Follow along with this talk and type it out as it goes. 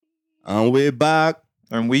And we're back.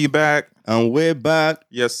 And we back. And we're back.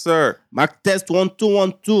 Yes, sir. Mic test 1 2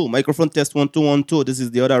 1 2. Microphone test 1 2 1 2. This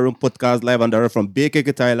is the Other Room podcast live and direct from BKK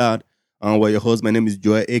Thailand. And we're your host. My name is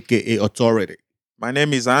Joy, aka Authority. My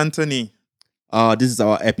name is Anthony. This is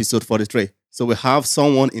our episode 43. So we have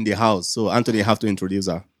someone in the house. So Anthony, you have to introduce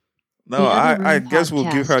her. No, I guess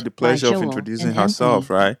we'll give her the pleasure of introducing herself,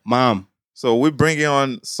 right? Ma'am. So we're bringing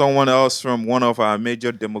on someone else from one of our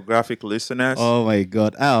major demographic listeners. Oh my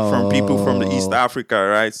God. Oh. From people from the East Africa,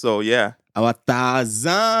 right? So yeah. Our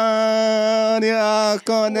Tanzania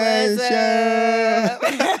connection.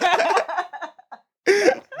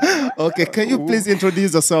 Okay, can you please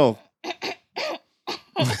introduce yourself?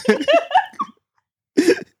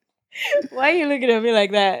 Why are you looking at me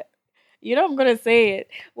like that? You know I'm going to say it.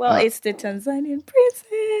 Well, it's the Tanzanian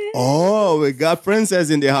princess. Oh, we got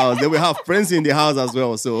princess in the house. Then we have prince in the house as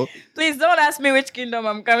well. So please don't ask me which kingdom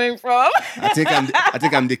I'm coming from. I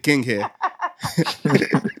think I'm the king here.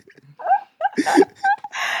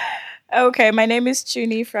 Okay, my name is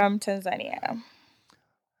Chuni from Tanzania.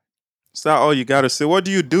 Is that all you got to say? What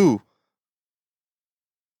do you do?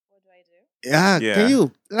 What do I do? Yeah. Can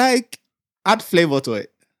you add flavor to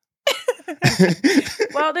it?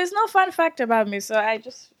 Well, there's no fun fact about me, so I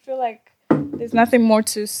just feel like there's nothing more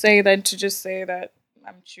to say than to just say that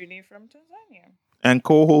I'm Chuni from Tanzania. And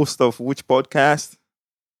co-host of which podcast?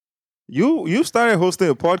 You started hosting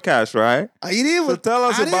a podcast, right? So tell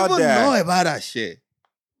us about that. I didn't even know about that shit.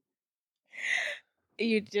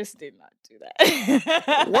 You just did not do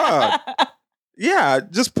that. What? Yeah,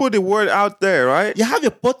 just put the word out there, right? You have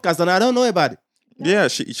your podcast and I don't know about it. Yeah,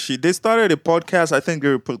 they started a podcast. I think they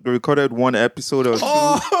recorded one episode or two.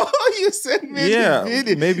 Oh, you sent me the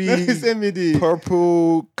video. Maybe you sent me the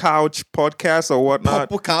Purple Couch podcast or whatnot.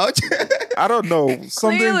 Purple Couch? I don't know.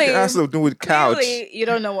 Something has to do with couch. Clearly, you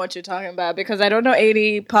don't know what you're talking about because I don't know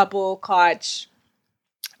any Purple Couch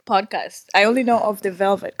podcast. I only know of the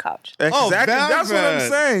Velvet Couch. Exactly. That's what I'm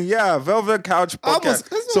saying. Yeah, Velvet Couch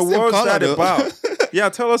podcast. So what was that about? Yeah,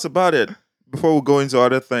 tell us about it before we go into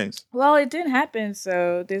other things. Well, it didn't happen,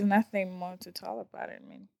 so there's nothing more to talk about it. I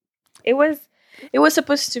mean, it was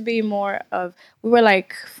supposed to be more of, we were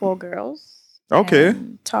like 4 girls. Okay.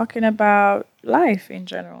 Talking about life in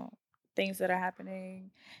general. Things that are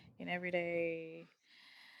happening in everyday,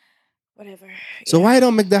 whatever. So why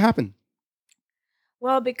don't make that happen?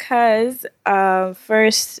 Well, because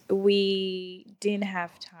first we didn't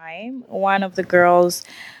have time. One of the girls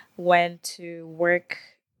went to work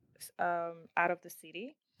out of the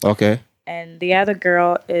city. Okay. And the other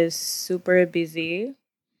girl is super busy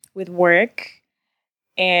with work.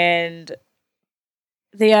 And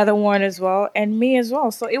the other one as well. And me as well.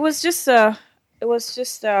 So it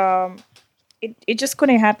just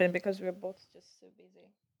couldn't happen because we were both just so busy.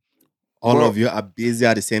 All of you are busy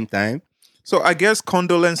at the same time? So I guess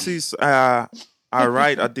condolences are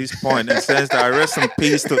right at this point in the sense that I rest in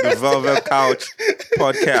peace to the Velvet Couch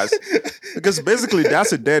podcast. Because basically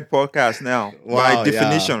that's a dead podcast now, by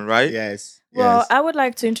definition, right? Yes. Well, I would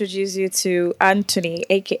like to introduce you to Anthony,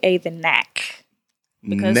 a.k.a. the Knack.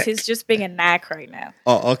 Because he's just being a knack right now.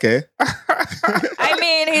 Oh, okay. I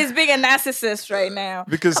mean, he's being a narcissist right now.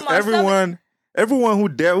 Because everyone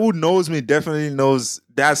who knows me definitely knows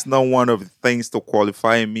that's not one of the things to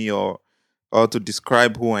qualify me or to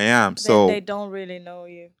describe who I am. So they don't really know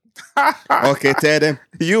you. Okay, tell them.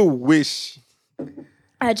 You wish.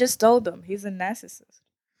 I just told them he's a narcissist.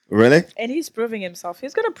 Really? And he's proving himself.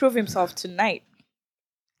 He's going to prove himself tonight.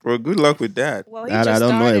 Well, good luck with that. Well, that I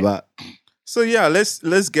don't know about. So yeah,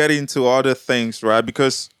 let's get into other things, right?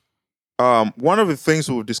 Because one of the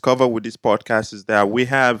things we've discovered with this podcast is that we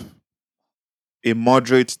have a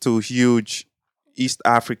moderate to huge East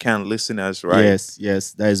African listeners, right?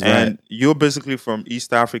 Yes, that is right. And you're basically from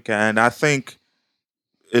East Africa, and I think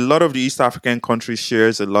a lot of the East African countries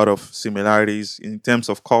shares a lot of similarities in terms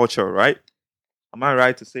of culture, right? Am I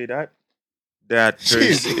right to say that? That there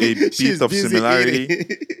is a bit of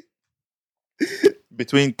similarity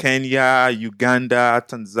between Kenya, Uganda,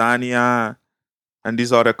 Tanzania, and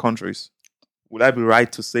these other countries. Would I be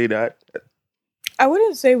right to say that? I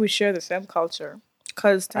wouldn't say we share the same culture.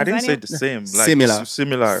 Because I didn't say the same. Like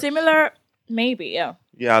Similar. Similar, maybe, yeah.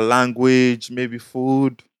 Yeah, language, maybe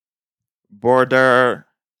food, border,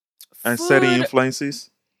 and certain influences.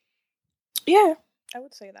 Yeah, I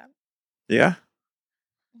would say that. Yeah.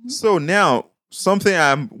 Mm-hmm. So now, something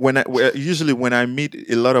usually when I meet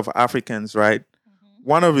a lot of Africans, right? Mm-hmm.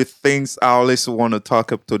 One of the things I always want to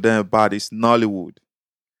talk to them about is Nollywood.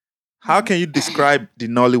 How can you describe the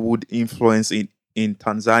Nollywood influence in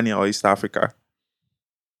Tanzania or East Africa?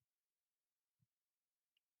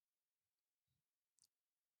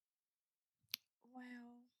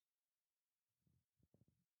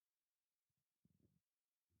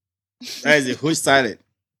 That is a huge silent.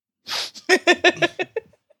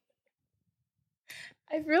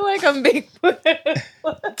 I feel like I'm being put.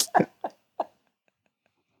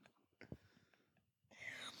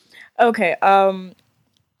 Okay.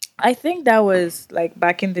 I think that was like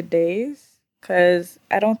back in the days because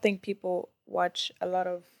I don't think people watch a lot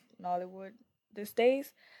of Nollywood these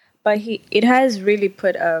days. But it has really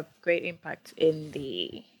put a great impact in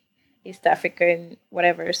the East African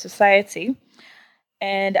whatever society.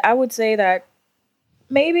 And I would say that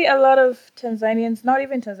maybe a lot of Tanzanians, not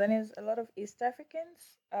even Tanzanians, a lot of East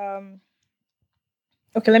Africans.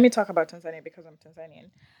 Okay, let me talk about Tanzania because I'm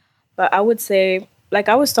Tanzanian. But I would say, like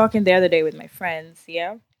I was talking the other day with my friends,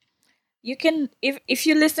 yeah. You can if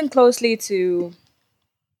you listen closely to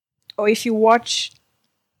or if you watch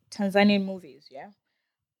Tanzanian movies, yeah.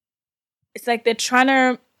 It's like they're trying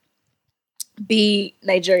to be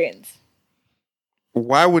Nigerians.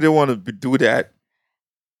 Why would they want to do that?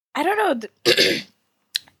 I don't know.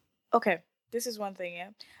 Okay, this is one thing, yeah.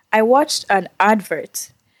 I watched an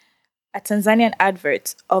advert, a Tanzanian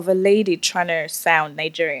advert of a lady trying to sound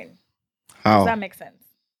Nigerian. Does that How? make sense?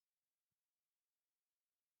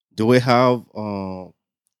 Do we have a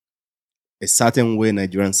certain way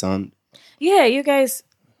Nigerian sound? Yeah, you guys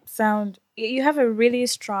sound. You have a really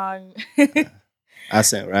strong.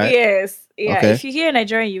 Accent, right? Yes, yeah. Okay. If you hear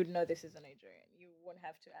Nigerian, you'd know this is a Nigerian. You wouldn't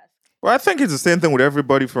have to ask. Well, I think it's the same thing with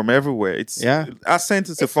everybody from everywhere. It's Yeah. accent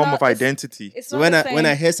is a It's form not- of identity. It's So not when the I same. when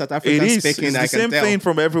I hear South It African is. speaking, It's I the can same tell. thing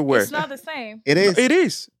from everywhere. It's not the same. It is. It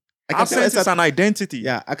is. I can tell Accent when is an identity.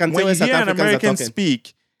 Yeah, I can tell When when you South hear an Africans are American talking.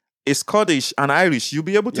 speak a Scottish and Irish, you'll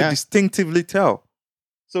be able to Yeah. distinctively tell.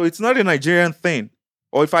 So it's not a Nigerian thing.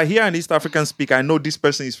 Or if I hear an East African speak, I know this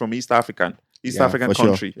person is from East African Yeah, African for sure.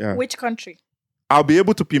 country. Yeah. Which country? I'll be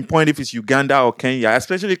able to pinpoint if it's Uganda or Kenya,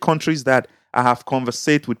 especially countries that I have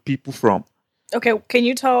conversate with people from. Okay, can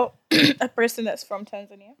you tell a person that's from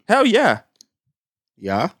Tanzania? Hell yeah.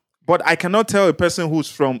 Yeah. But I cannot tell a person who's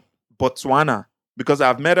from Botswana because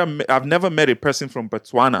I've never met a person from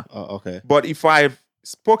Botswana. Oh, okay. But if I've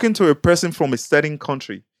spoken to a person from a certain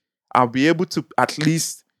country, I'll be able to at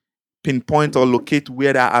least pinpoint or locate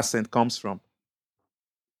where that accent comes from.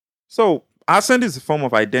 So accent is a form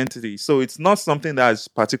of identity. So it's not something that is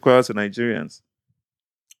particular to Nigerians.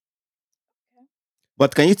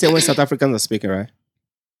 But can you tell when South Africans are speaking, right?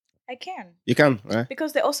 I can. You can, right?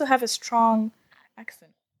 Because they also have a strong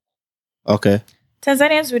accent. Okay.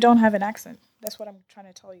 Tanzanians, we don't have an accent. That's what I'm trying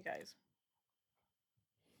to tell you guys.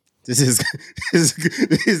 This is this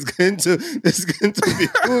is going to be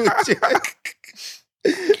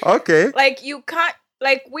huge. Okay. Like, you can't,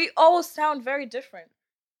 like, we all sound very different.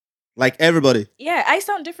 Like everybody. Yeah, I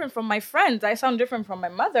sound different from my friends. I sound different from my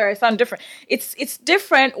mother. I sound different. It's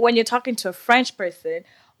different when you're talking to a French person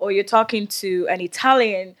or you're talking to an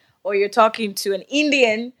Italian or you're talking to an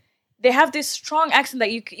Indian. They have this strong accent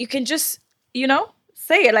that you can just,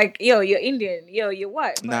 say it like, yo, you're Indian. Yo, you're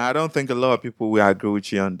what? But Nah, I don't think a lot of people will agree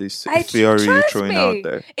with you on this I theory you're trust throwing me. out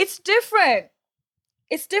there. It's different.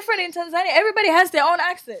 It's different in Tanzania. Everybody has their own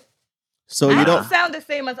accent. So I you don't don't. sound the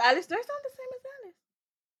same as Alice. Do I sound the same as Alice?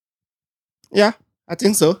 Yeah, I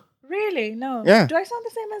think so. Really? No. Yeah. Do I sound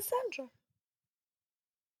the same as Sandra?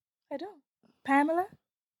 I don't. Pamela?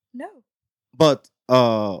 No. But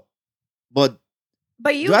But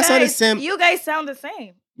you Do I guys, sound the same? you guys sound the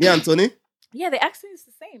same. me, Anthony. Yeah, the accent is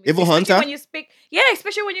the same. Even Especially Hunter? when you speak. Yeah,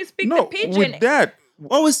 especially when you speak the No, pidgin. with that,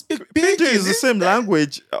 Always speak Pidgin is the same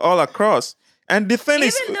language all across. And the thing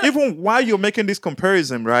is, Even though- even while you're making this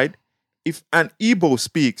comparison, right? If an Igbo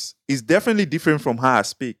speaks, it's definitely different from how I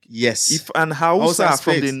speak. Yes. If an Hausa Hausa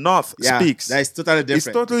from the speaks. north Yeah, speaks, that is totally different.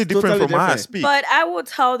 it's totally different from how I different. speak. But I will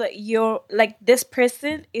tell that you're like this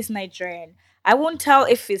person is Nigerian. I won't tell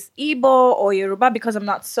if it's Igbo or Yoruba because I'm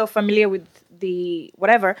not so familiar with the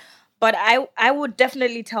whatever. But I would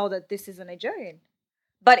definitely tell that this is a Nigerian.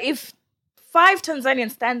 But if 5 Tanzanians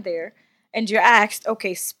stand there and you're asked,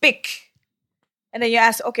 okay, speak, and then you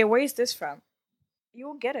ask, okay, where is this from? You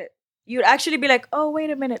won't get it. You'd actually be like, oh, wait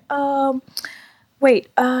a minute. Wait,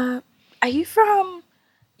 are you from?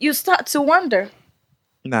 You start to wonder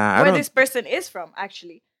Nah, I where don't. this person is from,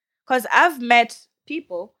 actually. Because I've met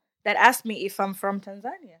people that ask me if I'm from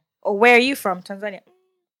Tanzania or where are you from, Tanzania?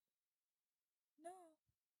 No.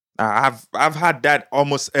 I've had that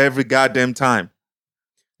almost every goddamn time.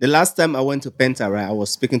 The last time I went to Penta, right, I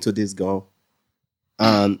was speaking to this girl.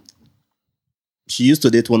 And she used to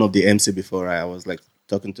date one of the MC before, right? I was like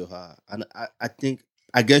talking to her. And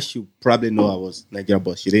I guess she probably know I was Nigerian,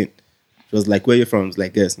 but she didn't. She was like, where you from? I was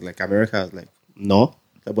like, yes. Like, America. I was like, no.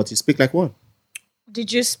 But you speak like one.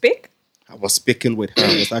 Did you speak? I was speaking with her.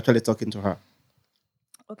 I was actually talking to her.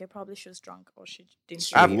 Okay, probably she was drunk or she didn't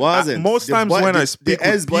She hear you. wasn't. Most The times boy- when I the speak with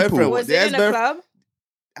ex-boyfriend people, Was the it in a ex-boyfriend club?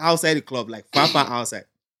 outside the club, like far outside.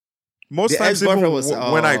 most The times even ex-boyfriend was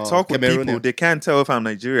when I talk with people, Cameroonian. they can't tell if I'm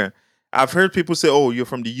Nigerian. I've heard people say, "Oh, you're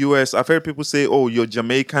from the US." I've heard people say, "Oh, you're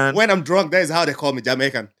Jamaican." When I'm drunk, that is how they call me,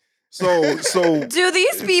 Jamaican. So Do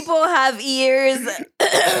these people have ears?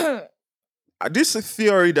 this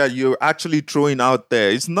theory that you're actually throwing out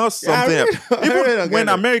there, it's not Yeah, I something. really don't- I really Even don't when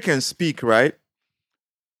get it. Americans speak, right,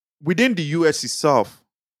 within the US itself,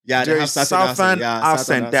 Yeah, they there have is certain southern Yeah, accent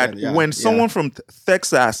certain that accent. Yeah, when yeah, someone from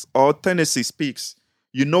Texas or Tennessee speaks,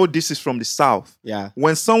 you know this is from the South. yeah.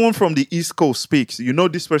 When someone from the East Coast speaks, you know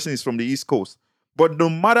this person is from the East Coast. But no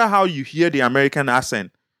matter how you hear the American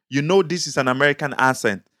accent, you know this is an American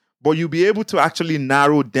accent. But you'll be able to actually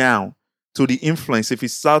narrow down to the influence, if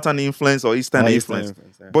it's Southern influence or Eastern Oh, Eastern influence.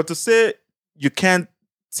 influence, yeah. But to say you can't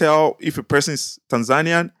tell if a person is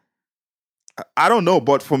Tanzanian, I don't know.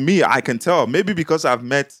 But for me, I can tell. Maybe because I've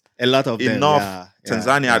met A lot of them. enough Yeah,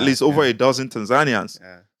 Tanzania, at least over a dozen Tanzanians.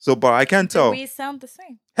 Yeah. So, but I can't Do tell. we sound the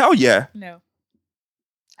same? Hell yeah. No,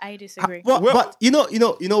 I disagree. But, Well- but you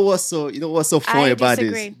know what's so funny I about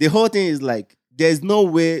disagree. this? The whole thing is like there's no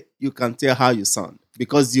way you can tell how you sound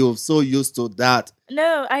because you're so used to that.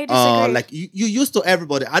 No, I disagree. Like you used to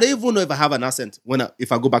everybody. I don't even know if I have an accent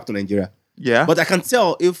if I go back to Nigeria, Yeah. but I can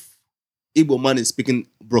tell if Igbo man is speaking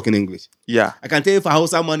broken English. Yeah. I can tell if a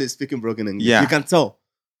Hausa man is speaking broken English. Yeah. You can tell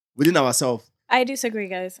within ourselves. I disagree,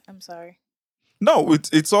 guys. I'm sorry. No,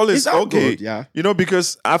 it's always It's all okay. good, yeah. You know,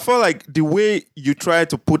 because I feel like the way you try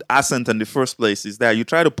to put accent in the first place is that you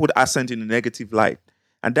try to put accent in a negative light.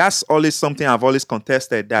 And that's always something I've always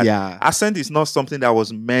contested, that Yeah. accent is not something that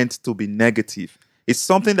was meant to be negative. It's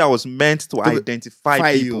something that was meant to identify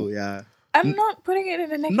Fire people. you, yeah. I'm not putting it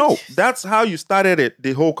in a negative. No, that's how you started it,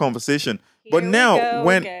 the whole conversation. But Here we now, go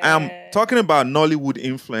when I'm again. talking about Nollywood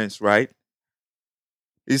influence, right,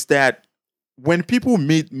 is that when people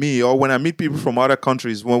meet me or when I meet people from other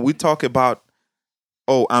countries, when we talk about,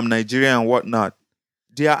 oh, I'm Nigerian and whatnot,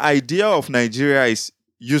 their idea of Nigeria is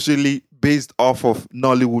usually based off of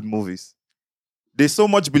Nollywood movies. They so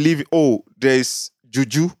much believe, oh, there's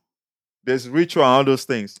juju, there's ritual and all those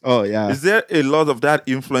things. Oh yeah. Is there a lot of that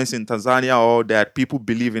influence in Tanzania, or that people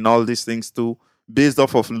believe in all these things too, based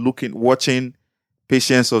off of watching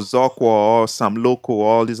Patience or Zokwa or Sam Loco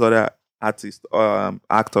or all these other artists,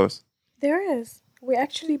 actors? There is. We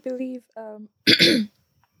actually believe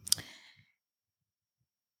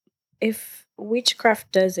if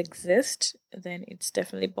witchcraft does exist, then it's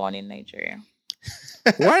definitely born in Nigeria.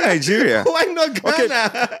 Why Nigeria? Why not Okay.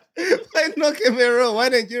 Ghana? Why not Cameroon? Why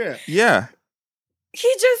Nigeria? Yeah,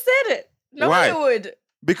 He just said it. Why? Nollywood.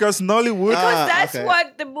 because Nollywood. Because that's okay.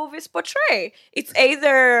 what the movies portray. It's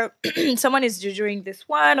either someone is jujuing this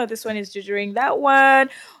one, or this one is jujuing that one,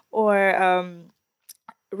 or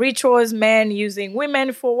rituals, men using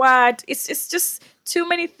women for what. It's just too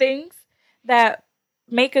many things that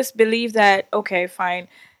make us believe that, okay, fine,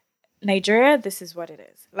 Nigeria, this is what it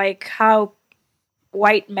is. Like how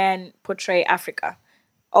white men portray Africa.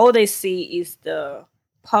 All they see is the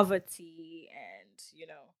poverty and,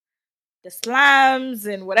 the slums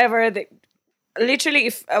and whatever. Literally,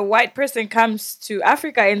 if a white person comes to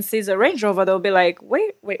Africa and sees a Range Rover, they'll be like,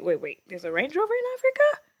 wait, there's a Range Rover in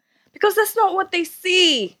Africa? Because that's not what they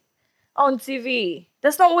see on TV.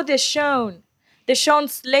 That's not what they're shown. They're shown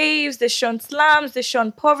slaves, they're shown slums, they're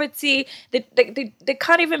shown poverty. They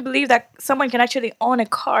can't even believe that someone can actually own a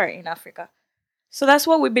car in Africa. So that's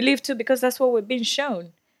what we believe too, because that's what we've been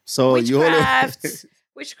shown. So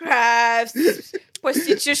Witchcraft,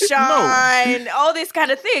 prostitution, all these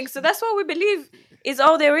kind of things. So that's what we believe is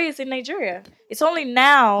all there is in Nigeria. It's only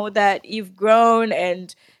now that you've grown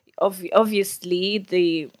and obviously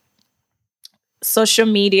the social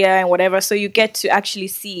media and whatever, so you get to actually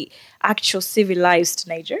see actual civilized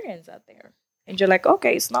Nigerians out there. And you're like,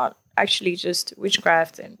 okay, it's not actually just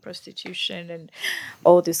witchcraft and prostitution and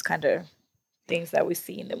all this kind of things that we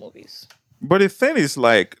see in the movies. But the thing is,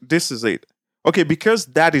 like, this is it. Okay, because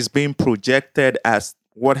that is being projected as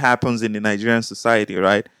what happens in the Nigerian society,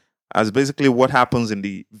 right? As basically what happens in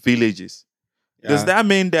the villages. Does that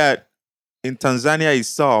mean that in Tanzania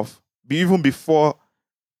itself, even before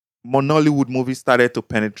Nollywood movies started to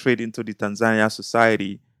penetrate into the Tanzania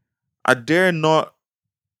society, are there not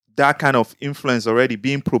that kind of influence already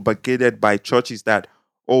being propagated by churches that,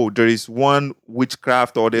 oh, there is one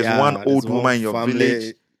witchcraft or there's one old woman in your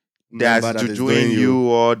village that's jujuing you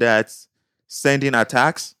or that's sending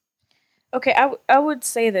attacks? Okay, I would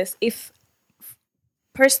say this. If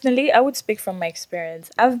personally, I would speak from my experience.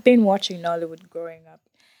 I've been watching Nollywood growing up,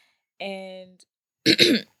 and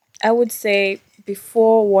I would say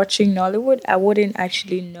before watching Nollywood, I wouldn't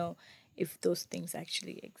actually know if those things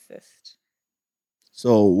actually exist.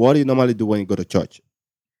 So, what do you normally do when you go to church?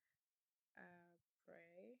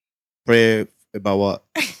 Pray about what?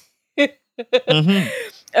 Mhm.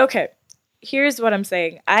 Okay, here's what I'm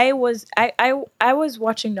saying. I was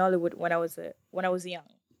watching Nollywood when I was young.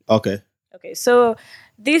 Okay. Okay, so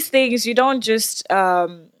these things you don't just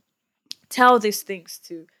tell these things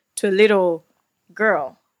to a little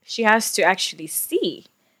girl. She has to actually see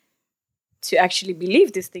to actually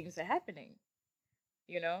believe these things are happening.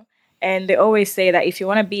 You know, and they always say that if you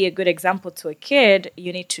want to be a good example to a kid,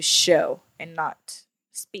 you need to show and not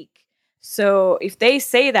speak. So if they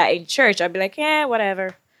say that in church, I'd be like, yeah,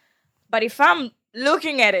 whatever. But if I'm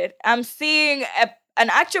looking at it, I'm seeing an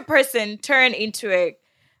actual person turn into a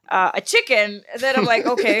chicken. Then I'm like,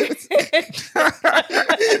 okay, this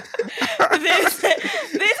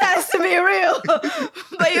has to be real.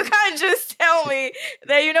 But you can't just tell me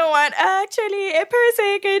that you know what? Actually, a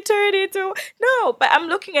person can turn into no. But I'm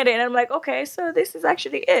looking at it and I'm like, okay, so this is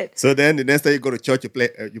actually it. So then the next time you go to church, you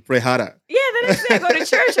pray harder. Yeah, the next day I go to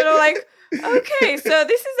church and I'm like, okay, so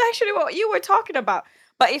this is actually what you were talking about.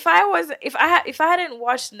 But if I hadn't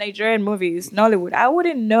watched Nigerian movies, Nollywood, I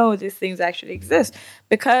wouldn't know these things actually exist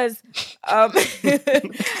because I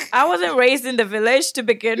wasn't raised in the village to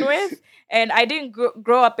begin with, and I didn't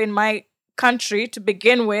grow up in my country to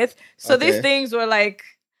begin with. So these Okay. things were like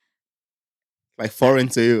Like foreign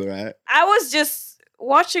to you, right? I was just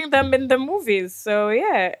watching them in the movies. So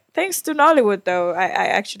yeah, thanks to Nollywood though, I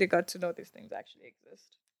actually got to know these things actually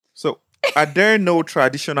exist. So, are there no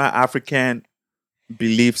traditional African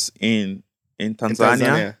beliefs in In Tanzania?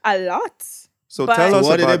 Tanzania. A lot. So But- tell us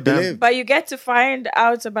What do they about them. believe? But you get to find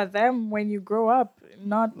out about them when you grow up,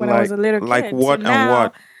 not when I was a little Like kid. what So and now,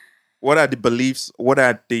 what? What are the beliefs? What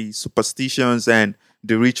are the superstitions and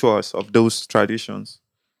the rituals of those traditions?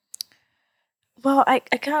 well, I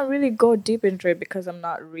can't really go deep into it because I'm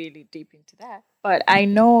not really deep into that. But I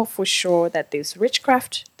know for sure that there's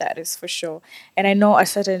witchcraft, that is for sure. And I know a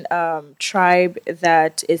certain tribe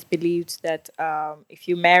that is believed that if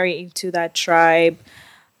you marry into that tribe,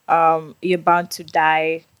 you're bound to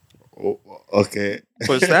die. Oh, okay.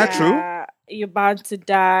 Was that true? Yeah, you're bound to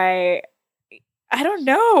die. I don't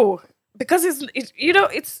know because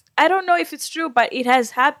it's I don't know if it's true, but it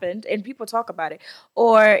has happened and people talk about it.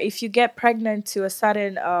 Or if you get pregnant to a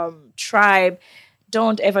certain tribe,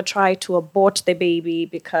 don't ever try to abort the baby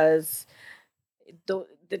because the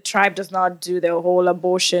tribe does not do the whole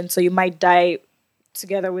abortion, so you might die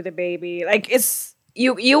together with the baby. Like it's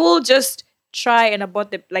you will just try and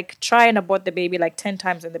abort the baby like 10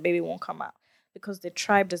 times and the baby won't come out because the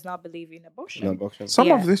tribe does not believe in abortion. No abortion. Some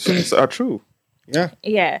Yeah. of these things are true. Yeah.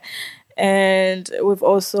 Yeah. And we've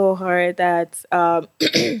also heard that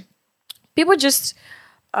people just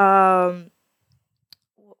what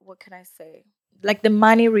can I say? Like the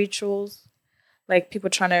money rituals, like people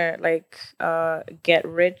trying to like get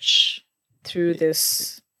rich through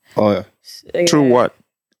this Oh, yeah. True what?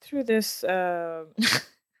 through this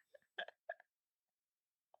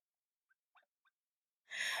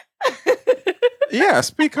Yeah,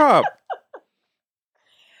 speak up.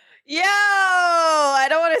 Yo, I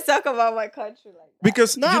don't want to talk about my country like that.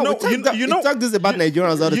 Because No, you know we talk this about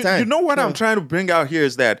Nigerians all the time. You know what I'm Yeah. trying to bring out here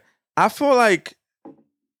is that I feel like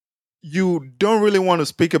you don't really want to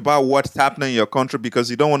speak about what's happening in your country because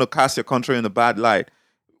you don't want to cast your country in a bad light.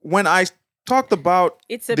 When I talked about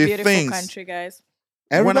It's a the beautiful things, country, guys.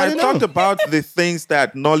 when I Everybody talked know. about the things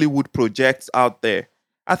that Nollywood projects out there,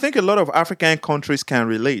 I think a lot of African countries can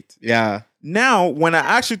relate. Yeah. Now, when I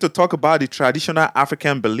ask you to talk about the traditional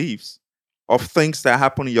African beliefs of things that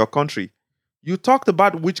happen in your country, you talked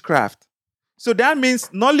about witchcraft. So that means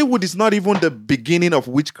Nollywood is not even the beginning of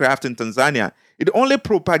witchcraft in Tanzania. It only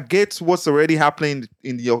propagates what's already happening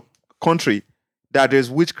in your country, that there's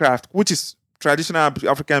witchcraft, which is traditional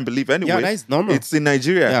African belief anyway. Yeah, that's normal. It's in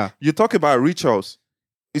Nigeria. Yeah. You talk about rituals.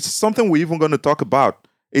 It's something we're even going to talk about.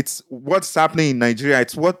 It's what's happening in Nigeria.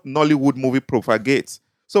 It's what Nollywood movie propagates.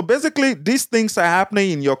 So basically, these things are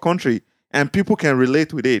happening in your country and people can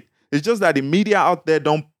relate with it. It's just that the media out there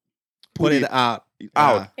don't Put it out.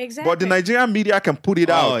 out. Exactly. But the Nigerian media can put it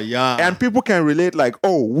Oh, out. yeah. And people can relate like,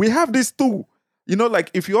 oh, we have this too. You know, like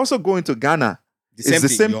if you also go into Ghana, it's the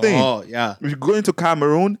same thing. Oh, yeah. If you go into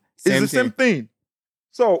Cameroon, it's Same the same thing.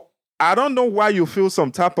 So I don't know why you feel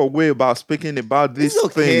some type of way about speaking about these It's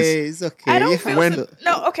okay. things. It's okay. I don't You feel have when- to-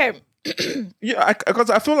 no, okay. Yeah, because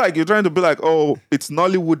I feel like you're trying to be like, oh, it's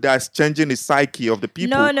Nollywood that's changing the psyche of the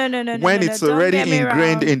people No, no, no, no, no, when no, no. it's Don't get already me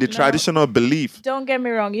ingrained wrong. in the No, traditional belief. don't get me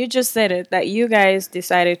wrong. You just said it that you guys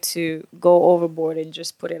decided to go overboard and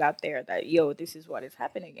just put it out there that yo, this is what is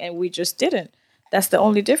happening, and we just didn't. That's the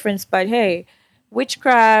only difference. But hey,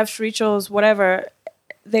 witchcraft, rituals, whatever,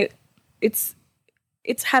 they, it's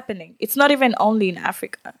it's happening. It's not even only in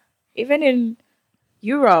Africa, even in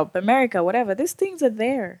Europe, America, whatever. These things are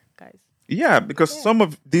there, guys. Yeah, because Yeah. some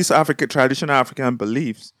of these African traditional African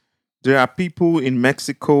beliefs, there are people in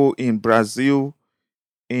Mexico, in Brazil,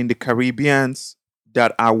 in the Caribbeans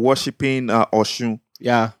that are worshiping Oshun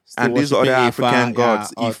Yeah, still and these other worshiping African Ifa. Yeah,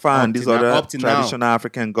 gods, Ifa and up these to now. other Up to now. traditional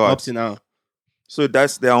African Up gods. to now. So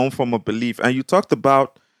that's their own form of belief. And you talked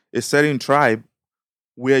about a certain tribe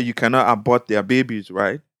where you cannot abort their babies,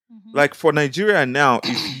 right? Like for Nigeria now,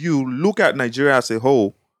 if you look at Nigeria as a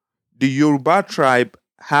whole, the Yoruba tribe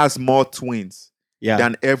has more twins Yeah,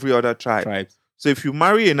 than every other tribe. tribes. So if you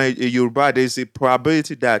marry a Yoruba, there's a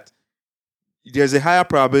higher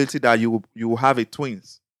probability that you will have a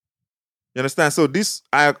twins. You understand? So this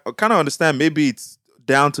I kind of understand. Maybe it's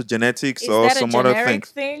down to genetics Is or that a some other generic things.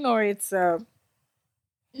 thing or it's a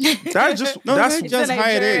That's just No, that's that's it's a just how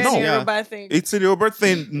it is. Nigerian No. Yeah. Yoruba thing? it's a Yoruba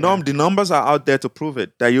thing. The numbers are out there to prove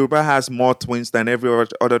it. That Yoruba has more twins than every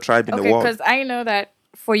other tribe in the Okay, world. because I know that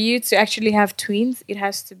for you to actually have twins, it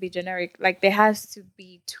has to be generic. Like there has to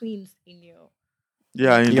be twins in you.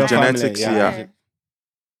 Yeah, in the Your family, genetics. yeah. Yeah.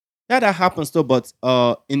 Yeah, that happens too, but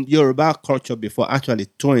in Yoruba culture before, actually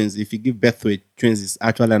twins, if you give birth to a twins, is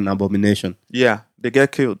actually an abomination. Yeah, they get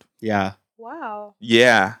killed. Yeah. Wow.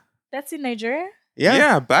 Yeah. That's in Nigeria? Yeah.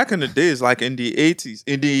 Yeah, back in the days, like in the 80s,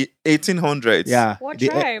 in the 1800s. Yeah. What The,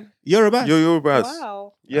 tribe? Yorubas. Yorubas.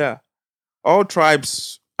 Wow. Yeah. All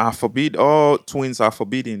tribes are forbidden. All twins are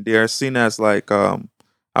forbidden. They are seen as like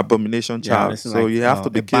abomination Yeah, child. that's So like you have to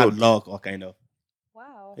a be bad killed. luck or kind of.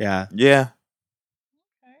 Wow. Yeah. Yeah.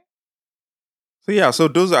 Okay. So yeah, so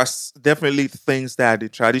those are definitely things that the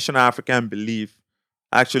traditional African belief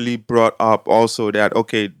actually brought up also that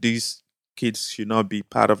okay, these kids should not be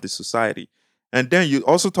part of the society. And then you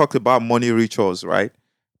also talked about money rituals, right?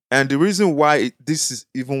 And the reason why this is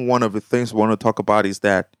even one of the things we want to talk about is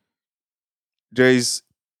that there is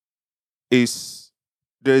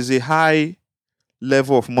there is a high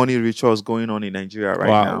level of money rituals going on in Nigeria right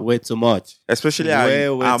Wow, now, way too much. especially Way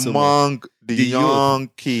too much. among the The youth. young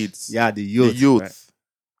kids, Yeah, the the youth. youth. Right.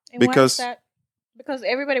 And why Because- is that? Because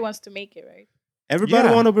everybody wants to make it, right? Everybody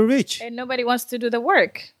Yeah. want to be rich. And nobody wants to do the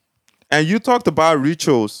work. And you talked about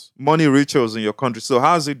rituals, money rituals in your country. So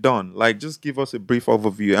how's it done? Like, just give us a brief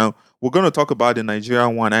overview. And we're going to talk about the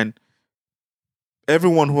Nigerian one. And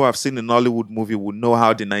everyone who have seen the Nollywood movie would know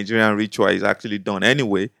how the Nigerian ritual is actually done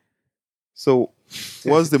anyway. So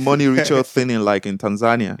what's the money ritual thing in like in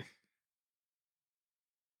Tanzania?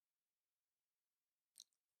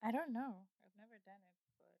 I don't know. I've never done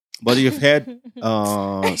it. But you've heard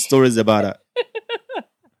stories about it.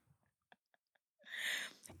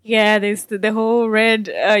 Yeah, there's the whole red.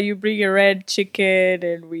 You bring a red chicken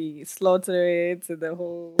and we slaughter it. And the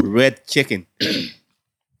whole Red chicken.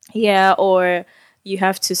 yeah, or you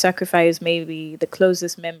have to sacrifice maybe the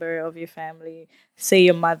closest member of your family, say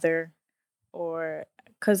your mother, or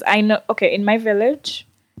because I know. Okay, in my village,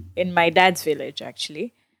 in my dad's village,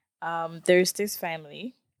 actually, there's this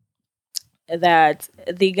family that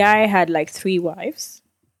the guy had like 3 wives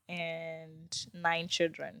and 9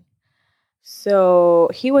 children. So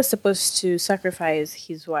he was supposed to sacrifice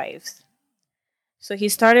his wives. So he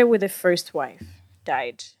started with the first wife,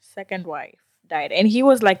 died. Second wife died. And he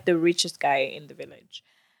was like the richest guy in the village.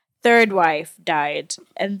 Third wife died.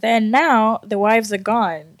 And then now the wives are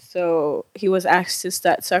gone. So he was asked to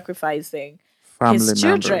start sacrificing Family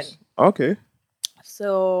children. members. Okay.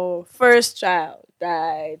 So first child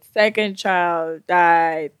died, second child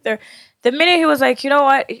died. The minute he was like, you know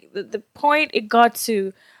what? The point it got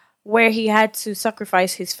to where he had to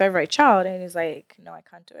sacrifice his favorite child, and he's like, no, I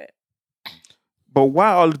can't do it. But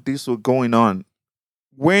while all of this was going on,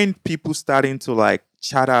 when people starting to like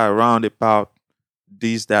chatter around about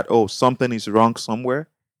this, that oh, something is wrong somewhere.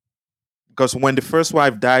 Because when the first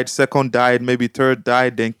wife died, second died, maybe third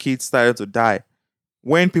died, then kids started to die.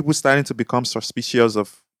 When people starting to become suspicious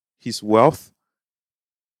of his wealth,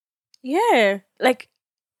 Yeah, like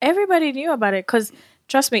everybody knew about it. Cause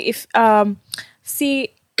trust me, if see,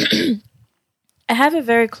 I have a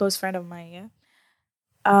very close friend of mine.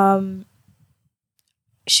 Yeah,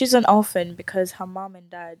 she's an orphan because her mom and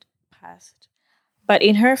dad passed. But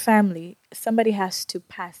in her family, somebody has to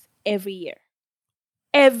pass every year.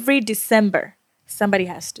 Every December, somebody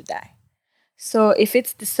has to die. So if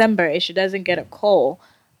it's December and she doesn't get a call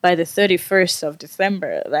by the 31st of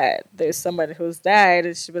December that there's somebody who's died,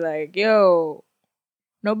 and she'll be like, yo,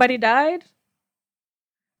 nobody died?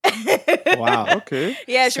 Wow. Okay.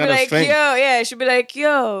 Yeah, It's she'll be kind of like, strange. yo, yeah, she'll be like,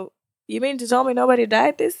 yo, you mean to tell me nobody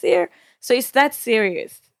died this year? So it's that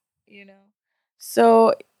serious, you know?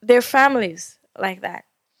 So they're families like that.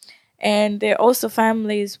 And there are also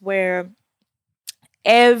families where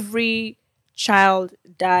every child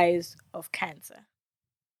dies of cancer.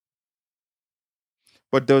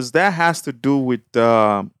 But does that has to do with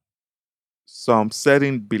some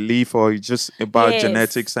certain belief, or it's just about Yes.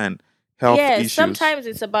 genetics and health Yes, issues? sometimes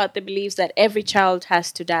it's about the beliefs that every child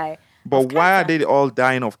has to die But of why are cancer. they all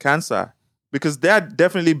dying of cancer? Because that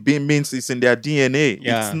definitely means it's in their DNA. It's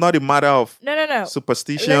Yeah. not a matter of No, no, no.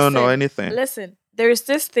 superstition or anything. Listen. There's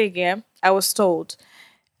this thing, yeah, I was told.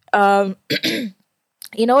 Um,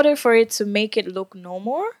 in order for it to make it look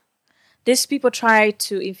normal, these people try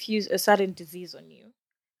to infuse a certain disease on you.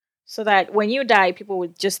 So that when you die, people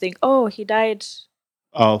would just think, oh, he died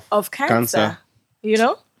Of of cancer. cancer. You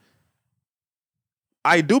know?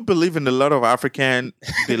 I do believe in a lot of African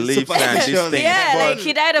beliefs and these Superstition. things, Yeah, but, like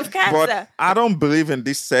he died of cancer. but I don't believe in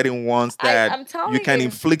these certain ones that I'm telling you can you.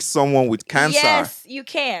 inflict someone with cancer. Yes, you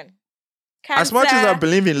can. Cancer, As much as I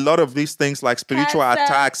believe in a lot of these things like spiritual Cancer.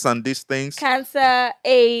 attacks and these things, cancer,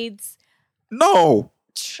 AIDS. no.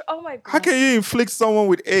 Oh my god. How can you inflict someone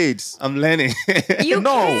with AIDS? I'm learning. You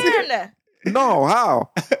No. can. No, how?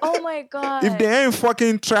 Oh my god. If they ain't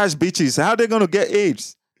fucking trash bitches, how they gonna get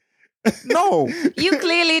AIDS? No, You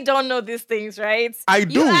clearly don't know these things, right? I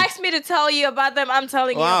do. You asked me to tell you about them. I'm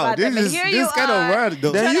telling you Wow, about them. And this here is you this kind are. of word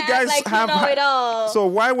though. Then trying you to act guys like have. you know it all. So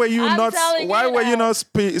why were you I'm not? telling Why you were you now. not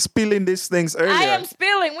spilling these things earlier? I am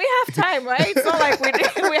spilling. We have time, right? It's not like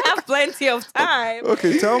we have plenty of time.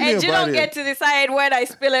 Okay, tell me And you about don't it. get to decide whether I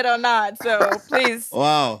spill it or not. So please.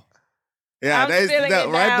 Wow. Yeah, I'm that is spilling that,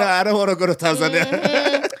 it right now. now. I don't want to go to Tanzania.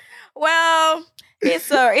 Mhm. Well,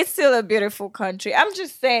 it's still a beautiful country. I'm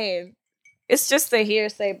just saying. It's just a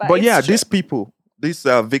hearsay, but But it's yeah, true. these people, these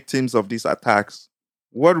victims of these attacks,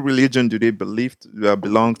 what religion do they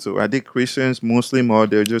belong to? Are they Christians, Muslim, or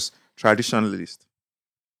they're just traditionalists?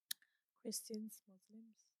 Christians,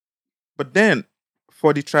 Muslims. But then,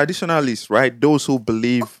 for the traditionalists, right, those who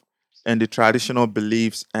believe in the traditional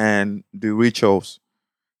beliefs and the rituals,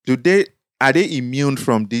 do they are they immune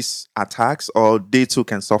from these attacks, or they too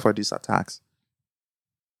can suffer these attacks?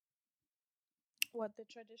 What the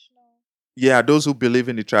traditional? Yeah, those who believe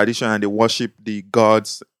in the tradition and they worship the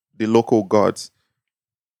gods, the local gods.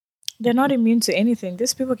 They're not immune to anything.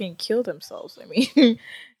 These people can kill themselves. I mean,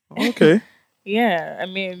 Okay. yeah. I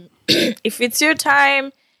mean, if it's your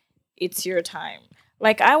time, it's your time.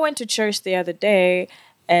 Like I went to church the other day,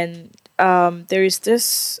 and there is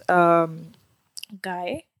this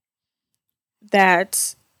guy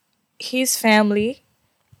that his family,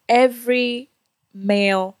 every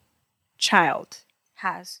male child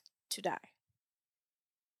has to die.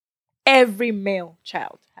 Every male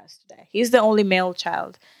child has to die. He's the only male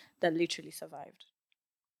child that literally survived.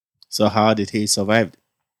 So how did he survive?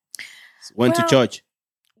 Went to Well, church.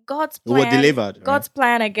 God's He was plan. delivered. Right? God's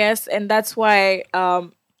plan, I guess, and that's why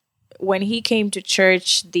when he came to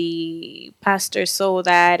church, the pastor saw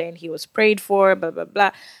that and he was prayed for, blah blah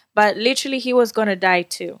blah. But literally, he was gonna die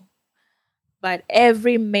too. But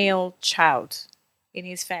every male child in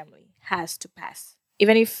his family has to pass,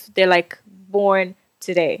 even if they're like born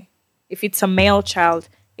today. If it's a male child,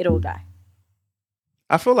 it'll die.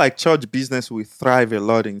 I feel like church business will thrive a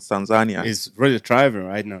lot in Tanzania. It's really thriving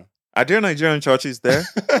right now. Are there Nigerian churches there?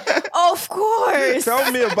 Of course. Tell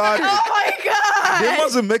me about it. Oh my god. They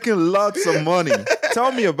must be making lots of money.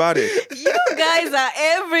 Tell me about it. You guys are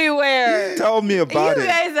everywhere. Tell me about You it.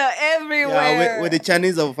 guys are everywhere. Yeah, with the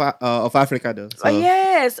Chinese of Africa though. So.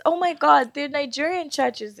 Yes. Oh my God. The Nigerian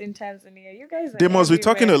churches in Tanzania. You guys are They must be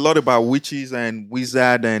talking a everywhere. lot about witches and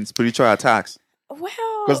wizard and spiritual attacks. Well,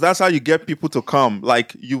 Because that's how you get people to come.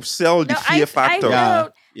 Like you sell the no, fear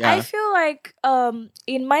factor. Yeah. I feel like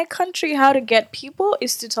in my country, how to get people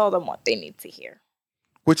is to tell them what they need to hear.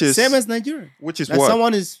 Which is Same as Nigeria. which is Like what?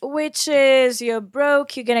 someone is Which is you're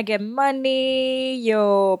broke, you're gonna get money,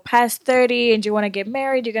 you're past 30 and you wanna get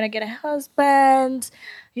married, you're gonna get a husband,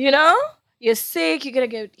 you know? You're sick, you're gonna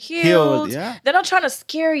get healed. Yeah. They're not trying to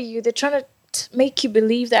scare you, they're trying to make you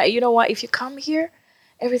believe that, you know what, if you come here,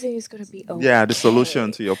 everything is gonna be okay. Yeah, the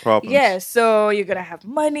solution to your problems. Yeah, so you're gonna have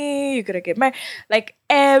money, you're gonna get married. Like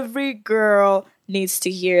every girl needs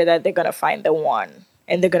to hear that they're gonna find the one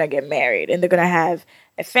and they're gonna get married and they're gonna have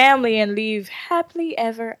a family and live happily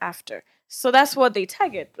ever after. So that's what they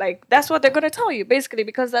target. Like that's what they're gonna tell you, basically,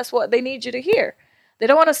 because that's what they need you to hear. They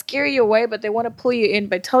don't want to scare you away, but they want to pull you in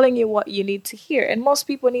by telling you what you need to hear. And most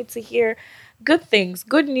people need to hear good things,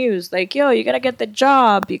 good news. Like, yo, you're gonna get the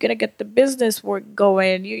job, you're gonna get the business work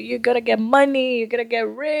going, you're gonna get money, you're gonna get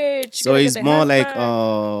rich. So you're gonna it's get the more like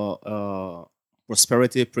husband.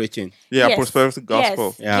 prosperity preaching. Yeah, Yes, prosperity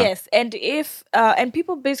gospel. Yes, Yeah. yes. And if and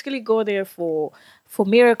people basically go there for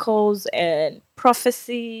miracles and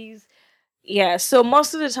prophecies. Yeah. So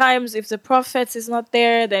most of the times, if the prophet is not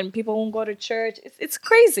there, then people won't go to church. It's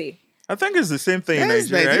crazy. I think it's the same thing in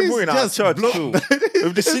Yes, like, Nigeria. this Even in our just church blow- too.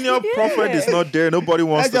 If the senior prophet is not there, nobody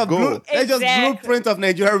wants to go. That's just Exactly. blueprint of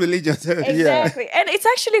Nigerian religion. Exactly. And it's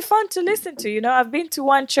actually fun to listen to. I've been to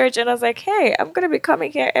one church and I was like, hey, I'm going to be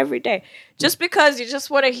coming here every day. Just because you just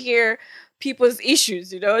want to hear people's issues,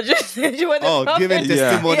 Just when the prophet, giving Yeah.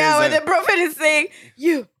 testimonies. yeah, when and- the prophet is saying,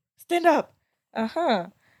 you, stand up.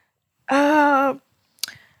 Um,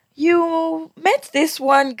 you met this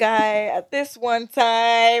one guy at this one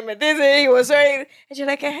time, and this he was very, and you're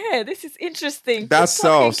like, hey, this is interesting. That keep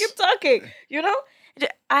talking, sells. keep talking.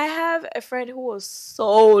 I have a friend who was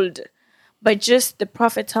sold by just the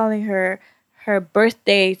prophet telling her birth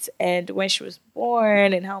date and when she was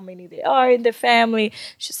born and how many they are in the family.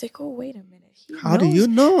 She's like, oh, wait a minute. How do you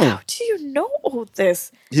know? How do you know all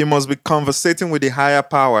this? He must be conversating with the higher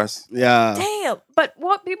powers. Yeah. Damn. But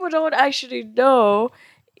what people don't actually know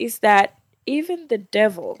is that even the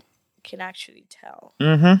devil can actually tell.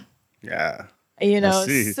 Mm-hmm. Yeah. So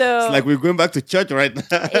It's like we're going back to church right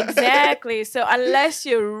now. exactly. So unless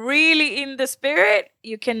you're really in the spirit,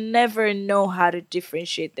 you can never know how to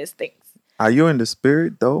differentiate these things. Are you in the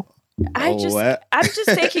spirit though? I'm just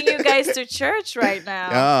taking you guys to church right now.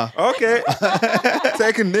 Yeah. Okay.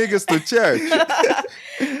 Taking niggas to church.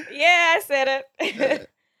 Yeah, I said it.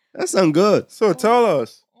 That sounds good. So tell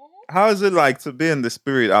us, how is it like to be in the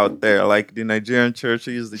spirit out there, like the Nigerian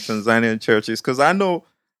churches, the Tanzanian churches? Because I know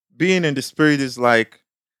being in the spirit is like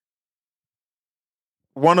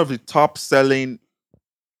one of the top selling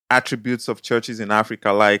attributes of churches in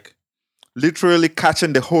Africa, like literally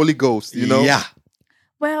catching the Holy Ghost, Yeah.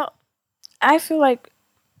 Well, I feel like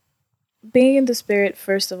being in the spirit,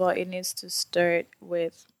 first of all, it needs to start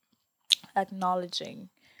with acknowledging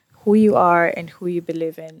who you are and who you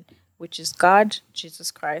believe in, which is God,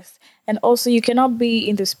 Jesus Christ. And also, you cannot be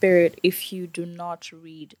in the spirit if you do not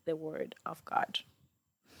read the word of God.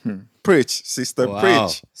 Preach, sister, Wow.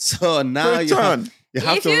 preach. So now Preach you on.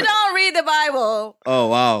 have If to. you don't read the Bible, Oh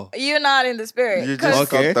wow. you're not in the spirit. You 'Cause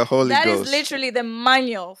just Okay. got the Holy that is Ghost. literally the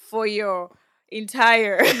manual for your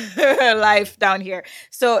entire life down here.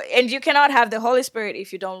 So, and you cannot have the Holy Spirit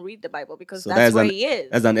if you don't read the Bible, because So that's where He is.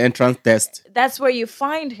 That's an entrance test. That's where you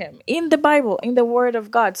find Him, in the Bible, in the Word of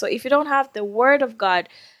God. So if you don't have the Word of God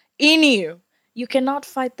in you, you cannot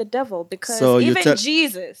fight the devil, because So you even tell-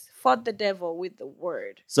 Jesus fought the devil with the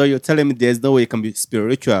Word. So you're telling me there's no way you can be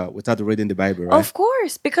spiritual without reading the Bible, right? Of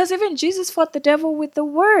course, because even Jesus fought the devil with the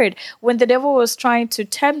Word. When the devil was trying to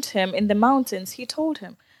tempt Him in the mountains, He told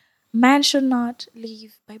him, man should not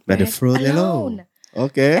live by By bread the fruit alone.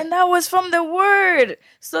 Okay. And that was from the Word.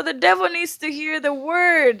 So the devil needs to hear the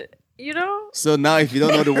Word, So now if you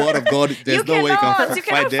don't know the word of God, there's no way you can You fight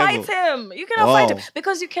cannot devil. fight him. You cannot fight him Wow.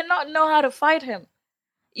 because you cannot know how to fight him.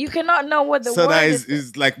 You cannot know what the So word that is.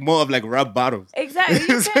 is like more of like rap battles. Exactly.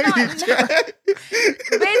 You cannot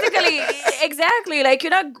basically exactly. Like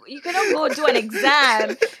you cannot go do an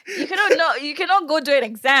exam. You cannot go do an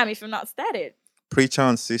exam if you're not studied. Preach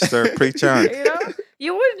on, sister. Preach on.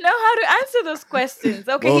 You wouldn't know how to answer those questions.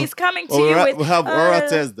 Okay, Well- he's coming to Well, you with we have oral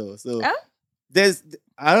tests though. So there's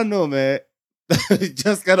I don't know, man. It's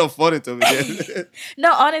just kind of funny to me.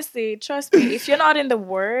 No, honestly, trust me. If you're not in the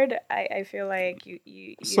word, I feel like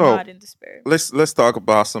you're So, not in the spirit. Let's talk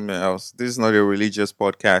about something else. This is not a religious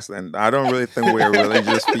podcast, and I don't really think we're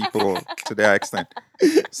religious people to that extent.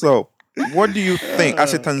 So, what do you think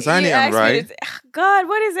as a You Tanzanian, asked me right? to God,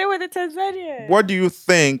 what is it with the Tanzanian? What do you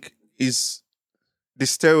think is the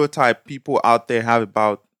stereotype people out there have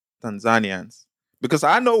about Tanzanians? Because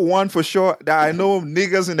I know one for sure that I know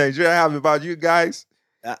niggas in Nigeria have about you guys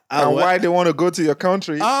and why they want to go to your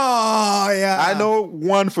country. Oh yeah. I know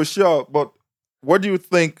one for sure, but what do you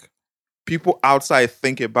think people outside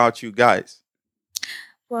think about you guys?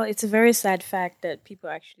 Well, it's a very sad fact that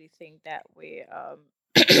people actually think that we're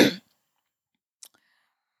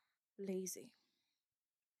lazy.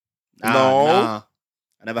 No. Nah.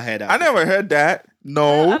 I never heard that. I never heard that.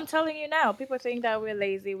 No. I'm telling you now, people think that we're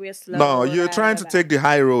lazy, we're slow. No, you're trying to take the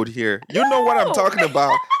high road here. You know what I'm No. talking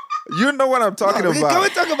about. You know what I'm talking Can we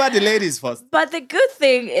about. talk about the ladies first? But the good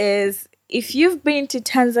thing is, if you've been to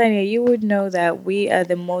Tanzania, you would know that we are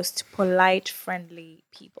the most polite, friendly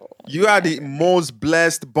people. You are the most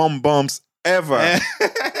blessed bums ever.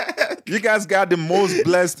 You guys got the most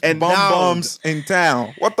blessed And bums in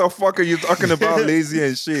town. What the fuck are you talking about, lazy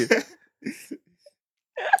and shit?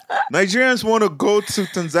 Nigerians want to go to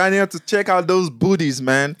Tanzania to check out those booties,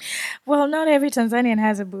 man. Well, not every Tanzanian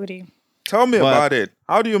has a booty. Tell me But- about it.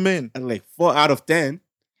 How do you mean? And like 4 out of 10.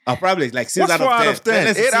 Or probably like 6 What's out 4 of 10. out of 10?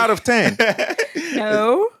 Let's 8 see. out of 10.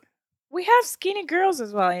 No. We have skinny girls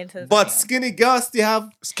as well in Tanzania. But skinny girls still have.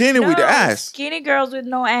 Skinny with the No, ass. Skinny girls with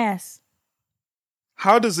no ass.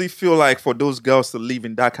 How does it feel like for those girls to live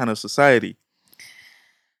in that kind of society?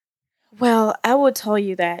 Well, I will tell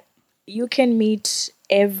you that you can meet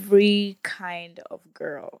every kind of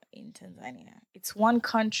girl in Tanzania. It's one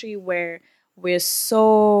country where we're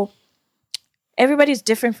so everybody's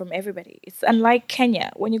different from everybody. It's unlike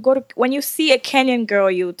Kenya. When you see a Kenyan girl,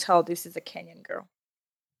 you'll tell this is a Kenyan girl.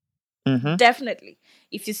 Mm-hmm. Definitely.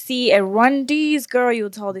 If you see a Rwandese girl, you'll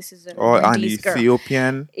tell this is a Or an Rwandese girl.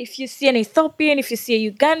 Ethiopian. If you see an Ethiopian, if you see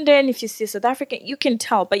a Ugandan, if you see a South African, you can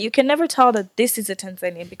tell. But you can never tell that this is a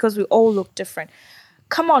Tanzanian because we all look different.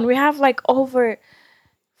 Come on, we have like over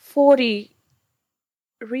 40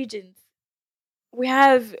 regions. We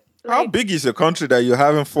have How like, big is your country that you're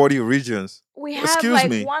having 40 regions? we have Excuse like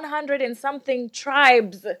me. 100 and something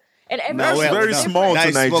tribes. And That's everyone very looks small different.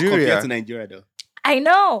 to That is small Nigeria. compared to Nigeria, though. I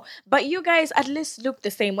know, but you guys at least look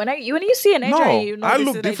the same. When you see a Nigerian, No, you know I this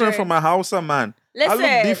look is different Nigerian. from a Hausa man. I Listen,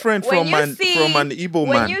 look different when from you an see- Igbo When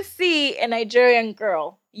man. you see a Nigerian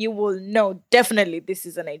girl, you will know definitely this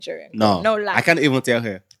is a Nigerian girl. No. No lie. I can't even tell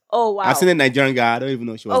her. Oh wow. I've seen a Nigerian girl. I don't even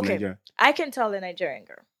know she was Okay. Nigerian. I can tell a Nigerian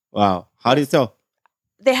girl. Wow. How do you tell?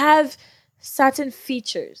 They have certain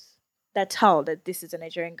features that tell that this is a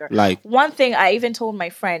Nigerian girl. Like, One thing I even told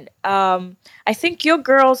my friend, I think your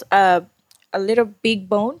girl's a little big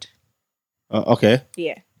boned. okay.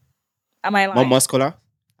 Yeah. Am I More lying? muscular?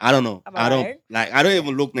 I don't know. Am I I don't lying? like. I don't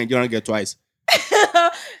even look Nigerian girl twice.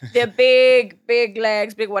 They're big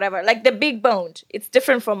legs, big whatever. Like the big boned. It's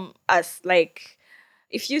different from us. Like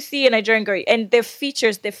if you see a Nigerian girl and their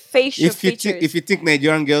features, their facial features. If you think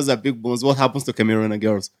Nigerian girls are big bones, what happens to Cameroonian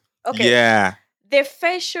girls? Okay. Yeah. Their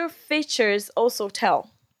facial features also tell.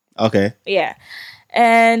 Okay. Yeah.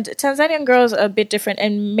 And Tanzanian girls are a bit different,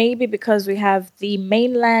 and maybe because we have the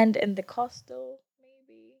mainland and the coastal,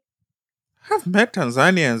 maybe. I've met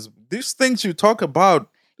Tanzanians. These things you talk about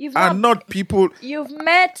You've are not people. You've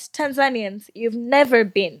met Tanzanians. You've never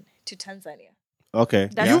been to Tanzania. Okay.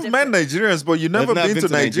 That's You've different. met Nigerians, but you've never been to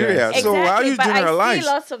Nigeria. Nigeria. So how you but I generalize? see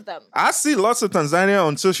lots of them. I see lots of Tanzania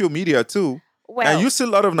on social media too. Well, And you see a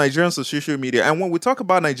lot of Nigerians on social media. And when we talk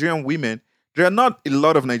about Nigerian women, there are not a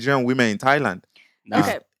lot of Nigerian women in Thailand. Nah.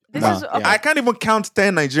 okay. This Nah, is yeah. okay. I can't even count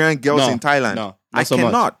 10 Nigerian girls No, in Thailand. no, I not so much.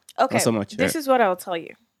 cannot. Okay, Not so much, this yeah. is what I'll tell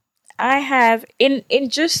you. I have in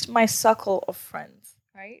just my circle of friends,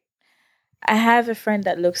 right? I have a friend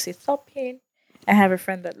that looks Ethiopian. I have a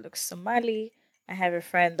friend that looks Somali. I have a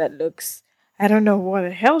friend that looks I don't know what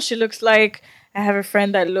the hell she looks like. I have a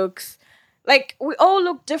friend that looks like we all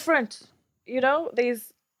look different. You know,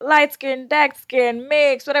 there's light skin, dark skin,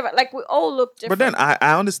 mix, whatever. Like we all look different. But then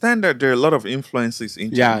I understand that there are a lot of influences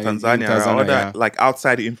in Yeah, in Tanzania, right? Tanzania, Other, yeah. like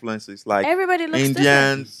outside influences, like everybody looks different.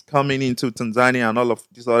 Indians coming into Tanzania and all of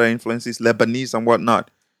these other influences, Lebanese and whatnot.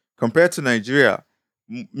 Compared to Nigeria,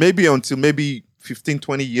 maybe until maybe 15,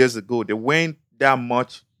 20 years ago, there weren't that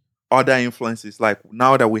much other influences. Like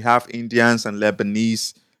now that we have Indians and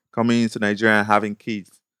Lebanese coming into Nigeria and having kids.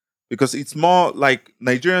 Because it's more like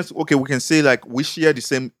Nigerians, okay, we can say like we share the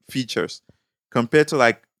same features compared to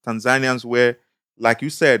like Tanzanians where, like you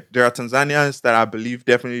said, there are Tanzanians that I believe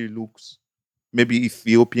definitely looks maybe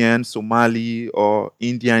Ethiopian, Somali, or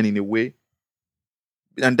Indian in a way.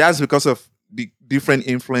 And that's because of the different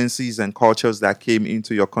influences and cultures that came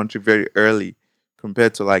into your country very early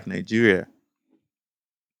compared to like Nigeria.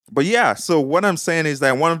 But yeah, so what I'm saying is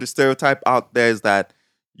that one of the stereotype out there is that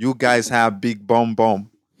you guys have big bum.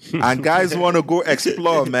 And guys want to go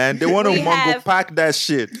explore, man. They want to We mongo have- pack that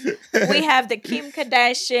shit. We have the Kim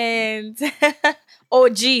Kardashians.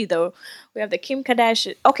 OG though. We have the Kim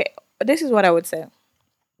Kardashian. Okay, this is what I would say.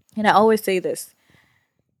 And I always say this.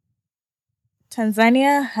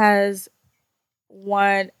 Tanzania has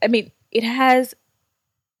it has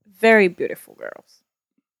very beautiful girls.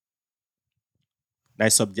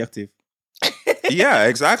 That's subjective. Yeah,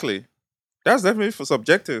 exactly. That's definitely for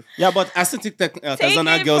subjective. Yeah, but I still think that Take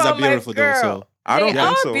Tanzania it girls are from a beautiful though. girl. So I don't They think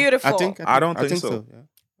are so. beautiful. I don't think so. Yeah. I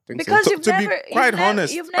think Because so. you've To be never, quite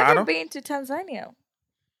honest, you've I never don't- been to Tanzania.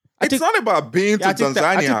 I It's think- not about being to I think Tanzania.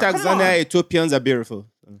 I think Come on. Tanzania Ethiopians are beautiful.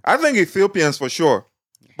 I think Ethiopians for sure.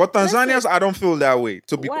 But Tanzanians, Listen. I don't feel that way,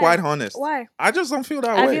 to be Why? quite honest. Why? I just don't feel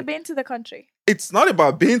that Have way. you been to the country? It's not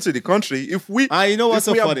about being to the country. If we You know what's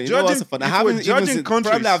if so we are funny? You know what's so judging- funny? I if haven't we're even judging seen, countries-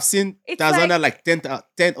 probably I've seen It's Tanzania like- like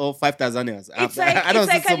 10 or 5 Tanzanians. It's like I don't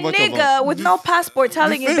it's see like so a much of them. nigga with no passport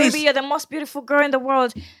telling you, thing baby, is- you're the most beautiful girl in the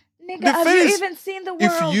world. Nigga, The have thing you is, even seen the world?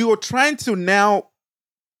 if you're trying to now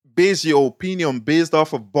base your opinion based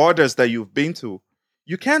off of borders that you've been to,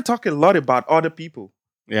 you can't talk a lot about other people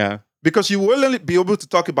Yeah. because you will only be able to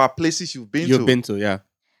talk about places you've been to. You've been to, yeah.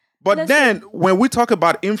 But Listen. then when we talk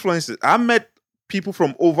about influences, I met people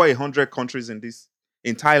from over 100 countries in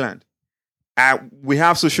Thailand. We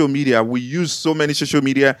have social media. We use so many social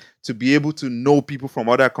media to be able to know people from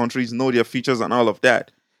other countries, know their features and all of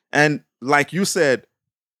that. And like you said,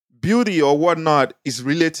 beauty or whatnot is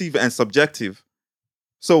relative and subjective.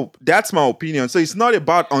 So that's my opinion. So it's not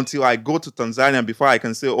about until I go to Tanzania before I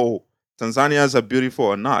can say, oh, Tanzanians are beautiful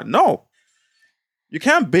or not. No. You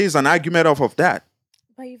can't base an argument off of that.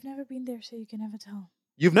 But you've never been there, so you can never tell.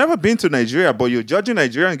 You've never been to Nigeria, but you're judging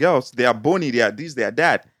Nigerian girls. They are bony, they are this, they are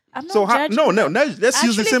that. I'm not So judging no, them. let's I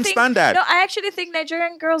use the actually same think- standard. No, I actually think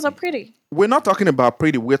Nigerian girls are pretty. We're not talking about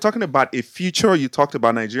pretty. We're talking about a future. You talked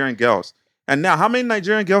about Nigerian girls. And now, how many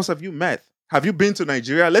Nigerian girls have you met? Have you been to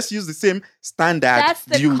Nigeria? Let's use the same standard That's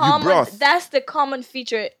the you common. brought. That's the common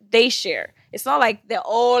feature they share. It's not like they're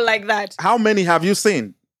all like that. How many have you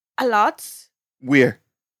seen? A lot, Where?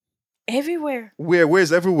 everywhere.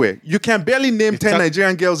 Where's everywhere? You can barely name 10 talk-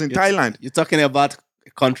 Nigerian girls in Thailand. You're talking about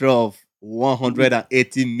a country of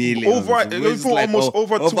 180 million. Over- even almost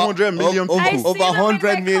over 200 million people. I see Over them in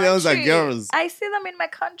 100 my millions of country. girls. I see them in my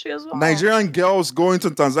country as well. Nigerian girls going to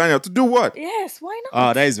Tanzania to do what? Yes, why Oh,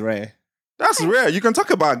 not? that is rare. That's rare. You can talk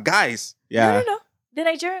about guys. Yeah. No. The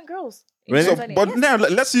Nigerian girls. in Really? So, Tanzania, but yes. now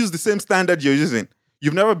let's use the same standard you're using.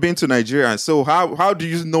 You've never been to Nigeria, so how do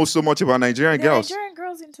you know so much about Nigerian There are girls? Nigerian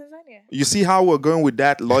girls in Tanzania. You see how we're going with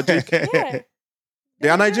that logic? Yeah.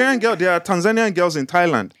 There are Nigerian girls, there are Tanzanian girls in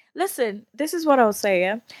Thailand. Listen, this is what I'll say.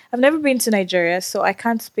 Yeah, I've never been to Nigeria, so I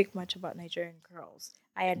can't speak much about Nigerian girls.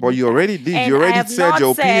 I admit But you that. already did. And You I already have said not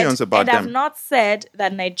your opinions about and them. I've not said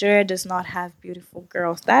that Nigeria does not have beautiful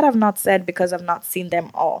girls. That I've not said because I've not seen them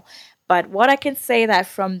all. But what I can say that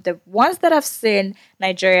from the ones that I've seen,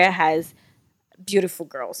 Nigeria has beautiful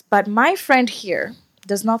girls. But my friend here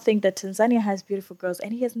does not think that Tanzania has beautiful girls,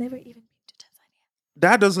 and he has never even been to Tanzania.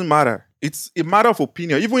 That doesn't matter. It's a matter of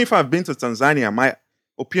opinion. Even if I've been to Tanzania, my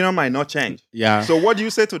opinion might not change. Yeah. So what do you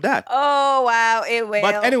say to that? Oh wow, it will.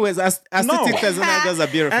 But anyways, I still No. think Tanzania girls are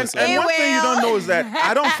beautiful. And, so- and It one thing you will. don't know is that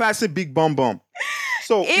I don't fancy big bum bum.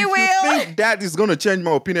 So if will. you think that is going to change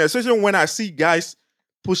my opinion, especially when I see guys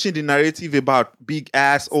pushing the narrative about big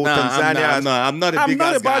ass old Nah, Tanzania. I'm not a I'm big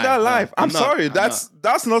not ass about guy. that No, life. I'm not. sorry. I'm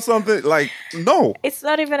That's not something like no. It's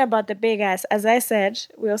not even about the big ass. As I said,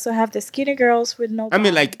 we also have the skinny girls with no. I mean,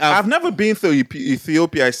 bum. like, I've never been to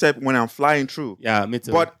Ethiopia except when I'm flying through. yeah, me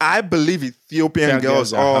too. But I believe Ethiopian Yeah,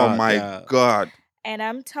 girls, girls are oh hot, my yeah. God. and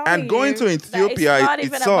I'm telling And going you to that Ethiopia it's not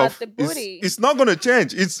even itself, about the booty. it's not going to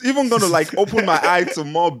change. It's even going to like open my eye to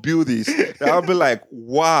more beauties. I'll be like,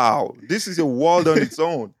 wow, this is a world on its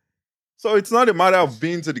own. So it's not a matter of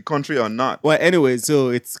being to the country or not. well, anyway, so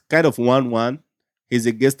it's kind of 1-1. He's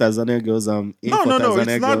against Tanzania girls. I'm in No, for no, no, Tanzania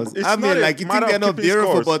it's not- girls. it's I not mean, a like, you think matter they're of not keeping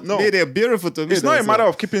beautiful, scores. but No. me, they're beautiful to me. It's not though, a matter so-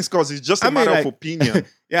 of keeping scores. It's just I a mean, matter like- of opinion.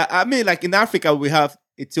 Yeah, I mean, like in Africa, we have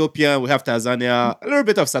Ethiopia, we have Tanzania, a little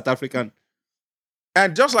bit of South African.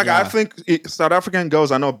 And just like Yeah. I think South African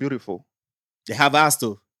girls are not beautiful, They have us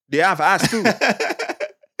too. they have ass too.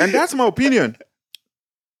 And that's my opinion.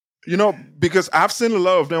 You know, because I've seen a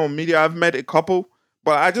lot of them on media. I've met a couple,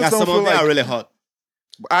 but I just Yeah, don't some feel of them like are really hot.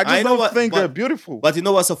 I just I know don't what- think but- they're beautiful. But you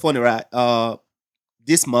know what's so funny, right?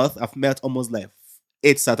 This month I've met almost like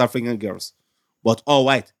 8 South African girls, but all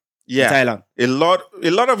white. yeah, In Thailand. a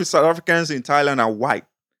lot of the South Africans in Thailand are white,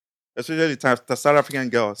 especially the South African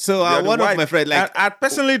girls. So They are the one of white- my friends, like, I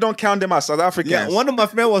personally don't count them as South Africans. yeah, one of my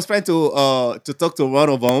friends was trying to talk to one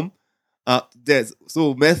of them.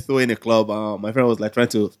 So we met through in a club. My friend was like trying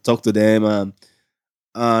to talk to them,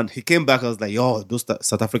 and he came back. I was like, "Yo, those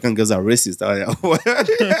South African girls are racist."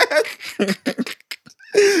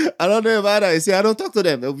 I don't know about that. You see, I don't talk to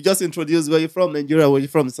them. We just introduce where you from, Nigeria, where you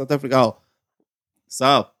from, South Africa. Oh,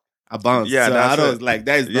 so I bounce. Yeah, so that's I don't it. like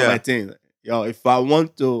that is not Yeah. my thing. Yo, if I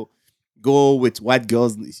want to go with white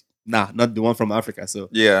girls, not the one from Africa. So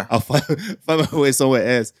yeah, I'll find my way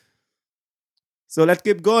somewhere else. So let's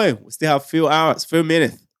keep going. We still have few hours, few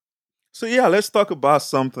minutes. so yeah, let's talk about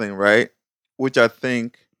something, right? Which I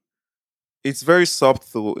think it's very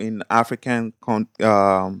subtle in African culture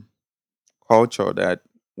that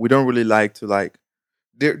we don't really like to like.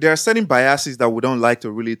 there are certain biases that we don't like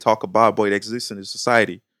to really talk about, but it exists in the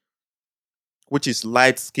society, which is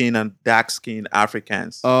light skin and dark skin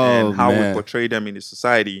Africans and Oh how we man. portray them in the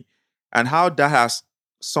society and how that has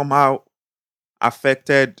somehow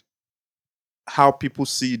affected how people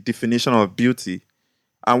see definition of beauty.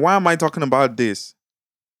 And why am I talking about this?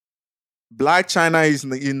 Black China is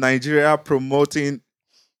in Nigeria promoting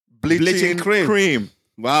Bleaching bleaching cream. cream.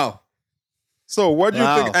 Wow. So what do you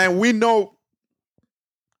think? Wow. And we know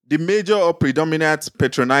the major or predominant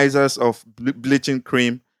patronizers of bleaching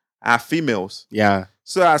cream are females. Yeah.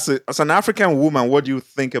 So as an African woman, what do you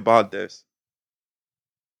think about this?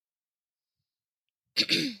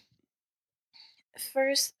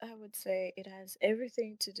 First, I would say it has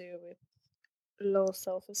everything to do with low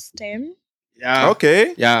self esteem. Yeah.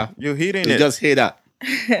 Okay. Yeah. You're hitting You it. just hear that.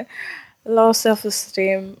 Low self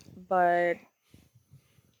esteem, but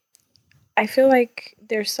I feel like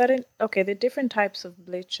there's certain there are different types of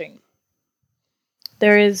bleaching.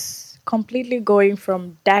 There is completely going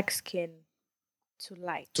from dark skin to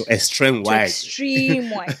light To extreme to white. extreme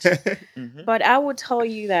white. Mhm. But I would tell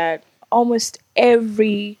you that almost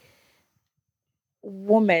every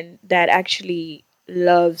woman that actually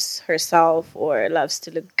loves herself or loves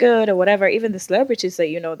to look good or whatever, even the celebrities that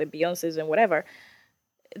the Beyonces and whatever,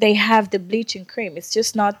 they have the bleaching cream. It's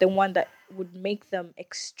just not the one that would make them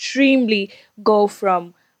extremely go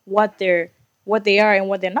from what they are and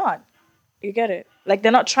what they're not. You get it? Like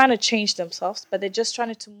they're not trying to change themselves, but they're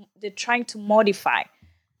trying to modify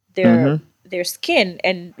their Mhm. their skin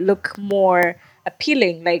and look more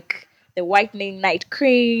appealing, like the whitening night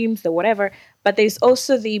creams, the whatever. But there's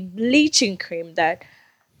also the bleaching cream that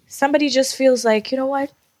somebody just feels like, you know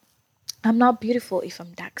what? I'm not beautiful if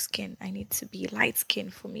I'm dark skinned. I need to be light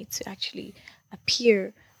skinned for me to actually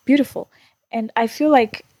appear beautiful. And I feel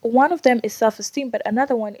like one of them is self esteem, but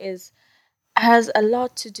another one is has a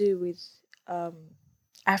lot to do with um,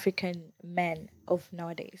 African men of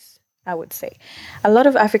nowadays. I would say a lot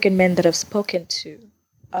of African men that I've spoken to,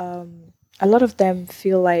 a lot of them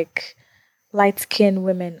feel like light skinned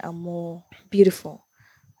women are more beautiful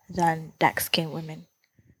than dark skinned women.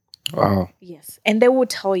 Wow. Yes, and they will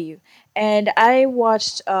tell you. And I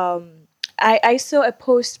watched. I saw a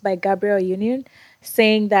post by Gabrielle Union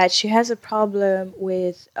saying that she has a problem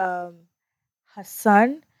with her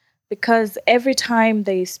son because every time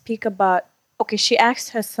they speak about, okay, she asked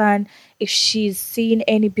her son if she's seen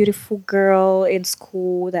any beautiful girl in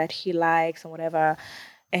school that he likes and whatever,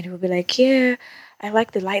 and he would be like, yeah, I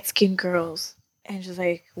like the light skinned girls. And she's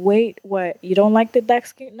like, wait, what? You don't like the dark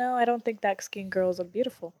skin? No, I don't think dark skinned girls are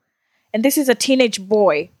beautiful. And this is a teenage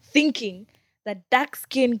boy thinking that dark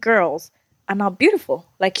skinned girls are not beautiful.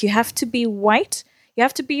 Like you have to be white, you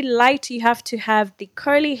have to be light, you have to have the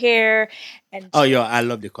curly hair and Oh, yo, I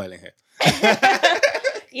love the coiling hair.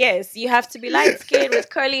 yes, you have to be light skinned with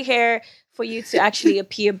curly hair for you to actually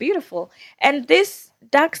appear beautiful. And this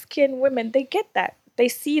dark skinned women, they get that. They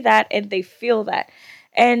see that and they feel that.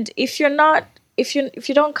 And if you're not if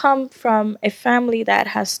you don't come from a family that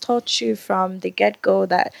has taught you from the get go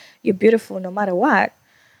that you're beautiful no matter what,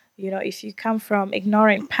 if you come from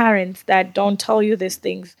ignorant parents that don't tell you these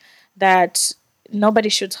things, that nobody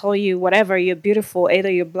should tell you whatever, you're beautiful, either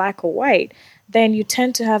you're black or white, then you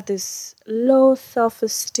tend to have this low self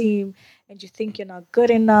esteem and you think you're not good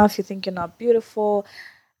enough, you think you're not beautiful.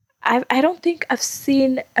 I don't think I've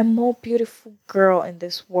seen a more beautiful girl in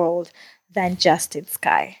this world than Justin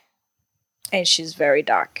Sky. And she's very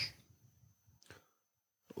dark.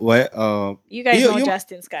 Well, You guys know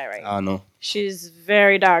Justin Sky, right? I know. She's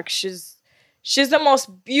very dark. She's the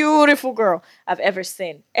most beautiful girl I've ever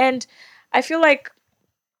seen. And I feel like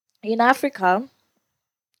in Africa,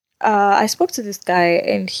 I spoke to this guy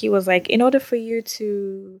and he was like, in order for you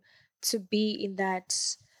to be in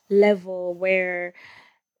that level where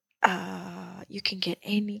you can get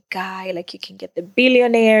any guy, like you can get the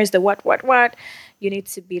billionaires, the what, you need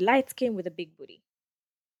to be light skinned with a big booty.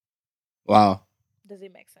 Wow. Does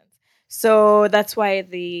it make sense? So that's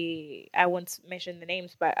why I won't mention the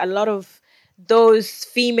names, but a lot of those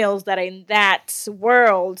females that are in that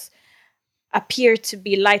world appear to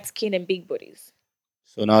be light skinned and big booties.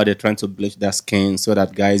 So now they're trying to bleach their skin so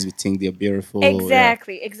that guys will think they're beautiful.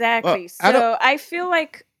 Exactly, Yeah. exactly. Well, I don't. So I feel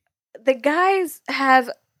like the guys have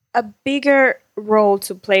a bigger role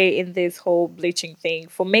to play in this whole bleaching thing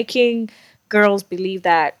for making girls believe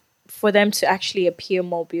that for them to actually appear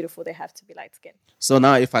more beautiful, they have to be light skinned. So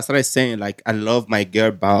now if I started saying like I love my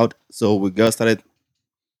girl bald, so we girls started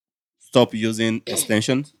stop using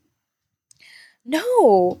extensions.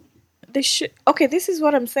 No, they should. Okay, this is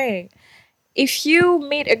what I'm saying. If you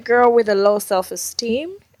meet a girl with a low self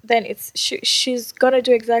esteem then she's gonna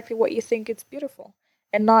do exactly what you think it's beautiful,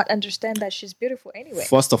 and not understand that she's beautiful anyway.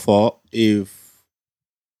 First of all, if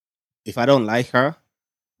I don't like her,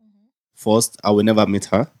 first I will never meet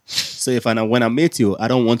her. So when I meet you, I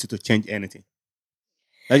don't want you to change anything.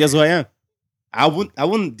 That's just who I am. I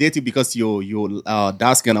wouldn't date you because you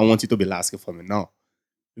dark skin. I want you to be light skin for me. No.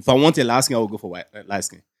 If I want a light skin, I will go for light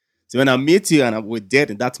skin. So when I meet you and we're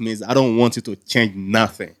dating, that means I don't want you to change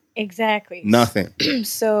nothing. Exactly. Nothing.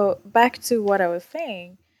 So back to what I was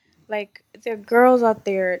saying, like there are girls out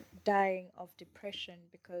there dying of depression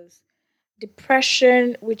because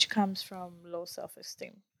depression, which comes from low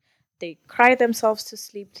self-esteem. They cry themselves to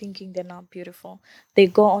sleep thinking they're not beautiful. They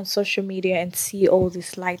go on social media and see all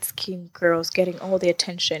these light-skinned girls getting all the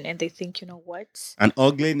attention, and they think, you know what? An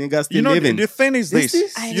ugly nigga still You know, living. the thing is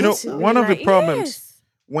this. I You know, need to be one of the like, problems yes.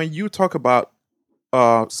 when you talk about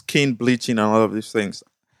skin bleaching and all of these things,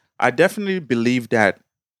 I definitely believe that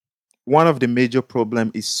one of the major problem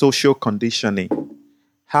is social conditioning.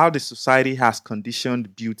 How the society has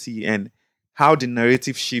conditioned beauty and how the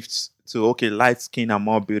narrative shifts to okay, light skin are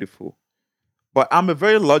more beautiful. But I'm a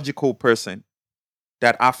very logical person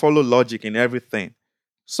that I follow logic in everything.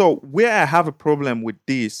 So where I have a problem with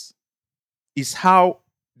this is how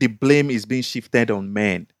the blame is being shifted on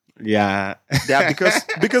men. Yeah. That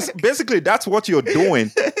because basically that's what you're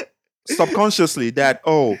doing subconsciously. That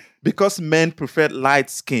because men prefer light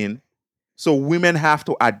skin, so women have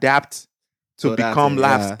to adapt to So that's become it,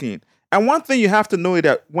 light yeah. skin. And one thing you have to know is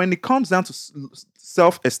that when it comes down to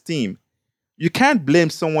self-esteem, you can't blame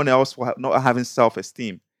someone else for not having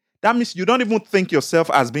self-esteem. That means you don't even think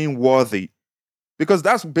yourself as being worthy, because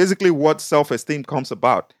that's basically what self-esteem comes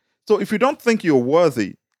about. So if you don't think you're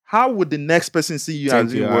worthy, how would the next person see you as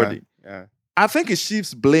Think being you worthy? are. Yeah. I think it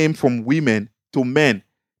shifts blame from women to men.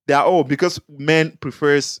 That because men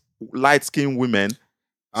prefers light-skinned women,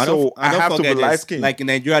 so I don't have to be forget this. light-skinned. Like in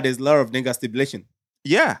Nigeria, there's a lot of nigga stipulation.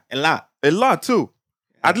 Yeah, A lot. a lot too.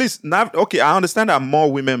 At least okay, I understand that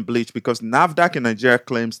more women bleach because NAFDAC in Nigeria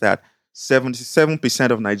claims that 77%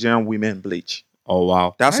 of Nigerian women bleach. Oh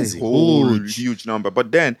wow. That's That's a whole huge. huge number.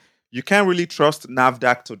 But then you can't really trust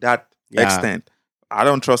NAFDAC to that Yeah. extent. I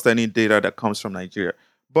don't trust any data that comes from Nigeria.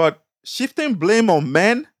 But shifting blame on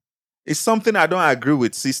men is something I don't agree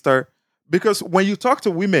with, sister. Because when you talk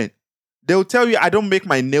to women, they'll tell you, I don't make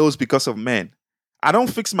my nails because of men. I don't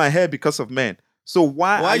fix my hair because of men. So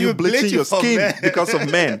why are you bleaching your for skin men? because of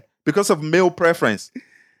men? Because of male preference?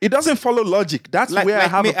 It doesn't follow logic. That's where I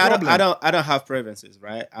have me, a problem. I don't have preferences,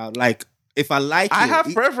 right? Like if I like I you,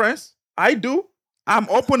 have preference. I do. I'm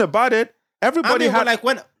open about it. Everybody but has. like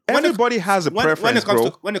when Everybody has a preference, bro.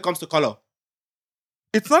 when it comes to color.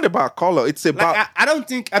 It's not about color. It's about. Like I don't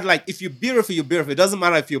think like if you're beautiful, you're beautiful. It doesn't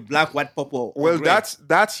matter if you're black, white, purple. Or well, gray.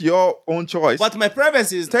 that's your own choice. But my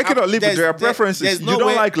preference is Take it or leave it. There are preferences. There's You no don't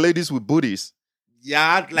way, like ladies with booties.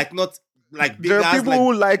 Yeah, like not like big There are ass, people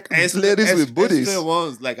who like ladies with booties. extra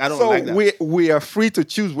ones. Like I don't So like that. we are free to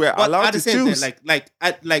choose. We're But allowed at the to same choose. time,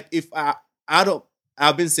 like if I don't,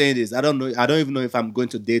 I've been saying this. I don't know. I don't even know if I'm going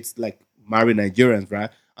to date like marry Nigerians, right?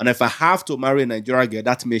 And if I have to marry a Nigerian girl,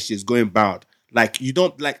 that means she's going bad. Like you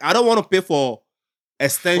don't like. I don't want to pay for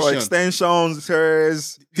extension. For extensions,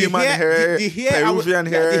 hairs, human hair, Peruvian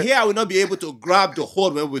hair. The hair I will not be able to grab the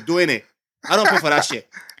hold when we're doing it. I don't pay for that shit.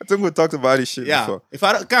 I think we talked about this shit Yeah, before. if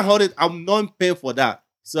can't hold it, I'm not paying for that.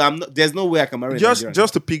 So I'm not. There's no way I can marry. Just a Nigerian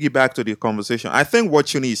just to piggyback to the conversation, I think what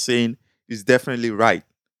Chuni is saying is definitely right.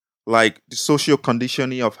 Like the social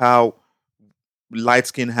conditioning of how light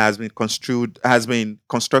skin has been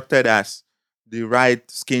constructed as the right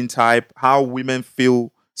skin type, how women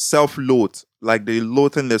feel self-loathe, like they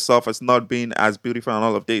loathing themselves as not being as beautiful and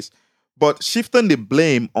all of this. But shifting the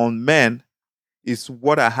blame on men is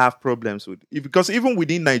what I have problems with. Because even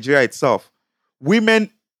within Nigeria itself, women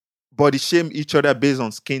body shame each other based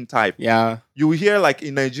on skin type. Yeah. You will hear like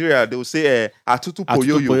in Nigeria, they will say atutu Atutu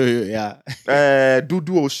poyoyo, poyoyo, yeah.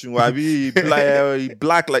 dudu oshun, abi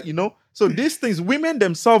black, like So these things, women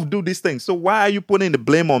themselves do these things. So why are you putting the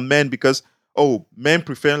blame on men? Because men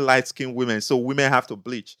prefer light-skinned women, so women have to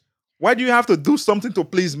bleach. Why do you have to do something to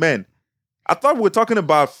please men? I thought we were talking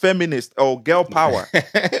about feminist or girl power.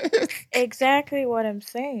 Exactly what I'm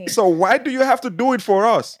saying. So why do you have to do it for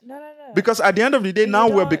us? No. Because at the end of the day, now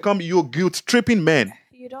we're becoming you guilt-tripping men.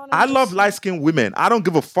 You don't. I love understand. light-skinned women. I don't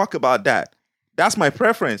give a fuck about that. That's my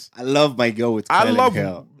preference. I love my girl with I curly love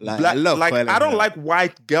hair. Like, black. I love Like curly I don't hair. like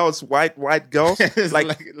white girls. White girls. It's like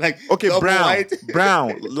okay, double brown, white.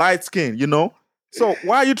 brown, light skin. So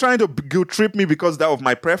why are you trying to guilt trip me because that of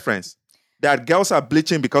my preference? That girls are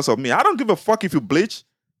bleaching because of me. I don't give a fuck if you bleach.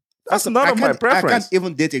 That's First of- none of my I can't preference.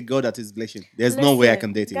 even date a girl that is bleaching. There's no way I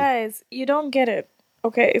can date you. Guys, you don't get it.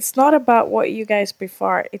 Okay, it's not about what you guys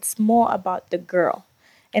prefer. It's more about the girl,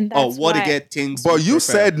 and Oh, that's what to why get things. But you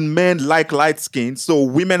prefer. said men like light skin, so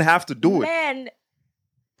women have to do it. men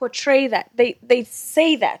portray that. They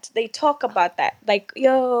say that. They talk about that. Like,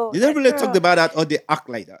 yo, They don't that really girl. talk about that, or they act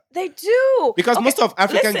like that. They do. Because most of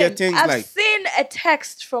African get things I've like- seen a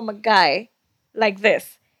text from a guy like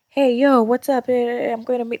this. Hey, yo, what's up? I'm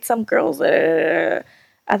going to meet some girls. Are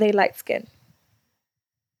they light skinned?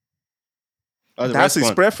 Or the That's his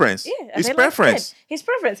response. preference. Yeah, His they like preference. skin. His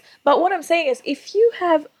preference. But what I'm saying is, if you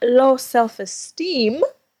have low self-esteem,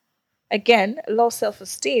 again, low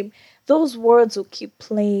self-esteem, those words will keep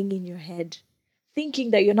playing in your head,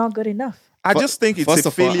 thinking that you're not good enough. I just think it's First a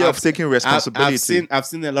of all, failure of I've- taking responsibility. I've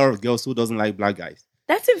seen a lot of girls who doesn't like black guys,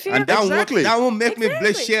 That's inferior. and that Exactly. won't make me bleach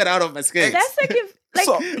Exactly. shit out of my skin. That's like if like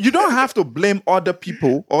So you don't have to blame other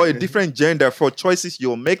people or a different gender for choices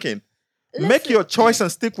you're making. Make Listen. your choice and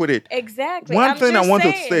stick with it. exactly. One I'm thing I just want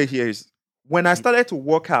to saying. say here is when I started to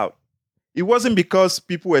work out, it wasn't because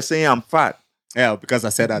people were saying I'm fat. Yeah, because I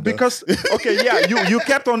said that. though. Because okay, yeah, you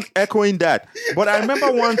kept on echoing that. But I remember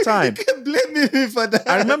one time. You can blame me for that.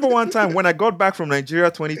 I remember one time when I got back from Nigeria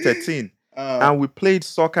 2013 and we played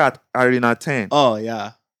soccer at Arena 10. Oh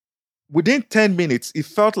yeah. Within 10 minutes, it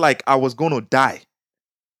felt like I was going to die.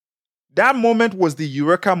 That moment was the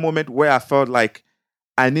eureka moment where I felt like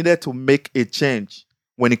I needed to make a change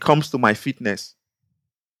when it comes to my fitness.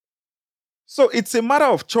 So it's a matter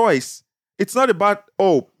of choice. It's not about,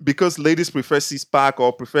 because ladies prefer six-pack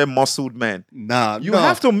or prefer muscled men. Nah, You no.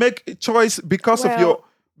 have to make a choice because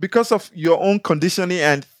of your own conditioning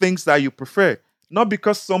and things that you prefer, not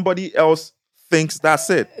because somebody else thinks that's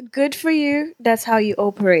it. Good for you. That's how you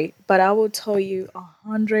operate. But I will tell you,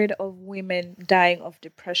 100 of women dying of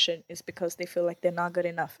depression is because they feel like they're not good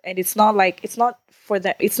enough. And it's not for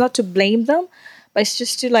them. It's not to blame them, but it's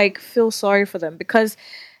just to like feel sorry for them, because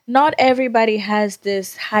not everybody has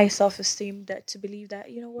this high self-esteem that to believe that,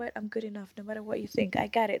 you know what, I'm good enough no matter what you think. I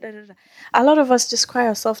got it. Da, da, da. A lot of us just cry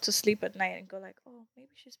ourselves to sleep at night and go like, oh, maybe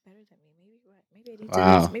she's better than me. Maybe I did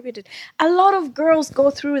Wow. this. Maybe I did. A lot of girls go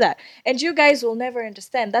through that, and you guys will never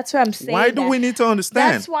understand. That's why I'm saying. Why do that. we need to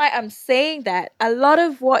understand? That's why I'm saying that a lot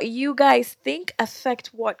of what you guys think affect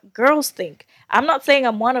what girls think. I'm not saying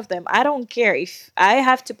I'm one of them. I don't care. If I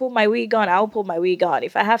have to put my wig on, I'll put my wig on.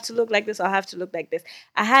 If I have to look like this, I'll have to look like this.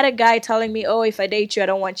 I had a guy telling me, oh, if I date you, I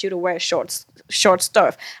don't want you to wear short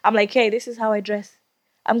stuff. I'm like, hey, this is how I dress.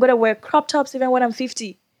 I'm going to wear crop tops even when I'm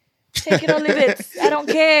 50. Take it or leave it. I don't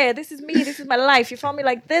care. This is me. This is my life. You found me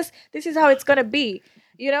like this. This is how it's going to be.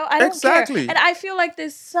 You know, I don't Exactly. care. And I feel like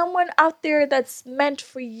there's someone out there that's meant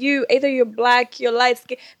for you. Either you're black, you're light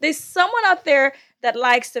skin. There's someone out there that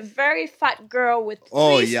likes a very fat girl with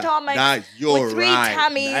three stomachs, you're with three right.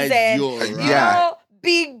 tummies, That's and you're you right. know,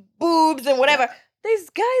 big boobs and whatever.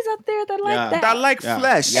 There's guys out there that like Yeah. that. that like Yeah.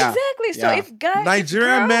 flesh. Yeah. Exactly. So Yeah. if guys,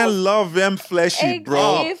 Nigerian if men girls- love them fleshy,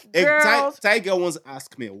 bro. If girls- Tiger once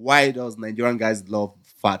asked me, why does Nigerian guys love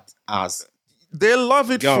fat ass They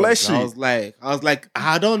love it girls? fleshy. I was like,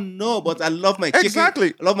 I don't know, but I love my chicken.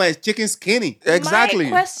 Exactly. I love my chicken skinny. Exactly.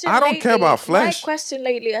 My question I don't care lately- about flesh. My question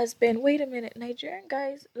lately has been, wait a minute, Nigerian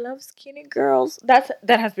guys love skinny girls. That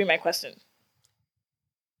has been my question.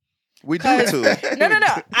 We do too. No.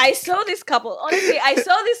 I saw this couple. Honestly, I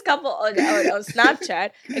saw this couple on Snapchat.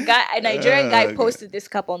 A Nigerian guy posted this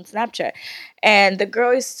couple on Snapchat, and the girl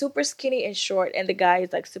is super skinny and short, and the guy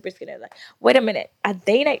is like super skinny. I'm like, wait a minute, are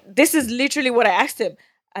they? This is literally what I asked him.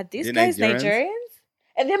 Are these They're guys Nigerians? Nigerians?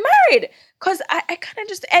 And they're married. Cause I kind of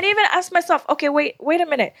just, and even asked myself, okay, wait a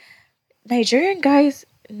minute, Nigerian guys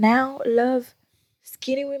now love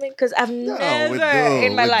skinny women? Because I've never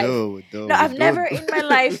in my life. No, I've never in my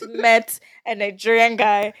life met a Nigerian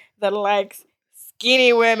guy that likes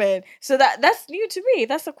skinny women. So that's new to me.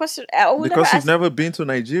 That's a question. I would Because you've ask- never been to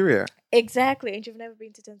Nigeria. Exactly, and you've never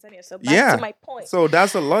been to Tanzania. So back Yeah. to my point. So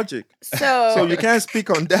that's the logic. So So you can't speak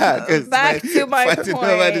on that. back to my Fighting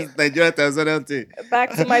over this point. Nigerian Tanzanian thing.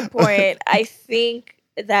 Back to my point. I think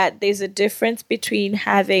that there's a difference between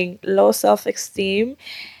having low self-esteem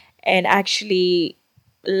and actually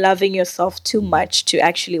loving yourself too much to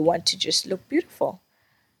actually want to just look beautiful.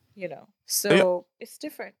 You know, so it's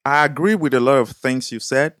different. I agree with a lot of things you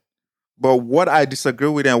said, but what I disagree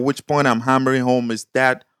with and which point I'm hammering home is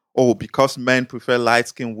that, because men prefer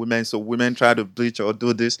light-skinned women, so women try to bleach or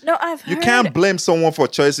do this. No, I've You heard. can't blame someone for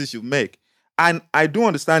choices you make. And I do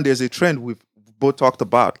understand there's a trend we've both talked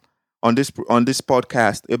about on this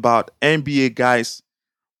podcast about NBA guys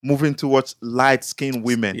moving towards light skinned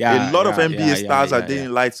women. A Yeah, lot of yeah, NBA yeah, yeah, stars are yeah, yeah. dating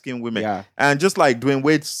light skinned women. Yeah. And just like Dwayne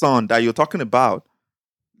Wade's son that you're talking about,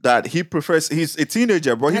 that he prefers, he's a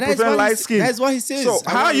teenager, but he Yeah, prefers light skin. That's what he says. So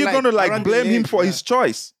how are you going to like around blame the him age, for yeah. his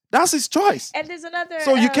choice? That's his choice. And there's another.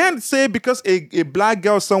 So you can't say because a black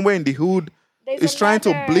girl somewhere in the hood there's is trying to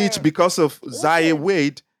another- bleach because of Zaire Listen.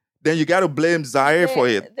 Wade, then you got to blame Zaire for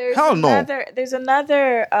it. There's Hell no. There's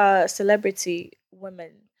another celebrity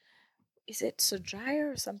woman. Is it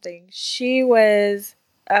Sojaya or something? She was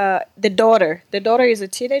the daughter. The daughter is a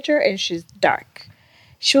teenager and she's dark.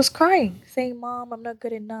 She was crying, saying, "Mom, I'm not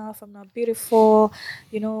good enough. I'm not beautiful.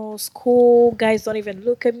 You know, school guys don't even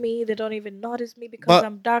look at me. They don't even notice me because But-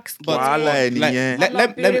 I'm dark skinned. But Wahala like, niye. I'm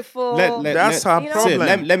not beautiful. That's her you know-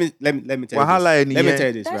 problem. Let me tell you Wahala this. Let me niye. tell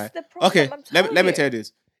you this, That's right? the problem. Okay, I'm let telling me you. tell you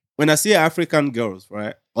this. When I see African girls,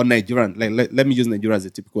 right, or Nigerian, like let me use Nigeria as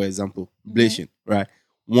a typical example, bleaching, right?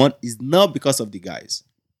 One is not because of the guys.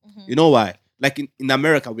 You know why? Like in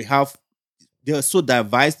America, they are so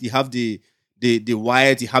diverse. You have the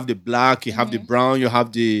white, you have the black, you have the brown, you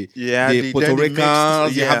have the Puerto then the Ricans,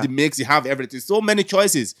 mixed, you have the mix, you have everything. So many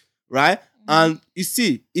choices, right? And you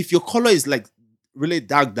see, if your color is like really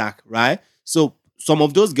dark, right? So some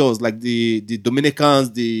of those girls, like the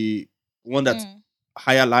Dominicans, the one that's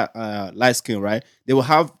higher light skin, right? They will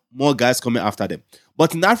have more guys coming after them.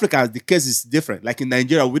 But in Africa, the case is different. Like in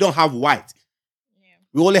Nigeria, we don't have white.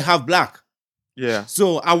 We only have black. Yeah.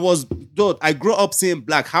 So I grew up seeing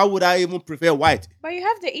black. How would I even prefer white? But you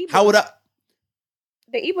have the Igbos. How would I?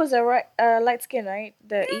 The Igbos are light skin, right?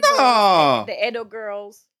 The No. Igbos, the Edo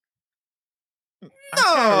girls. I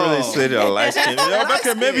can't really say they're light skin. They're Okay,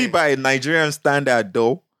 light maybe skin. by Nigerian standard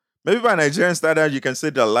though. Maybe by Nigerian standard you can say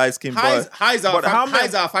they're light skin, How is but how how many-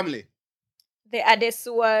 is our family? The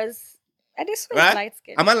Adesuas. Adesuwa Right? is light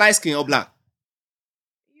skin. Am I light skin or black?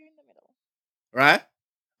 You're in the middle. Right?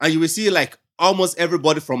 And you will see like almost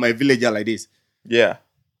everybody from my village are like this. Yeah.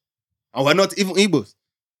 And we're not even Igbos.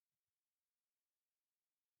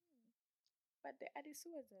 But the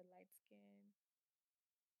Adesuwas are light skin.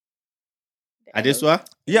 The Edos- Adeswa?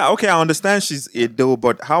 Yeah, okay, I understand she's Edo,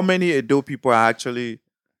 but how many Edo people are actually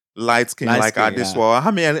light skin Light like skin, Adeswa?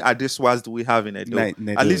 How many Adeswas do we have in Edo?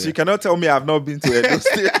 At least you cannot tell me I've not been to Edo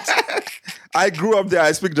State. I grew up there,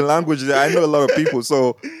 I speak the language there, I know a lot of people.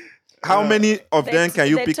 So how many of them can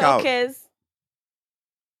you the pick out? Tokes.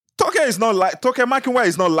 Toke is not light. Toke Makinwa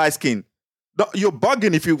is not light skin. No, you're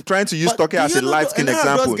bugging if you're trying to use Toke as a light skin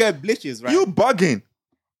example. Those get bleaches, right? You bugging.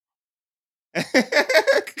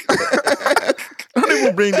 Don't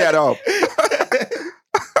even bring that up.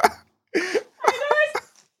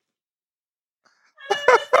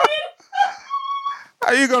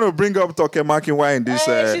 Are you gonna bring up Toke Makinwa in this?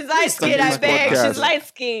 She's light skin, I this beg. podcast. She's light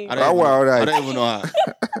skin. I Oh, don't, well, even, right. I don't even know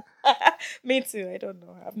her. Me too. I don't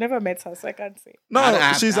know her. I've never met her, so I can't say.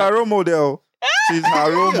 No, she's a role model. She's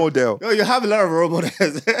her role model. No, you have a lot of role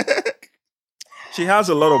models. She has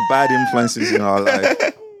a lot of bad influences in her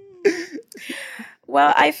life.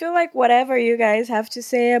 Well, I feel like whatever you guys have to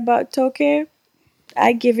say about Toke,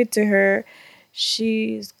 I give it to her.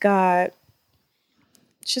 She's got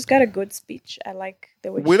a good speech. I like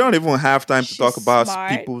the way We don't even have time to talk she's about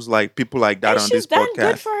smart. people like that and on she's this done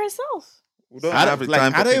good podcast. for herself. We don't I have don't, the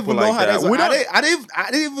time I for don't people even know like how that. that's. We don't,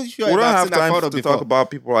 I didn't even sure we if don't I've have seen that time photo to before. talk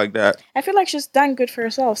about people like that. I feel like she's done good for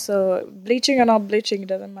herself. So bleaching or not bleaching, it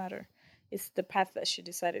doesn't matter. It's the path that she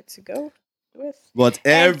decided to go with. But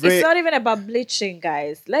And every it's not even about bleaching,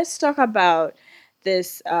 guys. Let's talk about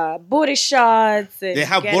this booty shots. And they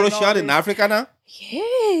have getting booty all shot in this- Africa now.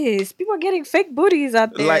 Yes, people are getting fake booties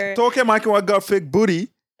out there. Like Toke Makinwa got fake booty.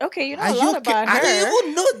 Okay, you know Are a you lot about I her. didn't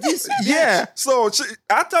even know this. Yeah. So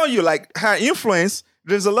I tell you, like her influence,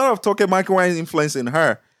 there's a lot of Toke Makinwa influence in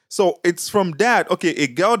her. So it's from that. Okay, a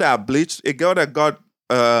girl that bleached, a girl that got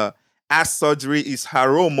ass surgery is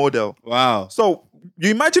her role model. Wow. So you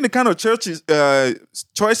imagine the kind of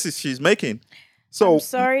choices she's making. So I'm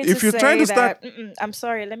sorry if to you're say trying to start, that, I'm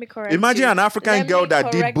sorry. Let me correct imagine you. an African Let girl me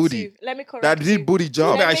that did correct booty, you. Let me correct that you. did booty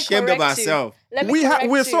job. They're Let me ashamed of correct you. ourselves. Let me We're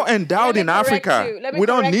correct so you. endowed Let me in correct Africa. you. Let me We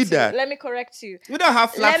don't correct need you. that. Let me correct you. We don't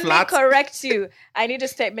have Let flat. me correct you. I need a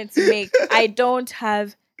statement to make. I don't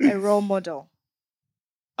have a role model.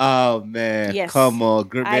 Oh man, Yes. come on,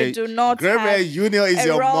 I do not Gabriel have Junior is a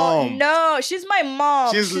your role. mom. No, she's my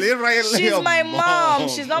mom. She's literally She's your my mom.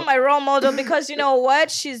 She's not my role model because you know what?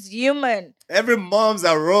 She's human. Every mom's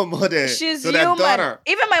a role model. She's to their human. daughter.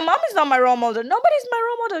 Even my mom is not my role model. Nobody's my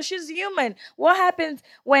role model. She's human. What happens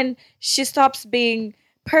when she stops being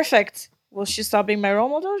perfect? will she stop being my role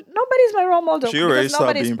model? Nobody's my role model She already because stopped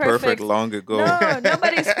nobody's being perfect. perfect long ago. No,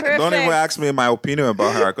 nobody's perfect. Don't even ask me my opinion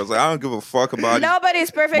about her because I don't give a fuck about it. Nobody's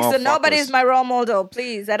perfect, so nobody's motherfuckers. my role model.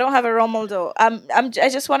 Please, I don't have a role model. I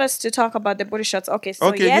just want us to talk about the booty shots. Okay, so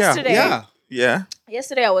Okay, yeah. yesterday, Yeah, Yeah.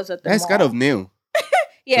 yesterday I was at the that's mall. kind of new.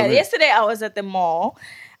 Yeah, to me. yesterday I was at the mall.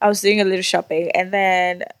 I was doing a little shopping, and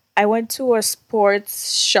then I went to a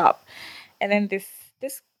sports shop, and then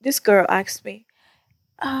this girl asked me,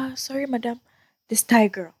 sorry, madam, this Thai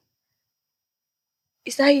girl,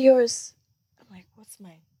 is that yours?" I'm like, "What's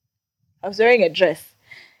mine?" I was wearing a dress.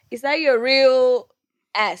 "Is that your real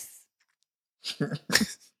ass?"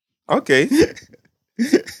 Okay.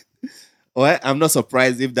 Well, I'm not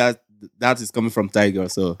surprised if that is coming from Tiger.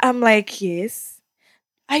 So I'm like, "Yes."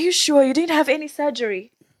 "Are you sure you didn't have any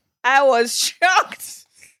surgery?" I was shocked.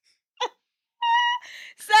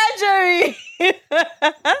 Surgery.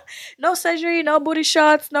 No surgery, no booty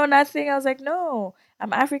shots, no nothing. I was like, "No,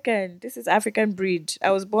 I'm African. This is African breed.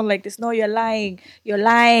 I was born like this." "No, you're lying. You're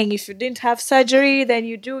lying. If you didn't have surgery, then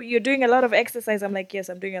you're doing a lot of exercise." I'm like, "Yes,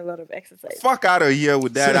 I'm doing a lot of exercise." Fuck out of here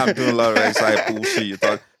with that. I'm doing a lot of exercise bullshit. You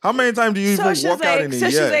talk. How many times do you So even she's walk out like, in a so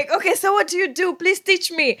she's year? like, "Okay, so what do you do? Please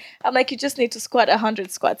teach me." I'm like, "You just need to squat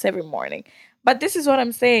 100 squats every morning." But this is what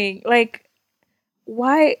I'm saying. Like,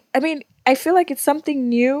 why? I mean, I feel like it's something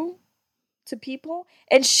new to people.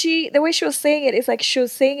 And the way she was saying it is like she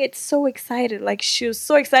was saying it so excited. Like she was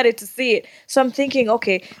so excited to see it. So I'm thinking,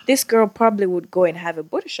 okay, this girl probably would go and have a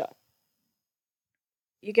booty shot.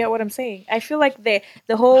 You get what I'm saying? I feel like the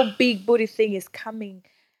whole big booty thing is coming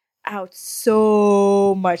out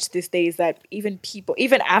so much these days that even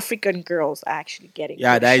African girls are actually getting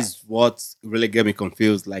yeah, booty that shots. is what really get me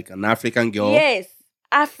confused. Like an African girl, Yes,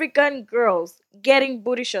 African girls getting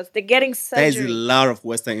booty shots. They're getting there is a surgery. lot of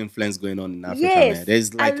Western influence going on in Africa, Yes, man.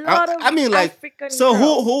 There's like, a lot of I mean, like, African so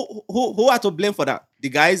girls. who are to blame for that? The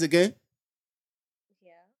guys again?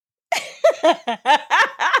 Yeah.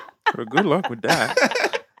 Well, good luck with that.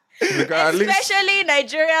 Because at least Especially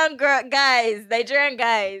Nigerian guys. The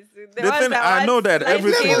ones thing, that I want know that light skin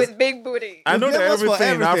everything- with big booty. I know blame that us for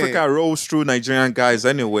everything in everything. Africa rolls through Nigerian guys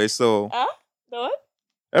anyway. So Huh? The what?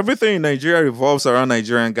 everything in Nigeria revolves around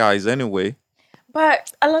Nigerian guys anyway.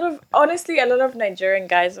 But a lot of Nigerian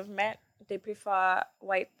guys I've met, they prefer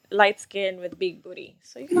light skin with big booty.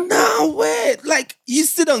 So you can No, wait. Like, you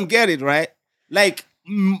still don't get it, right? Like,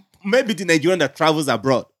 maybe the Nigerian that travels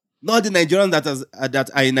abroad, not the Nigerian that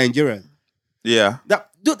are in Nigeria. Yeah.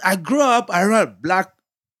 Dude, I grew up around black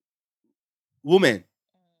women.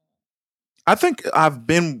 I think I've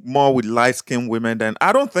been more with light skinned women than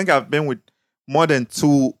I don't think I've been with more than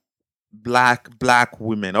two black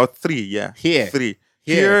women or three, yeah. Here. Three.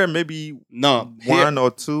 Here. Here maybe No, one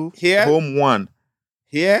or two. Here? Home one.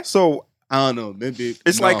 Here, So I don't know. Maybe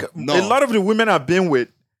it's like no. a lot of the women I've been with,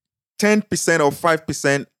 10% or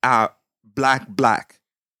 5% are black.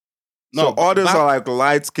 No, So others back- are like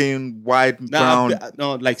light skin, white, brown.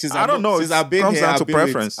 No, like since I don't know, Since it I've been comes here, down to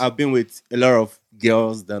preference. I've been with a lot of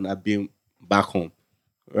girls than I've been back home,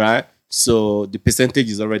 right? So the percentage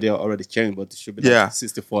is already changed, but it should be like Yeah.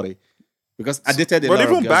 60-40. Because I dated a But lot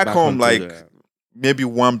of even girls back home, too, like though. maybe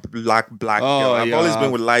one black Oh, girl. I've always yeah.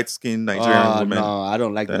 been with light skinned Nigerian women. No, I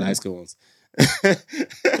don't like the Then- light skin ones.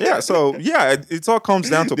 Yeah, so yeah, it all comes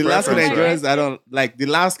down to the last preference. Nigerians- Nigerians, I don't like the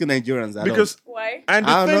last Nigerians. I Because Why? and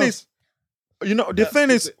I the don't thing know. is, the thing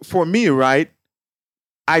is for me, right?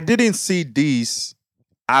 I didn't see these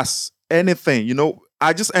as anything.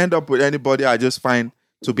 I just end up with anybody I just find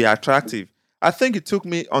to be attractive. I think it took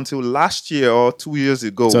me until last year or 2 years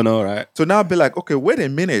ago don't know, right? to now be like, okay, wait a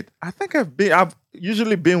minute. I think I've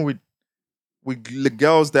usually been with the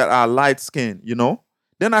girls that are light skinned,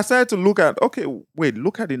 Then I started to look at, okay, wait,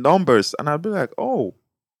 look at the numbers. And I'll be like, oh,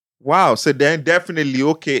 wow. So then definitely,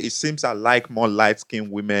 okay, it seems I like more light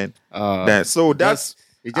skinned women. So that's,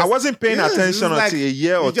 I wasn't paying attention until a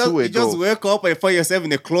year or two ago. You just wake up and find yourself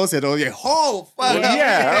in the closet or you're, oh, fuck.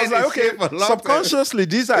 Yeah, I was like, okay, For a long time. subconsciously,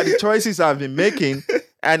 these are the choices I've been making,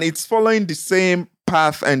 and it's following the same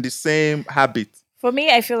path and the same habit. For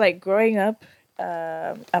me, I feel like growing up,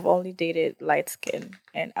 I've only dated light skin,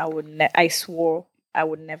 and I swore I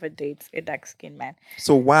would never date a dark skinned man.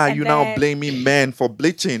 So why are And you now then- blaming men for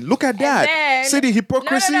bleaching? Look at that. then- See the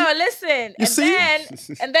hypocrisy? No, listen. see?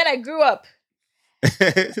 And then I grew up.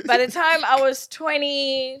 By the time I was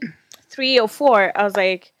 23 or 4, I was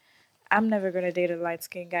like, I'm never gonna date a light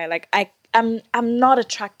skinned guy. Like I'm not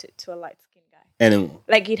attracted to a light skinned guy. Anymore.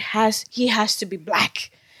 Like he has to be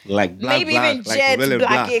black. Like black, Maybe black, even like jet really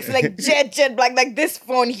black. It's like jet black. Like this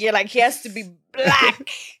phone here, like he has to be black.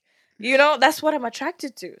 You know, that's what I'm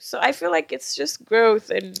attracted to. So I feel like it's just growth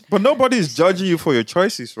and But nobody's judging you for your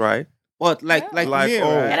choices, right? What like Yeah. Like, me,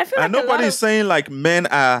 oh, right? And I feel like and a lot nobody's of- saying like men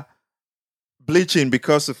are bleaching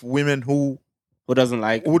because of women who Who doesn't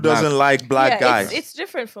like doesn't like black yeah, guys. it's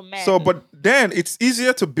different for men. So, but then it's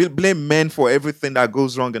easier to blame men for everything that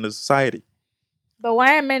goes wrong in the society. but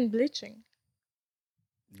why are men bleaching?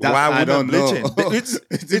 That Why I women don't know. bleaching?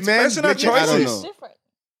 It's The men personal bleaching, I don't choices. know. It's different.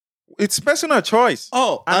 It's personal choice.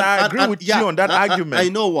 Oh, And I agree with you on that argument. I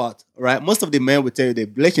know what, right? Most of the men will tell you they're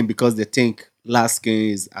bleaching because they think light skin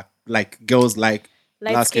is like girls like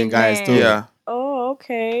light skin Light-skinned guys men. too. Yeah. Oh,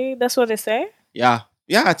 okay. That's what they say? Yeah.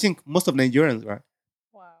 Yeah, I think most of Nigerians, right?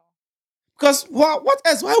 Wow. Because what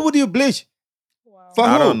else? Why would you bleach? Wow. For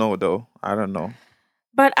I who? don't know though. I don't know.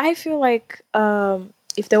 But I feel like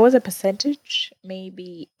if there was a percentage,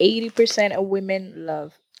 maybe 80% of women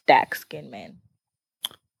love dark skinned men.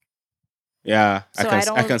 Yeah, So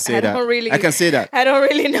I can say that. don't really I can say that. I don't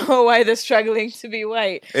really know why they're struggling to be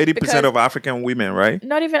white. 80% Because of African women, right?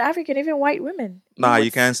 not even African, even white women. Nah, would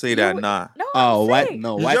you can't s- say you that. would- Nah. No, Oh, I'm white? saying.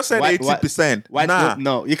 No, You white. just said white, 80%. White, Nah.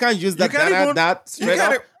 no, you can't use You that. can't even- that you straight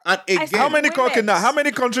can't up. And I again, said How many women. how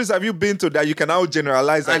many countries have you been to that you can now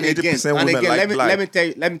generalize that and again, 80% women like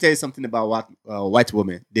black? let me tell you something about white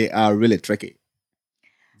women. They are really tricky.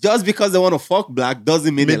 Just because they want to fuck black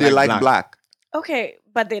doesn't mean, they like black. Okay,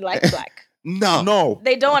 but they like black. No, No.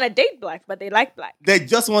 They don't want to date black, but they like black. they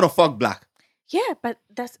just want to fuck black Yeah, but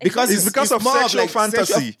that's because It's because of more sexual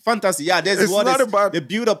fantasy. sexual fantasy. Yeah, there's It's what not is- about- they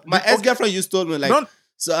build up. My Okay. ex girlfriend used to told me like. Don't-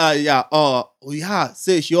 So yeah, yeah.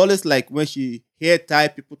 Say she always like when she hear Thai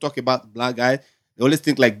people talk about black guy, they always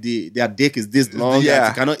think like their dick is this long, Yeah.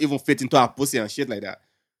 and it cannot even fit into her pussy and shit like that.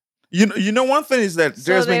 You know one thing is that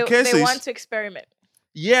there's been cases. They want to experiment.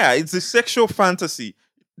 Yeah, it's a sexual fantasy.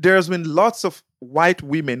 There's been lots of white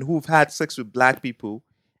women who've had sex with black people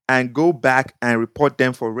and go back and report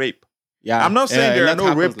them for rape. Yeah, I'm not saying a there are lot no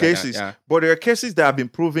happens rape like that, cases, yeah. but there are cases that have been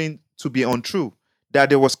proven to be untrue. That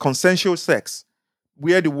there was consensual sex,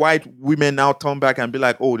 where the white women now turn back and be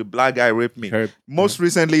like, "Oh, the black guy raped me." Her- Most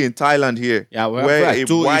recently in Thailand here, Yeah, we have where like a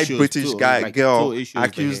two white issues, British two, guy like girl two issues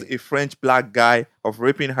accused there. a French black guy of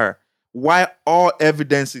raping her. While all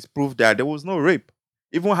evidence is proof that there was no rape.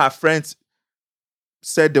 Even her friends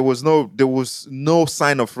said there was no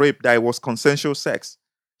sign of rape, that it was consensual sex.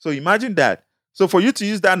 So imagine that. So for you to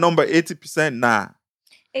use that number 80%, nah.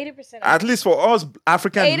 80%. At least for us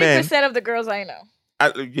African 80% men, of the girls I know.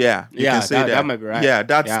 yeah, you Yeah, can say that- that. that might be right. Yeah,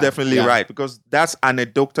 that's Yeah, definitely yeah. right, because that's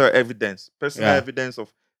anecdotal evidence, personal Yeah. evidence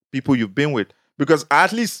of people you've been with. Because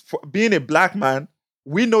at least for being a black man,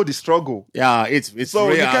 we know the struggle. Yeah, it's So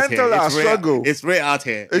real you out can't here. tell It's our real- struggle. It's real out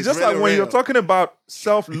here. It's just really like when real. you're talking about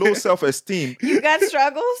low self-esteem, You got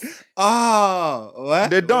struggles? Oh, what?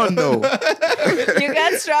 They don't know. You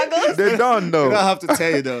got struggles? they don't You know. don't have to tell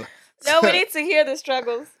you though. No, we need to hear the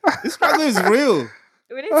struggles. This struggle is real.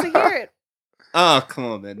 We need to hear it. Oh, come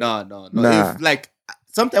on, man. No. Nah. If, like,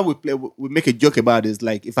 sometimes we make a joke about this.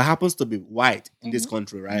 Like, if I happens to be white in this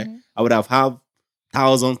country, right, I would have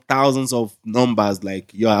thousands of numbers.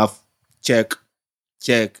 Like, you have check,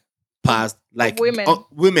 passed. Like, Women.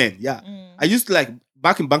 women, yeah. Mm. I used to, like,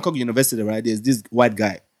 back in Bangkok University, right, there's this white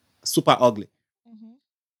guy, super ugly. Mhm.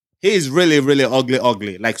 He is really, really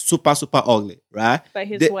ugly. Like, super ugly, right? But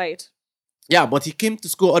he's They- white. Yeah, but he came to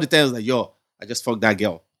school all the time. He was like, yo, I just fucked that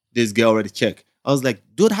girl. This girl already checked. I was like,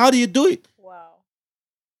 dude, how do you do it? Wow.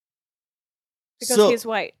 Because So- he's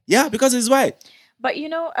white. Yeah, because he's white. But you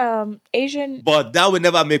know, Asian But that will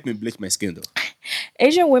never make me bleach my skin, though.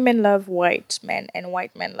 Asian women love white men and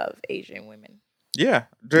white men love Asian women. Yeah,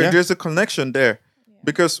 Yeah. there's a connection there. Yeah.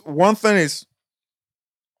 Because one thing is,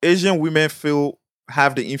 Asian women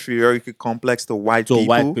have the inferiority complex to white So people.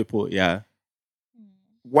 white people, yeah.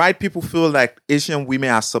 White people feel like Asian women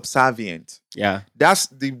are subservient. Yeah. That's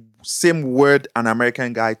the same word an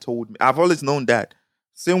American guy told me. I've always known that.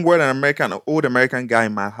 Same word an old American guy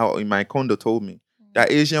in my house, in my condo told me. That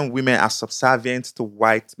Asian women are subservient to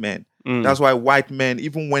white men. Mm. That's why white men,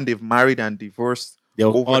 even when they've married and divorced,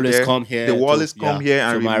 They'll over always there, come here. they will to- always come here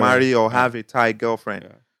and to remarry or Yeah. have a Thai girlfriend.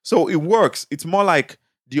 Yeah. So it works. It's more like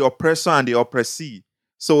the oppressor and the oppressee.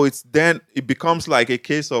 So it becomes like a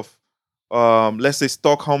case of let's say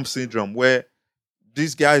Stockholm syndrome, where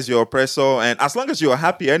this guy is your oppressor, and as long as you're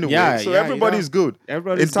happy anyway, Yeah, so yeah, everybody's good.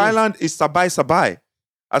 Everybody's In Thailand, it's sabai.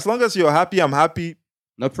 As long as you're happy, I'm happy.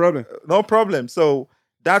 no problem. No problem. So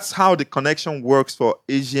that's how the connection works for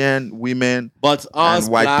Asian women. But us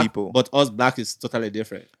white black, people. But us black is totally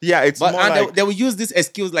different. Yeah, it's But more and like they will use this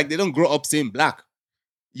excuse like they don't grow up seeing black.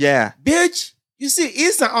 yeah. Bitch, you see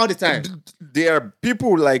Eastern all the time. There are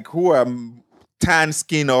people like who are tan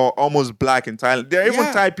skin or almost black in Thailand. There are even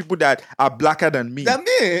Yeah. Thai people that are blacker than me. That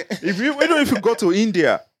me. Even if you go to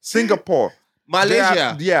India, Singapore,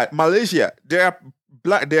 Malaysia. Malaysia, there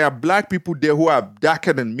are black people there who are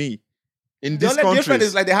darker than me in The these only difference countries.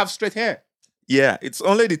 is like they have straight hair. Yeah, it's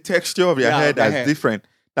only the texture of your Yeah, hair of the that's hair. different.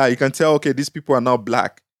 Now you can tell, okay, these people are not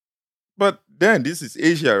black. But then this is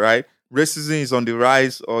Asia, right? Racism is on the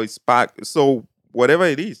rise or it's back. So whatever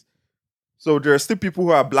it is. So there are still people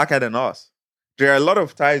who are blacker than us. There are a lot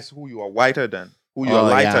of Thais who you are whiter than, who you are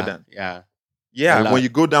lighter yeah, than. Yeah. A Yeah, lot. when you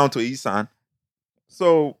go down to Isan.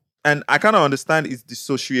 So, and I kind of understand it's the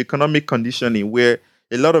socioeconomic conditioning where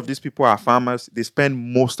a lot of these people are farmers. They spend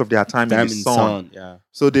most of their time in the sun. Yeah.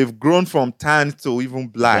 So they've grown from tan to even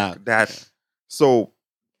black. So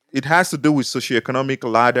it has to do with socioeconomic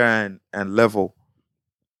ladder and level.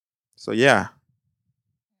 So yeah.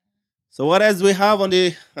 So what else we have on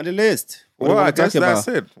the list? What do you Well, I want to guess talk that's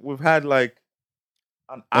about? it. We've had like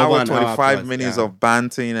an Over hour, an hour 25 plus, minutes yeah. of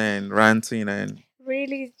banting and ranting and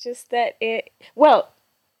Really, just that it. Well,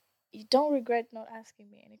 you don't regret not asking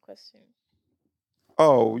me any questions.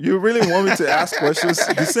 oh, you really want me to ask questions?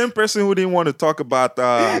 The same person who didn't want to talk about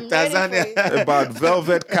I'm ready for Tanzania. you. about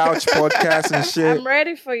Velvet Couch podcast and shit. I'm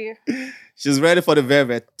ready for you. She's ready for the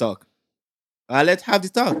velvet talk. Let's have the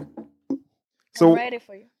talk. So- I'm ready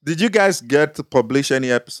for you. Did you guys get to publish any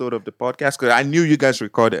episode of the podcast? Because I knew you guys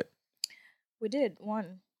recorded. We did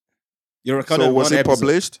one. You recorded So was one it episode.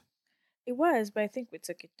 published? It was, but I think we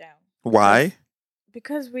took it down Why?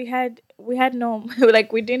 because we had no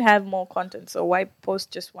like we didn't have more content. So why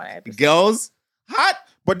post just one episode? Girls? Hot?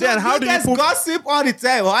 But then how do you guys put? gossip all the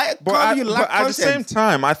time? Why But, come you lack but at the same content?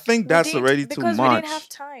 time, I think We that's didn't- already too because we much. didn't have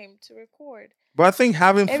time to record. But I think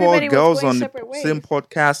having Everybody four was girls going on the separate ways. same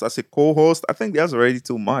podcast as a co-host, I think that's already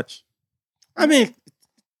too much. I mean,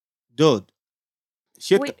 dude,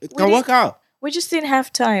 shit We can work out. We just didn't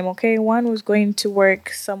have time. Okay, one was going to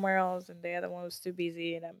work somewhere else, and the other one was too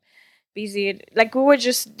busy, and I'm busy. Like we were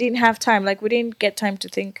just didn't have time. Like we didn't get time to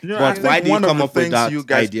think. You know, But I think why did you one of come the up with things that you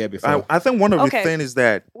guys- idea before? I think one of the Okay. things is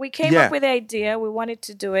that We came Yeah. up with the idea. We wanted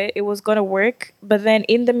to do it. It was gonna work, but then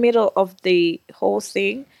in the middle of the whole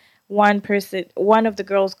thing, one of the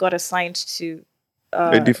girls got assigned to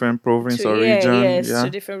a different province or yeah, region. yes, Yeah. to a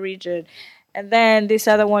different region, and then this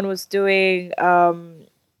other one was doing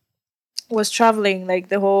was traveling like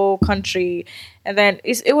the whole country, and then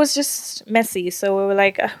it was just messy. So we were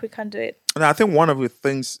like, we can't do it. And I think one of the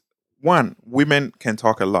things, one, women can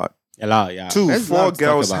talk a lot. A lot, yeah. Two, There's a lot four to talk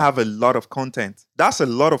girls about. have a lot of content. That's a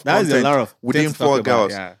lot of That is content a lot of within things to talk four about,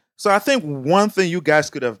 girls. yeah. So I think one thing you guys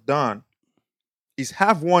could have done is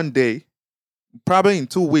have one day, probably in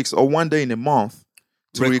 2 weeks or one day in a month,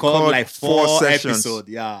 to record like four four sessions. episodes.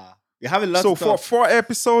 Yeah, you have a lot. So to for talk. 4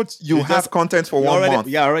 episodes, you You have just- content for You 1 already, month.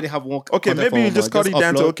 Yeah, I already have one. Okay, content maybe for you 1 just month. cut it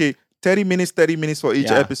down to, upload. okay, 30 minutes for each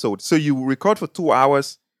Yeah. episode. So you record for 2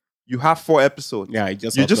 hours, you have 4 episodes. Yeah, you You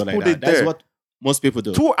just just upload put like that. it That's there. what most people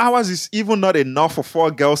do. 2 hours is even not enough for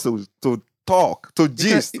 4 girls to talk, to You can,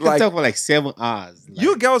 gist. you can Like, talk for like 7 hours. Like,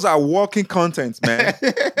 you girls are walking content, man.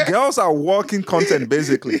 Girls are walking content,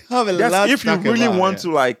 basically. You have a That's lot if to you talk really about, want yeah.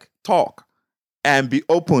 to like talk and be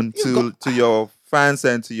open to your fans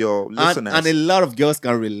and to your listeners. And a lot of girls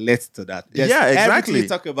can relate to that. Yeah, Everything exactly. you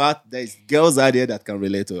talk about, there's girls out there that can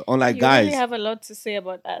relate to it. Unlike You guys. really have a lot to say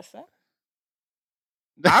about us, huh?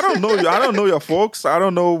 I don't know you. I don't know your folks. I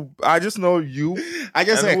don't know. I just know you. I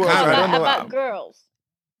just And say who else? I Karen. don't know. About girls.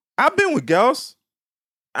 I've been with girls.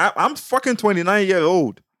 I'm fucking 29 years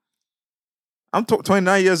old. I'm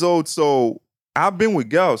 29 years old, so I've been with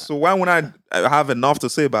girls. So why wouldn't I have enough to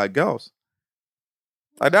say about girls?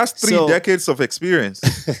 Like that's 3 So- decades of experience.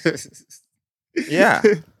 Yeah.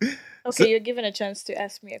 Okay, you're given a chance to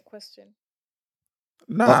ask me a question.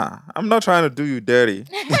 Nah, I'm not trying to do you dirty.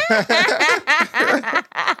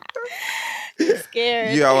 You're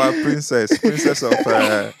scared. You are our princess of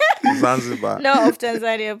Zanzibar. No, of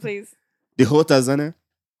Tanzania, please. The whole Tanzania?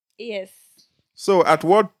 Yes. So at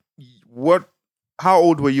how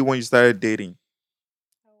old were you when you started dating?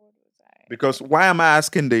 How old was I? Because why am I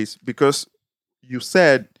asking this? Because you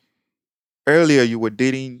said earlier you were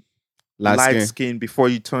dating light skin before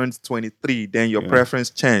you turned 23, then your Yeah.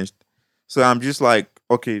 preference changed. So I'm just like,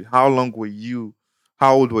 okay, how old were you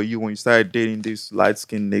when you started dating these light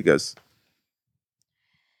skinned niggas?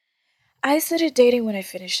 I started dating when I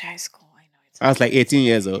finished high school. I know it's I was like 18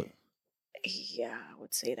 years old. yeah, I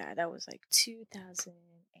would say that. That was like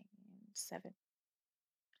 2007.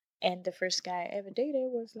 And the first guy I ever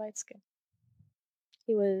dated was light skin.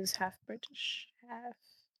 He was half British, half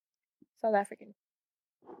South African.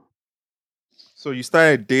 So you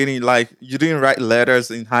started dating, like, you didn't write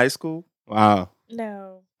letters in high school? Wow.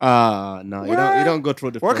 No. No, you What? don't go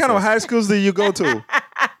through the What process. kind of high schools did you go to?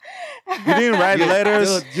 You didn't write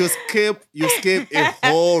letters? Dude, you skip a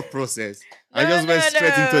whole process. I just went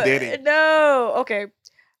straight into dating. No. Okay.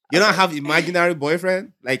 You don't Okay. have imaginary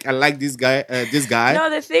boyfriend? Like I like this guy, this guy. No,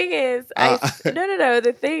 the thing is, Uh, no.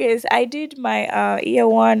 The thing is, I did my year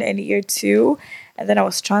one and year two, and then I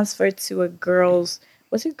was transferred to a girls.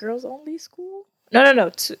 Was it girls only school?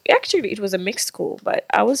 No. Actually, it was a mixed school, but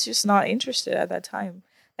I was just not interested at that time.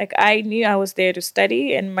 Like I knew I was there to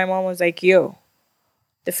study, and my mom was like, "Yo."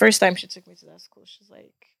 The first time she took me to that school, she's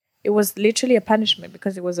like, it was literally a punishment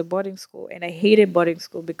because it was a boarding school, and I hated boarding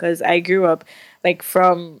school because I grew up like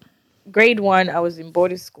from grade one. I was in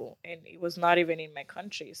boarding school, and it was not even in my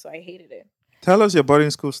country, so I hated it. Tell us your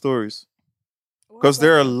boarding school stories. Because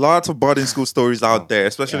there are lots of boarding school stories out there,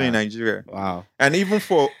 especially in Yeah. Nigeria. wow. And even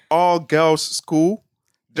for all girls school,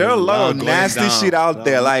 there are a There's lot of going nasty down. shit out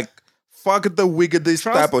there. No. Like, fuck the wickedest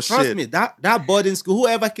type of Trust shit. me, that boarding school,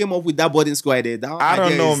 whoever came up with that boarding school idea, that I don't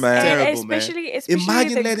idea know, is man. And terrible, especially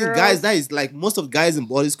Imagine the letting girls, guys. That is like most of guys in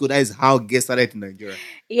boarding school. That is how gay started in Nigeria.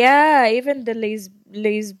 yeah, even the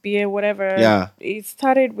lesbian whatever. Yeah. It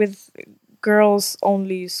started with girls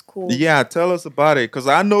only school. Yeah, tell us about it. Because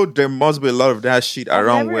I know there must be a lot of that shit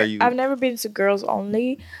around where you. I've never been to girls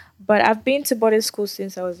only, but I've been to boarding school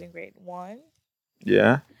since I was in grade one.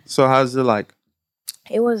 Yeah. So, how's it like?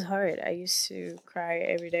 It was hard. I used to cry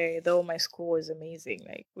every day, though my school was amazing.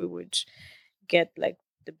 Like we would get like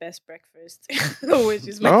the best breakfast, which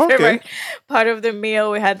is my Oh, okay. favorite part of the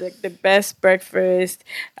meal. We had like the best breakfast.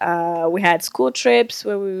 We had school trips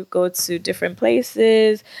where we would go to different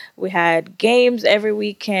places. We had games every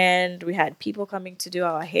weekend. We had people coming to do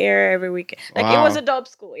our hair every weekend. Like it was Wow. a dope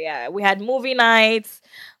school. Yeah, we had movie nights.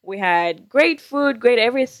 We had great food, great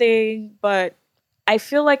everything, but I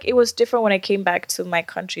feel like it was different when I came back to my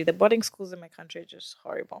country. The boarding schools in my country are just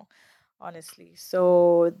horrible, honestly.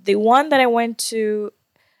 So the one that I went to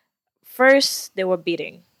first, they were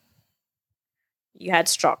beating. You had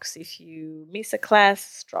strokes. If you miss a class,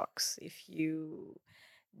 strokes. If you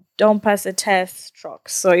don't pass a test,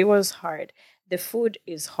 strokes. So it was hard. The food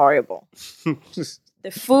is horrible.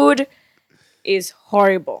 The food is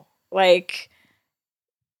horrible. Like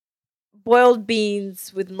boiled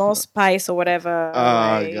beans with no spice or whatever. Oh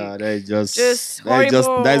like, god, that is just horrible.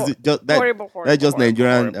 horrible. Horrible. That's just horrible,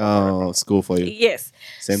 Nigerian horrible. school for you. Yes.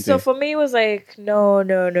 Same So thing. for me, it was like,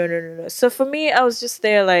 no. So for me, I was just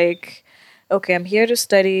there like, okay, I'm here to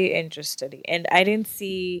study and just study. And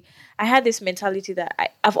I had this mentality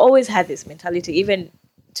that I've always had this mentality, even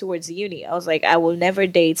towards uni. I was like, I will never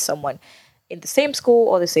date someone in the same school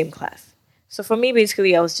or the same class. So for me,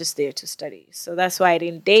 basically, I was just there to study. So that's why I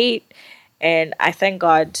didn't date. And I thank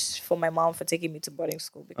God for my mom for taking me to boarding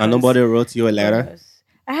school. Because And nobody wrote you a letter.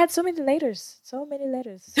 I had so many letters. So many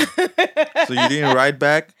letters. So, you didn't write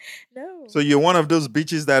back? No. So, you're one of those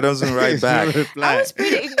bitches that doesn't write back. I was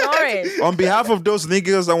pretty ignorant. On behalf of those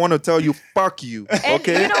niggas, I want to tell you, fuck you. And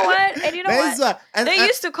Okay? you know what? That is what- and- They and-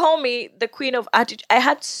 used to call me the queen of attitude. I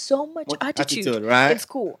had so much attitude right? in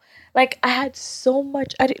school. Like I had so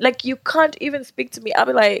much like you can't even speak to me. I'll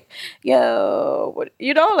be like, yo, what,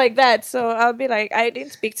 like that. So I'll be like, I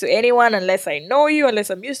didn't speak to anyone unless I know you, unless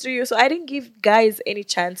I'm used to you. So I didn't give guys any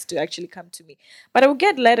chance to actually come to me. But I would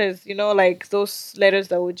get letters, like those letters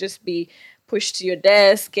that would just be pushed to your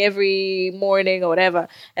desk every morning or whatever.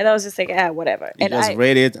 And I was just like, whatever. You And just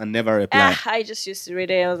read it and never replied. I just used to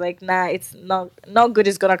read it. I was like, nah, it's not good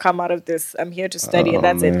is gonna come out of this. I'm here to study, and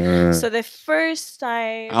that's man. it. So the first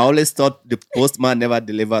time, I always thought the postman never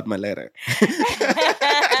delivered my letter.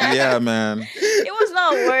 Yeah, man. it was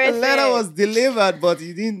not worth The letter it. was delivered, but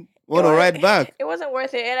you didn't want to was- write back. It wasn't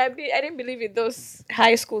worth it, and I didn't believe in those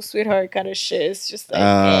high school sweetheart kind of shit. It's just like,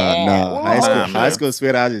 No, we were high school, all high kids. school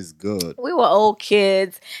sweetheart is good. We were all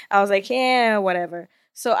kids. I was like, yeah, whatever.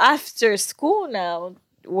 So after school now,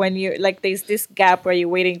 when you're like, there's this gap where you're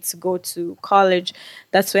waiting to go to college.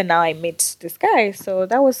 That's when now I met this guy. So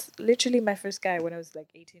that was literally my first guy when I was like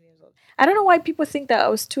 18 years old. I don't know why people think that I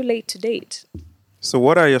was too late to date. So,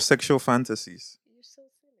 what are your sexual fantasies? You're so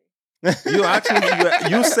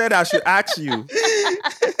silly. You said I should ask you.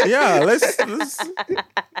 Yeah, let's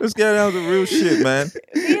get down to real shit, man.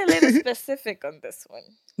 Be a little specific on this one.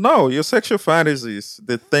 No, your sexual fantasies,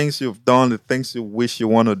 the things you've done, the things you wish you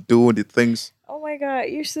want to do, the things. Oh my god,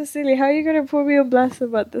 you're so silly. How are you gonna put me on blast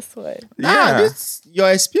about this one? Nah, this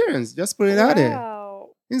your experience. Just put it out there. Wow.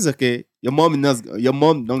 It's okay. Your mom not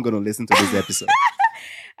gonna listen to this episode.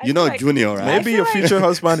 I You feel know like- Junior, right? Maybe your future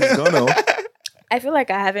husband is gonna. I feel like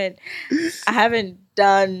I haven't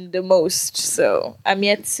done the most, so I'm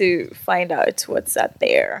yet to find out what's out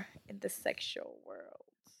there in the sexual world.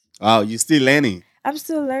 Oh, you still learning? I'm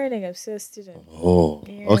still learning. I'm still a student. Oh,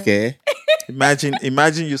 Yeah. okay.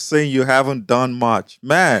 Imagine you saying you haven't done much,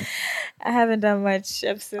 man. I haven't done much.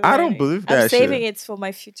 I'm still I don't learning. believe I'm that saving shit. it for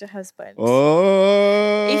my future husband.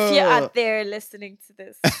 Oh. If you're out there listening to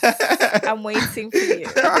this, I'm waiting for you.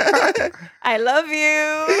 I love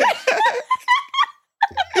you.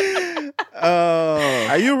 Oh.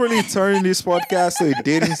 Are you really turning this podcast to a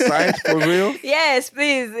dating site for real? Yes,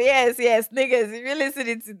 please. Yes, yes. Niggas, if you're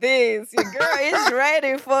listening to this, your girl is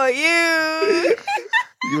ready for you.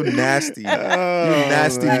 You nasty. Oh, You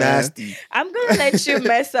nasty, man. nasty. I'm going to let you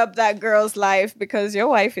mess up that girl's life because your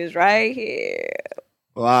wife is right here.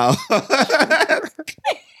 Wow.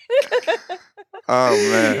 Oh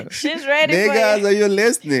man. She's ready Niggas, for are you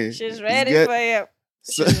listening? you. She's It's ready good. for you.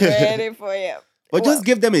 So- She's ready for you. But just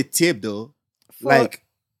give them a tip though. For-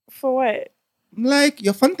 For what? Like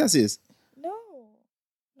your fantasies. No.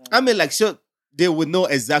 I mean, like, sure, they would know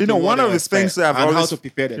exactly. You know, what one they of the expect things that I've and how always- to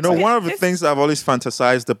prepare You themselves. know, one of the things I've always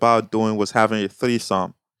fantasized about doing was having a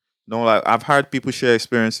threesome. You know, like I've heard people share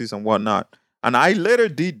experiences and whatnot. And I later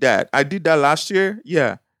did that. I did that last year.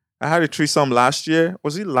 Yeah. I had a threesome last year.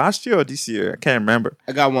 Was it last year or this year? I can't remember.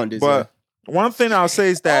 I got one this But one thing I'll say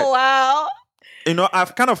is that, Oh, wow. you know,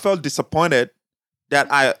 I've kind of felt disappointed that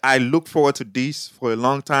I looked forward to this for a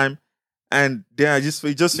long time. And then it just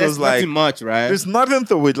year. feels There's like nothing much, right? there's nothing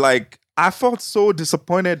to it. Like I felt so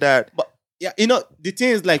disappointed that Yeah, you know, the thing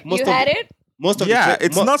is like most You of had it? most of yeah, the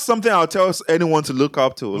it's not something I'll tell anyone to look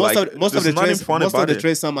up to. most Like of most of there's the nothing trace fun most about of the it.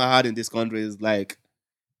 trace some I had in this country is like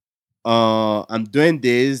I'm doing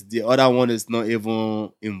this, the other one is not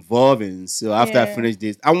even involving. So after I Yeah. finish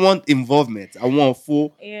this, I want involvement. I want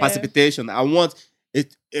full Yeah. participation. I want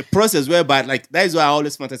a process whereby like that is why I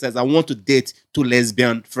always fantasize. I want to date two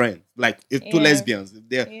lesbian friends. Like if two Yeah. lesbians. If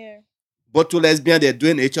they're Yeah. but two lesbians, they're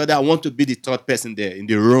doing each other. I want to be the third person there in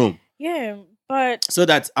the room. Yeah. But So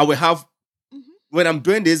that I will have Mhm. when I'm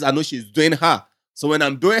doing this, I know she's doing her. So when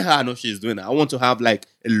I'm doing her, I know she's doing her. I want to have like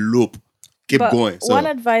a loop. Keep but going. So one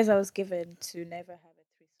advice I was given to never have a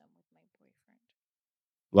threesome with my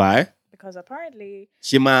boyfriend why? because apparently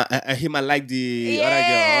He might like the other girl.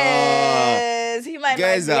 yes, he might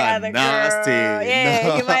guys like the are other nasty. girl. Yeah,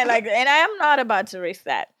 No. he might like, and I am not about to risk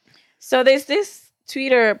that. So there's this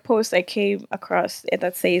Twitter post I came across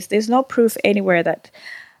that says, "There's no proof anywhere that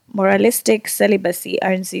moralistic celibacy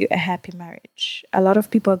earns you a happy marriage. A lot of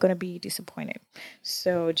people are gonna be disappointed."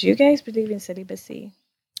 So, do you guys believe in celibacy?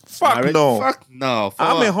 Fuck Marriage? no. Fuck no. For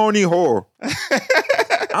I'm a what? horny whore.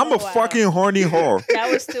 I'm a Oh, wow. fucking horny whore. That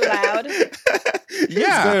was too loud. What's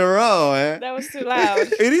Yeah. going wrong, man? That was too loud.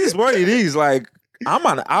 It is what it is. Like I'm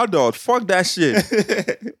an adult. Fuck that shit.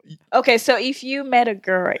 Okay, so if you met a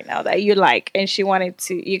girl right now that you like and she wanted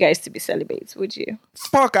you guys to be celibates, would you?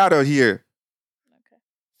 Fuck out of here. Okay.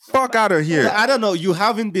 Fuck out of here. I don't know. You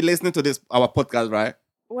haven't been listening to this our podcast, right?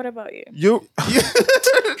 What about you?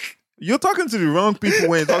 You're talking to the wrong people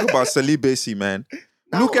when you talk about celibacy, man.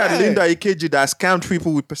 No Look at way. Linda Ikeji that scammed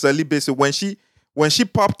people with celibacy. When she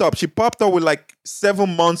popped up with like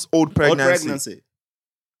 7 months old Old pregnancy.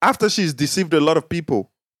 After she's deceived a lot of people.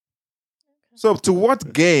 So to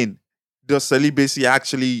what gain does celibacy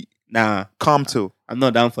actually Nah, come to? I'm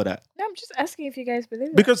not down for that. No, I'm just asking if you guys believe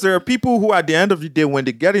that. Because there are people who at the end of the day, when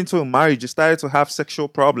they get into a marriage, they started to have sexual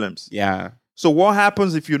problems. Yeah. So what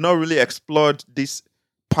happens if you not really explored this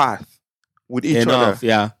path with each other? Enough,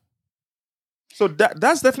 yeah. So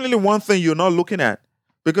that's definitely one thing you're not looking at.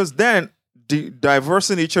 Because then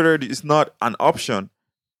divorcing each other is not an option.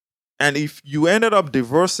 And if you ended up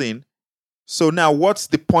divorcing, so now what's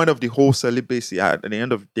the point of the whole celibacy at the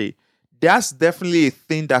end of the day? That's definitely a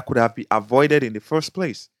thing that could have been avoided in the first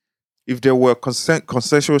place if there were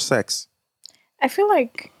consensual sex. I feel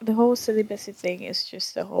like the whole celibacy thing is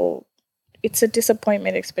just it's a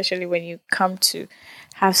disappointment, especially when you come to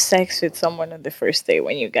have sex with someone on the first day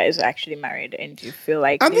when you guys are actually married and you feel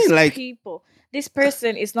like I mean, like- this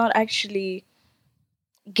person is not actually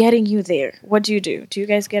getting you there. What do? Do you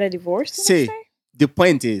guys get a divorce the See, next day? the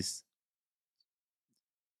point is,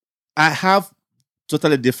 I have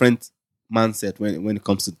totally different mindset when it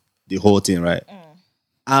comes to the whole thing, right?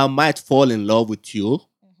 I might fall in love with you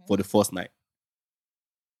for the first night.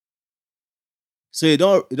 So it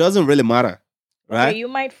doesn't really matter, right? Okay, you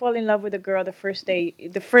might fall in love with a girl the first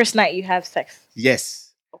night you have sex.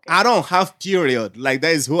 Yes. Okay. I don't have period. Like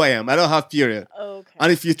that is who I am. I don't have period. Okay.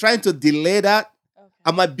 And if you're trying to delay that, Okay.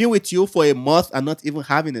 I might be with you for a month and not even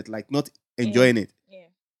having it, like not enjoying it. Yeah.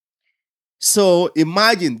 So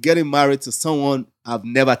imagine getting married to someone I've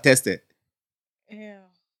never tested. Yeah.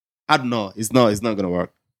 I don't know. It's not gonna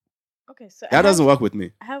work. Okay, so That doesn't work with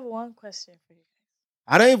me. I have one question for you.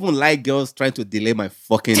 I don't even like girls trying to delay my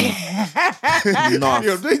fucking. Not.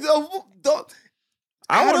 Yo, don't-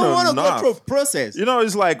 I I don't want want to to go through a knock. process. You know,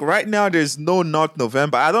 it's like right now there's no not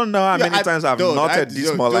November. I don't know how Yeah, many times I've knotted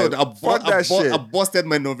this month. Like, fuck that shit. I busted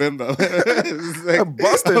my November. It's like, I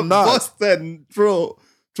busted I knot. busted through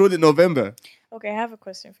the November. Okay, I have a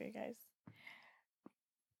question for you guys.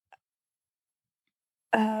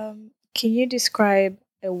 Can you describe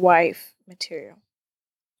a wife material?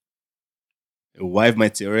 A wife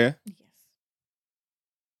material. Yes.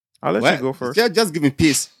 I'll let What? you go first. Just give me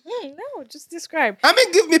peace. No, just describe. I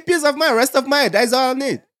mean, give me peace of mind, rest of mind. That's all I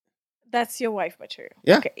need. That's your wife material.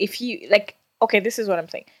 Yeah. Okay, if you like, okay, this is what I'm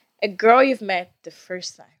saying. A girl you've met the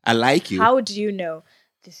first time. I like you. How do you know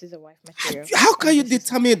this is a wife material? How can you This is-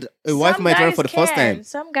 determine a wife Some material guys for the first can. time?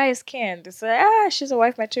 Some guys can. They say, she's a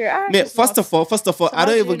wife material. Man, She's first not. of all, So I how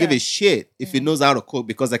don't do even you give know? a shit if he knows how to cook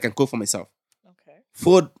because I can cook for myself. Okay.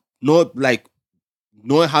 Food, no, like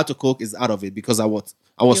knowing how to cook is out of it because I was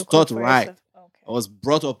You cook taught for right. yourself. Okay. I was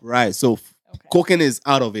brought up right. So Okay. cooking is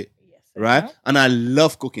out of it, Yes. right? uh-huh. And I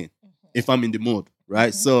love cooking Mhm. if I'm in the mood,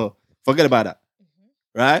 right? Mhm. So forget about that, Mhm.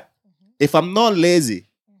 right? Mhm. If I'm not lazy,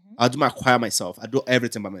 Mhm. I'll do my choir myself. I do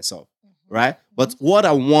everything by myself, Mhm. right? But what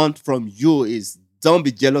I want from you is don't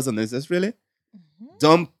be jealous unnecessarily. Mhm.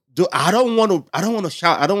 Don't do. I don't want to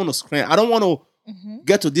shout. I don't want to scream. I don't want to Mhm.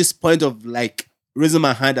 get to this point of like raising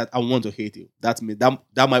my hand that I want to hate you. That's me. That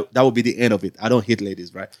will be the end of it. I don't hate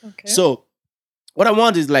ladies, right? Okay. So what I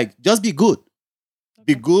want is like just be good.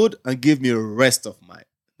 Be Okay. good and give me a rest of mind.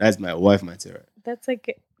 That's my wife material. That's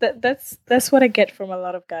like that's what I get from a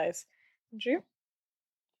lot of guys. Drew?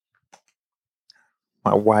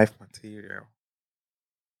 My wife material.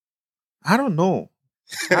 I don't know.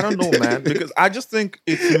 I don't know, man, because I just think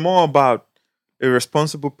it's more about a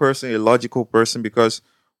responsible person, a logical person, because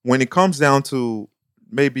when it comes down to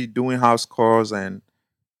maybe doing house chores and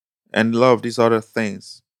love these other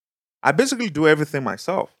things, I basically do everything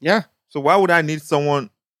myself. Yeah. So why would I need someone?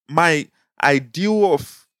 My ideal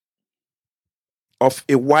of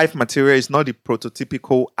a wife material is not the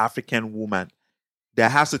prototypical African woman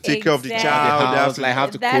that has to take care of the Exactly. child. The that house, has like to-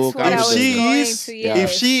 have to That's cook. what I if have was to- she going is, to, if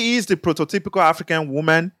yes. she is the prototypical African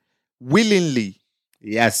woman, willingly,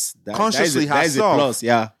 yes, consciously that is a herself. plus.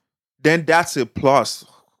 Yeah. then that's a plus.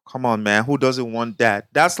 Come on, man. Who doesn't want that?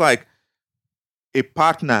 That's like a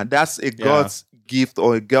partner. That's a God's gift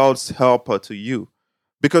or a God's helper to you.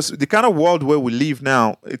 Because the kind of world where we live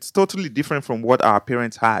now, it's totally different from what our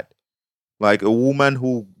parents had. Like a woman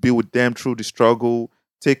who be with them through the struggle,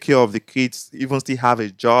 take care of the kids, even still have a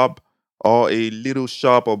job or a little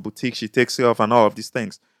shop or boutique she takes care of and all of these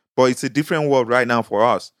things. But it's a different world right now for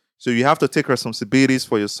us. So you have to take responsibilities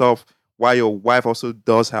for yourself while your wife also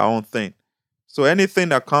does her own thing. So anything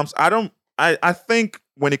that comes, I think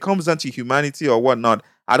when it comes down to humanity or whatnot,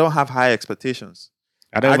 I don't have high expectations.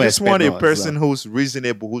 I don't I even just expect want a no, person so. who's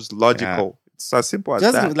reasonable, who's logical. It's as simple as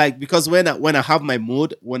Just that. like because when I have my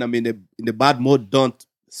mood, when I'm in the bad mood, don't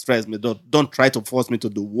stress me. Don't try to force me to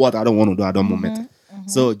do what I don't want to do at that moment.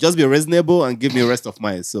 So just be reasonable and give me a rest of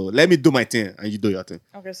mind. So let me do my thing and you do your thing.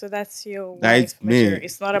 Okay, so that's your That is wife material. me.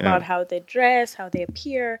 It's not Yeah. about how they dress, how they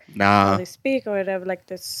appear, how Nah. they speak, or whatever. Like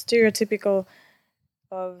the stereotypical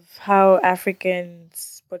of how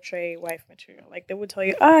Africans portray wife material. Like they would tell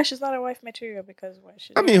you, she's not a wife material because why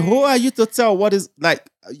should I mean, who are you to tell what is like?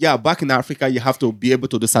 Yeah, back in Africa, you have to be able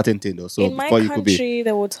to do certain things, though. So in my before you could be, country,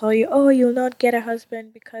 they will tell you, you'll not get a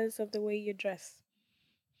husband because of the way you dress.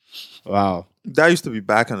 wow, That used to be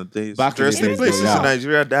back in the days. Back in There's the still days, places though, in yeah.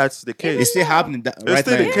 Nigeria that's the case. it's still now. happening right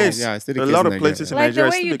still now. the case. Yeah, it's still the A case lot in of places in Nigeria. Like the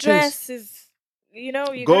Nigeria, way it's you still the case. dress is, you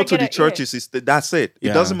know, you Go gotta to get the a- churches. That's it. It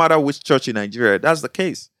Yeah. doesn't matter which church in Nigeria. That's the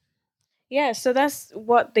case. Yeah, so that's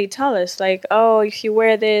what they tell us. Like, if you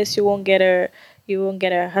wear this, you won't get a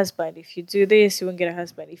husband. If you do this, you won't get a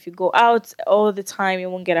husband. If you go out all the time, you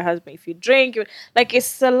won't get a husband. If you drink, like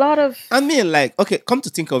it's a lot of. I mean, like, okay, come to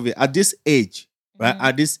think of it, at this age, right?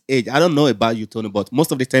 At this age, I don't know about you, Tony, but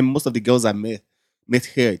most of the time, most of the girls I met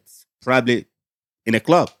here, it's probably in a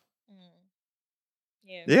club.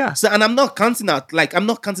 Yeah. Yeah. So, and I'm not counting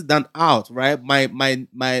that out, right?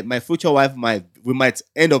 My future wife we might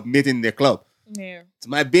end up meeting in the club. Yeah. It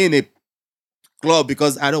might be in a club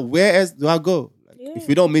because I don't. Where else do I go? Like, Yeah. if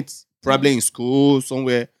we don't meet, probably in school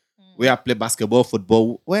somewhere where I play basketball,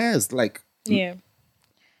 football. Where else? Like, Yeah.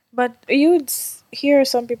 But you would hear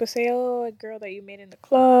some people say, a girl that you met in the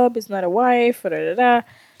club is not a wife, or da da da.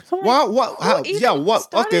 So I'm like, what? who How, even yeah. What?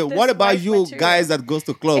 started Okay. this What about wife you material? guys that goes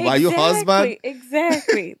to club? Are you husband?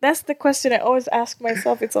 Exactly. That's the question I always ask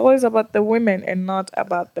myself. It's always about the women and not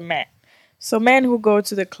about the man. So men who go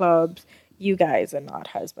to the clubs, you guys are not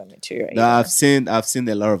husband material. No, either. I've seen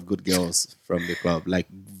a lot of good girls from the club, like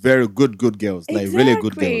very good girls, like really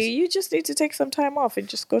good Exactly. girls. You just need to take some time off and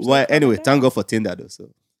just go to Well, the club. anyway, and thank God for Tinder though. So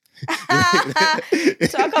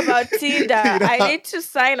Talk about Tinder. I need to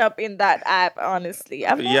sign up in that app, honestly.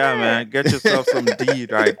 Yeah, man. Get yourself some D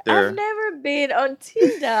right I've there. never been on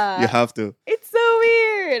Tinder. you have to. It's so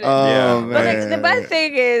weird. Oh Yeah. But like the bad man.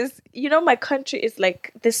 thing is, my country is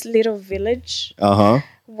like this little village Uh-huh.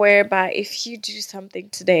 whereby if you do something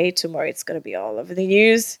today, tomorrow it's gonna be all over the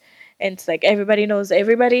news. And it's like everybody knows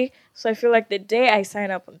everybody. So I feel like the day I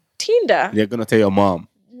sign up on Tinder, You're gonna tell your mom.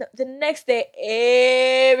 the next day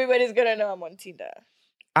everybody's gonna know I'm on Tinder.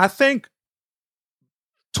 I think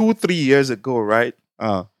 2-3 years ago, right?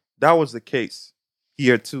 Uh That was the case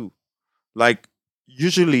here too. Like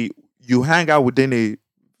usually you hang out within a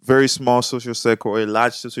very small social circle or a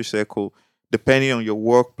large social circle, depending on your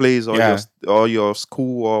workplace or Yeah. your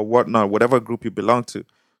school or whatnot, whatever group you belong to.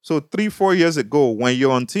 So 3-4 years ago, when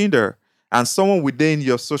you're on Tinder and someone within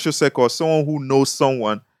your social circle or someone who knows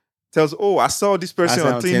someone tells, "Oh, I saw this person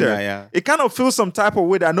I on saw Tinder," yeah. it kind of feels some type of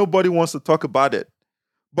way that nobody wants to talk about it.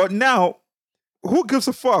 But now, who gives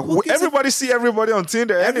a fuck? Who gives a- Everybody see everybody on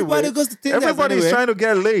Tinder Everybody anyway. goes to Tinder. Everybody's anyway. trying to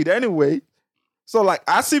get laid anyway. So like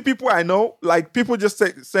I see people I know, like people just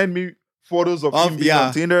send me photos of him being yeah.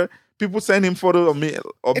 on Tinder. People send him photos of me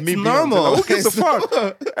It's being normal. on Tinder. Who gives a It's fuck?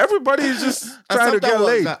 normal. Everybody is just And trying to sometimes get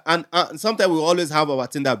laid. And sometimes we always have our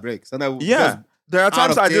Tinder breaks. Sometimes we Yeah. just- There are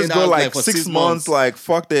times of I just Tinder, go like, like for 6 6 months, months. like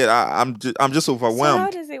fuck that. I'm just So how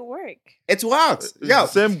overwhelmed. does it work? it works. Yeah.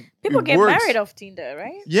 Same, People it get works. married off Tinder,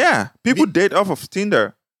 right? Yeah, people date off of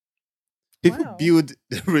Tinder. People Wow. build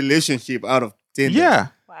the relationship out of Tinder. Yeah.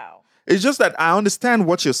 Wow. It's just that I understand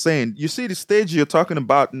what you're saying. You see, the stage you're talking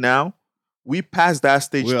about now, we passed that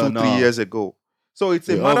stage We 2, are 3 now. years ago. So it's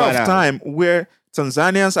a We're matter over of that. time where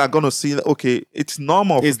Tanzanians are going to see that, okay, it's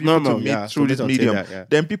normal It's for people normal, to meet yeah, through to this meet on medium. Tinder, yeah.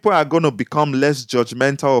 Then people are going to become less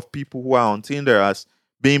judgmental of people who are on Tinder as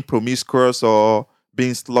being promiscuous or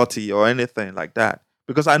being slutty or anything like that.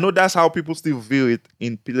 Because I know that's how people still view it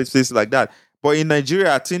in places like that. But in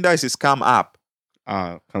Nigeria, Tinder is a scam app.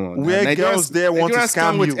 Come on. Where Nigerians- girls there want to Nigerians scam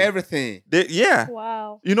come with you. everything. Yeah.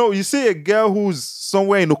 Wow. You know, you see a girl who's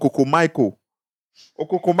somewhere in Okokomaiko.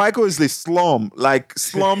 Okokomaiko is the slum, like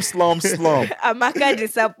slum. Amaka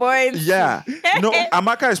disappoints. Yeah. No,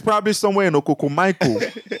 Amaka is probably somewhere in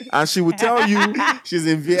Okokomaiko. And she will tell you She's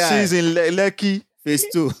in VI. she's in Lekki, phase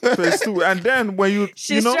 2. phase 2. And then when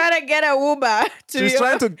She's trying to get a Uber to she's your,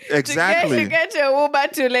 trying to, exactly. to get your Uber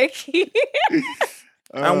to Lekki.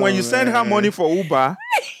 And when you send her money for Uber,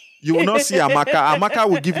 you will not see Amaka. Amaka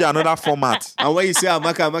will give you another format. And when you say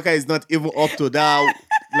Amaka is not even up to that.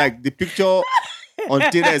 Like the picture on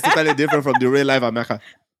Tinder is totally different from the real life Amaka.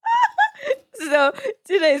 So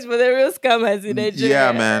Tinder is for the real scammers in Nigeria.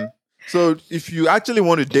 Yeah, man. So if you actually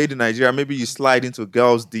want to date in Nigeria, maybe you slide into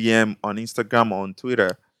girls' DM on Instagram or on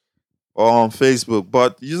Twitter or on Facebook.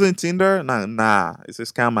 But using Tinder, nah, it's a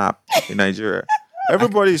scam app in Nigeria.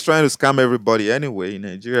 Everybody is trying to scam everybody anyway in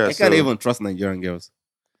Nigeria. I can't even trust Nigerian girls.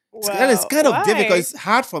 It's kind of Why? difficult. It's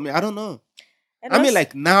hard for me. I don't know. And I mean, also,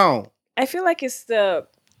 like now. I feel like it's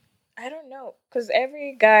I don't know, because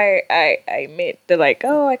every guy I meet, they're like,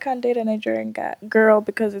 oh, I can't date a Nigerian girl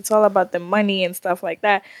because it's all about the money and stuff like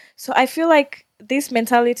that. So I feel like this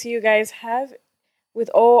mentality you guys have with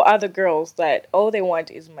all other girls, that all they want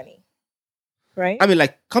is money, right? I mean,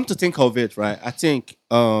 like, come to think of it, right? I think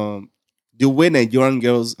the way Nigerian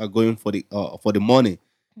girls are going for the money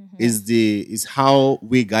is how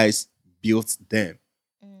we guys built them.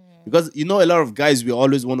 Because a lot of guys, we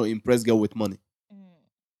always want to impress girl with money.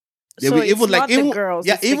 They So will it's not the even girls,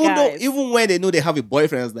 yeah, it's the even though guys. even when they know they have a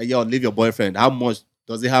boyfriend, it's like, yo, leave your boyfriend. How much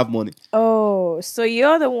does he have money? Oh, so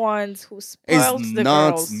you're the ones who spoiled It's the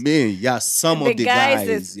not girls. me. Yeah, some of the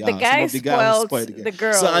guys. Yeah, the guys some of the guys spoiled spoil the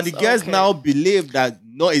girls. So and the girls Okay. now believe that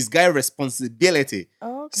no, it's guy responsibility.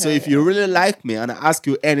 Okay. So if you really like me and I ask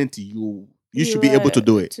you anything, you should be able to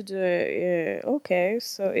do it. To do it, yeah. Okay,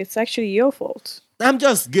 so it's actually your fault. I'm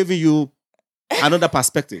just giving you another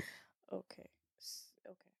perspective. Okay.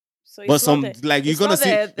 Okay. So But it's not some the- you're it's gonna not see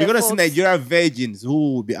the you're gonna see fault. Nigerian virgins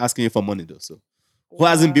who will be asking you for money though. So who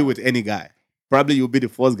hasn't been Wow. with any guy? Probably you'll be the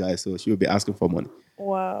first guy, so she will be asking for money.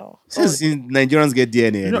 Wow. Since Nigerians get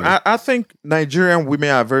DNA. You know, anyway. I think Nigerian women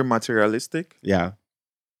are very materialistic. Yeah.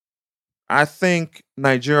 I think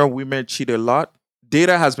Nigerian women cheat a lot.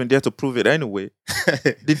 Data has been there to prove it anyway.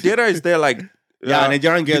 The data is there, like Yeah,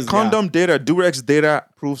 Nigerian girls. the condom data, Durex data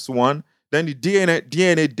proves one. Then the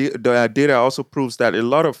DNA data also proves that a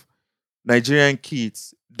lot of Nigerian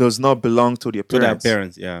kids does not belong to their to their parents.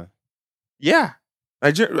 parents. Yeah. Yeah.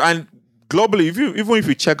 And globally, even if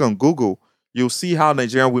you check on Google, you'll see how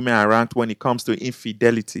Nigerian women are ranked when it comes to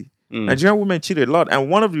infidelity. Nigerian women cheat a lot. And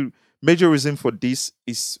one of the major reasons for this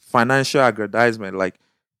is financial aggrandizement, like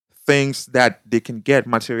things that they can get,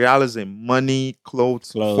 materialism, money,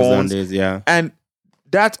 clothes, Clothes and phones. this, yeah. And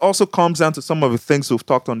that also comes down to some of the things we've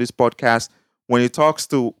talked on this podcast when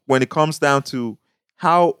it comes down to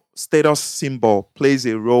how status symbol plays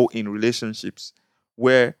a role in relationships,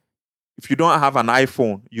 where if you don't have an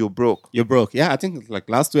iPhone, you're broke. You're broke. Yeah, I think it's like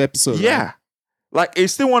last 2 episodes. Yeah. Right? Like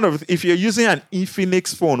it's still if you're using an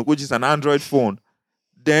Infinix phone, which is an Android phone,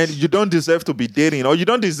 then you don't deserve to be dating, or you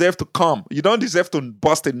don't deserve to come. You don't deserve to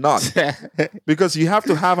bust a nut because you have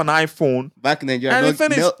to have an iPhone. Back in Nigeria, And the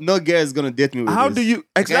thing is, no girl is gonna date me with how this. do you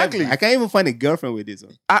exactly I can't even find a girlfriend with this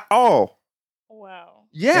one. at all? Wow.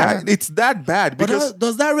 Yeah, it's that bad But because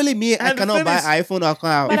does that really mean I And the cannot thing buy is- iPhone or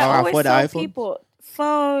can But I always afford the tell iPhone? people,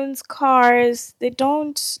 phones, cars, they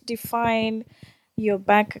don't define your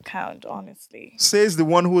bank account, honestly. says the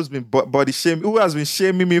one who has been body shaming, who has been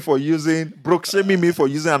shaming me for using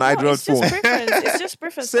an No, Android it's just phone. preference. It's just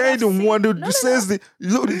preference. Say I've the seen- one who no, no, says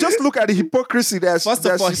no. just look at the hypocrisy that's First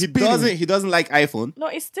of all, she's he spitting. doesn't like iPhone. No,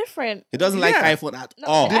 it's different. He doesn't like Yeah. iPhone at No,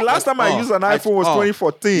 all. the The last time I At used an all. iPhone was At all.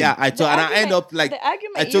 2014. Yeah, I took, and I end up like the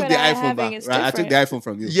argument I you took and the I are iPhone having back. is Right, I took the different. iPhone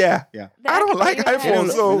from you. Yeah. Yeah. The I don't argument like you and I are iPhones,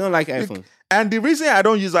 having- so You don't like iPhone. and the reason I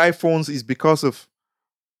don't use iPhones is because of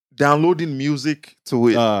downloading music to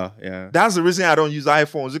it. Yeah. That's the reason I don't use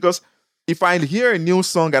iPhones, because if I hear a new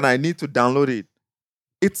song and I need to download it,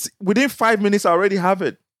 it's within 5 minutes I already have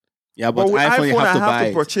it. Yeah, But but with iPhone, you I have to have buy to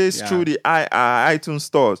it. purchase Yeah. through the iTunes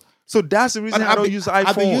stores. So that's the reason But I don't use iPhone.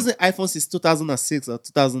 I've been using iPhone since 2006 or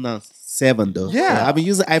 2007, though. Yeah. I've been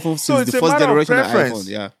using iPhone So since it's the a first matter of generation of preference. iPhone.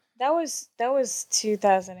 Yeah. That was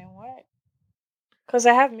 2000 and what? Because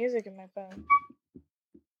I have music in my phone.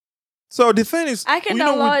 So the thing is, I can you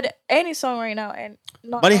know, download any song right now and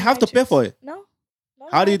not. But you on have to pay iTunes. for it. No.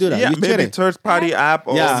 How do you do that? yeah, You maybe cheating. third-party app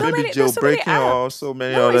or Yeah. So maybe many- there's so many jailbreaking or apps. so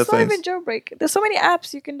many No, other it's not things. even jailbreak. There's so many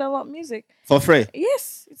apps you can download music. For free.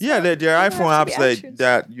 Yes. it's Yeah, not- there are you don't iPhone have to apps be iTunes.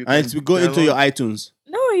 that you can And to go into your download. iTunes.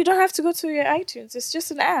 No, you don't have to go to your iTunes. It's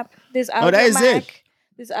just an app. There's Oh, that is Audio it. Mac.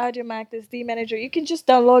 There's Audio Mac. There's D Manager. You can just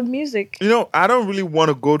download music. You know, I don't really want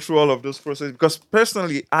to go through all of those processes because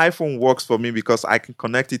personally, iPhone works for me because I can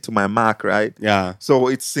connect it to my Mac, right? Yeah. So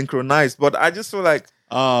it's synchronized. But I just feel like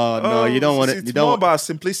Oh no, you don't want it. It's You more don't. about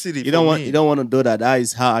simplicity. You don't for want. me. You don't want to do that. That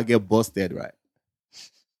is how I get busted, right?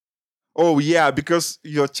 Oh yeah, because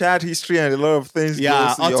your chat history and a lot of things. Yeah,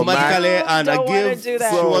 goes to your automatically, Mac. and I Don't wanna give. do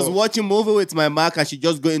that. She was So- watching movie with my Mac, and she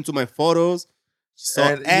just go into my photos. She saw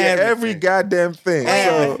And yeah, every everything. goddamn thing. Oh, yeah.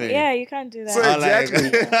 So, Everything. Yeah, you can't do that. So I like-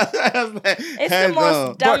 Exactly. I was like, It's hell the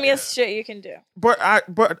most no. dummiest shit you can do. but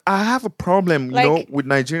I have a problem, you know, Like- with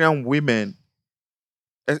Nigerian women.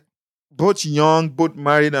 Both young, both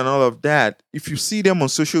married, and all of that. If you see them on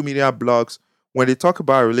social media blogs, when they talk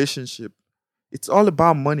about a relationship, it's all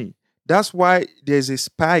about money. That's why there's a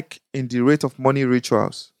spike in the rate of money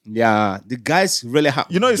rituals. Yeah, the guys really have.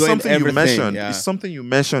 You know, it's doing something you everything, mentioned. Yeah. It's something you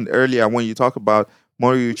mentioned earlier when you talk about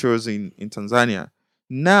money rituals in Tanzania.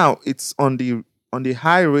 Now it's on the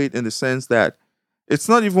high rate in the sense that it's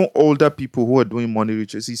not even older people who are doing money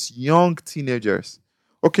rituals. It's young teenagers.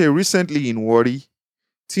 Okay, recently in Wari,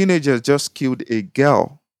 teenagers just killed a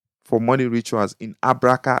girl for money rituals in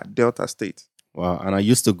Abraka, Delta State. Wow, and I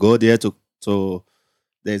used to go there to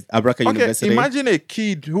there's Abraka Okay, University. imagine a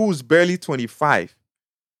kid who's barely 25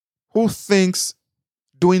 who thinks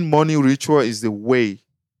doing money ritual is the way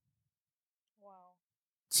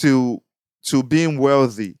Wow. to being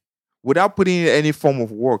wealthy without putting in any form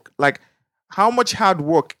of work. Like, how much hard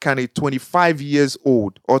work can a 25 years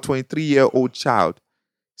old or 23-year-old child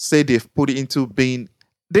say they've put into being?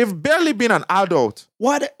 They've barely been an adult.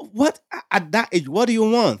 What at that age? What do you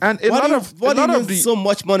want? And a what lot do you, of- what a do you lot of need the- so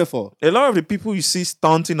much money for? A lot of the people you see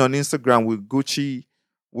stunting on Instagram with Gucci,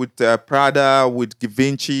 with Prada, with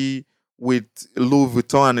Givenchy, with Louis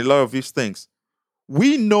Vuitton, and a lot of these things,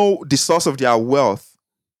 we know the source of their wealth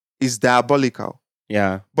is diabolical.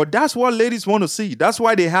 Yeah, But that's what ladies want to see. That's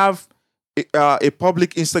why they have a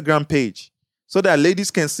public Instagram page so that ladies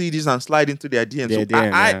can see this and slide into their DMs. Their So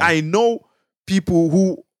DM, yeah. I know people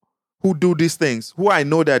who do these things, who I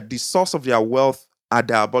know that the source of their wealth are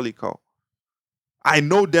diabolical. I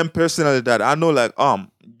know them personally. That I know, like,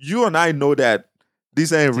 you and I know that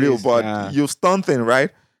this ain't real, This, but yeah. you're stunting,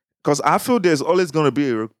 right? Because I feel there's always going to be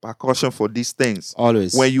a repercussion for these things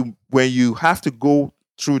always. when you have to go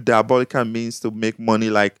through diabolical means to make money,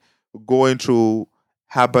 like going through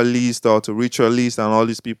herbalist or to ritualist and all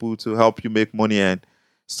these people to help you make money and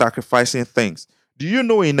sacrificing things. Do you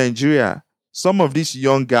know in Nigeria some of these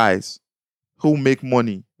young guys who make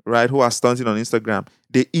money, right, who are stunting on Instagram,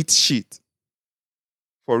 they eat shit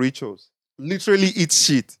for rituals. Literally eat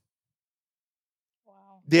shit. Wow.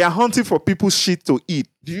 They are hunting for people's shit to eat.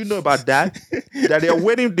 Do you know about that? That they are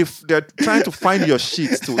waiting. They're trying to find your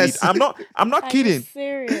shit to eat. I'm not Are you kidding.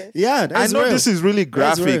 serious? Yeah, I that's know real. this is really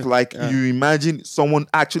That's graphic. real. Like Yeah. you imagine someone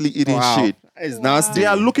actually eating Wow. shit. It's Wow. nasty. They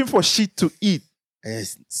are looking for shit to eat.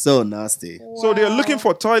 It's so nasty. So they're looking Wow.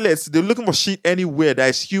 for toilets. They're looking for shit anywhere that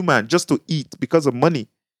is human just to eat because of money.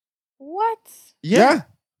 What? Yeah.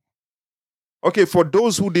 Okay, for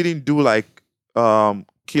those who didn't do like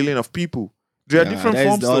killing of people, there are different there's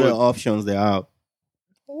forms the other to it. options they have.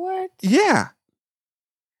 What? Yeah.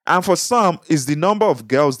 And for some, it's the number of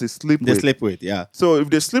girls they sleep They with. sleep with, yeah. So if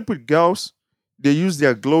they sleep with girls, they use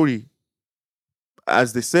their glory,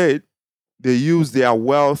 as they said, they use their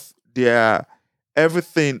wealth, their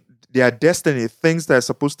everything, their destiny, things that are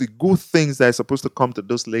supposed to, good things that are supposed to come to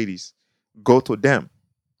those ladies, go to them.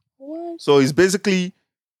 What? So it's basically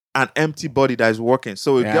an empty body that is working.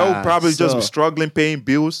 So a girl will Yeah, probably just be so- struggling, paying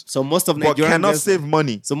bills, So most of but Nigerian cannot girls, save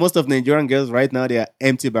money. so most of Nigerian girls right now they are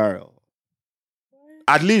empty barrel.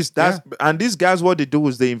 At least that's and these guys, what they do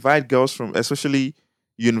is they invite girls from, especially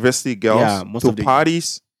university girls, Yeah, most to of the-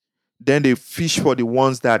 parties. Then they fish for the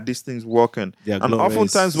ones that this thing's working. Their And glory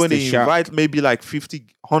oftentimes is when stay they sharp. invite maybe like 50,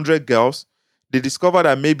 100 girls, they discover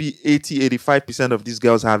that maybe 80, 85% of these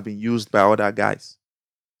girls have been used by other guys.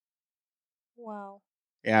 Wow.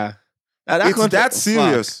 Yeah, It's country- that fuck.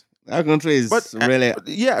 serious. That country is But really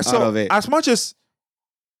yeah, out so of it. as much as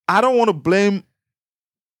I don't want to blame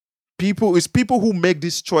people, it's people who make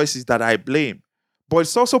these choices that I blame. But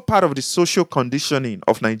it's also part of the social conditioning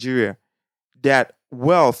of Nigeria that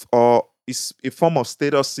wealth or is a form of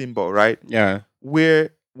status symbol, right? yeah.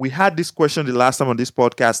 Where we had this question the last time on this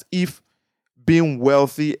podcast, if being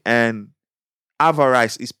wealthy and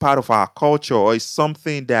avarice is part of our culture or is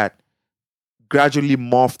something that gradually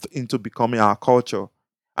morphed into becoming our culture.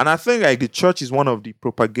 And I think like the church is one of the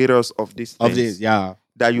propagators of these things. Of this, yeah.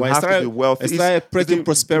 That you Well, have it's to be wealthy. It's like preaching the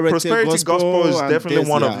prosperity gospel is and definitely this,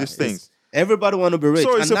 one of yeah. these It's- things. Everybody want to be rich.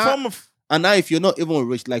 So it's and a now, form of and now if you're not even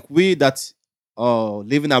rich, like we that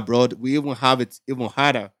living abroad, we even have it even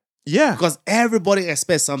harder. yeah. Because everybody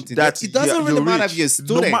expects something. That It doesn't really you're matter rich. if you're a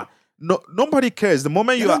student. Nobody cares. The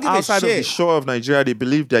moment They you don't are give a outside of the shit. shore of Nigeria, they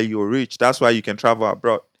believe that you're rich. That's why you can travel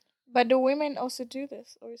abroad. But do women also do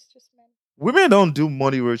this, or it's just men? Women don't do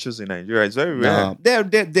money rituals in Nigeria. It's very rare. No,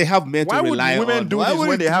 they have men Why to would rely women on. do Why this would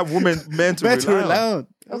when they have men to rely on?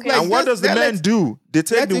 Okay. Like, And what does the they're men like- do? They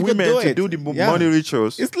take let the it go women do to it. do the Yeah. money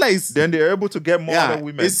rituals. It's like Then they're able to get more yeah, other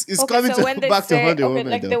women. it's Okay, coming so to when they back to say, hunt the okay,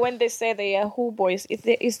 women. like though. when they say the Yahoo boys,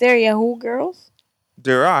 is there Yahoo girls?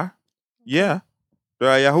 There are. Yeah. There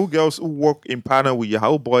are Yahoo girls who work in partner with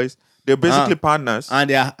Yahoo boys. They're basically partners. and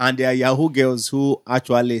there are Yahoo girls who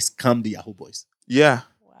actually scam the Yahoo boys. Yeah.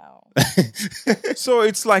 Wow. So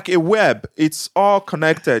it's like a web. It's all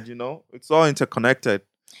connected, you know? It's all interconnected.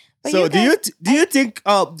 But So you do you think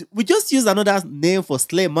we just use another name for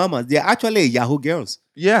slave mamas? They're actually Yahoo girls.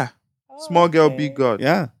 Yeah. Oh, Small girl, okay. big God.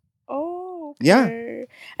 Yeah. Oh, Yeah. okay.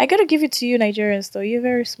 I gotta give it to you, Nigerians. Though you're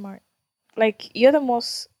very smart. Like you're the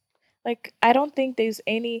most. Like I don't think there's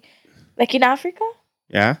any. Like in Africa,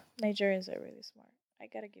 Yeah. Nigerians are really smart. I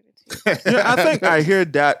gotta give it to you. Yeah, I think I hear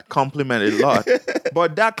that compliment a lot.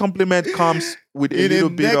 But that compliment comes with a little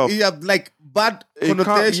bit of you have like bad it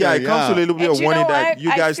connotation. it comes with a little bit And of you know warning that what?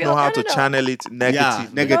 you I guys feel- know how no, to no, no. channel it negatively.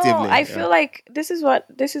 negative. No, Negatively, I yeah. feel like this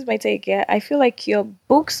is my take. Yeah, I feel like you're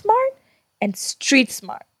book smart and street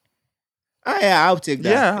smart. Yeah, I'll take that.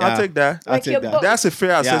 Yeah, I'll take that. I'll Like take your that. book- That's a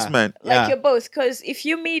fair assessment. Like Yeah. you're both, because if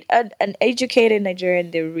you meet an educated Nigerian,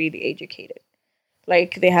 they're really educated.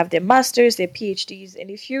 Like they have their masters, their PhDs, and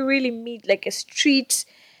if you really meet like a street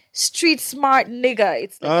smart nigga,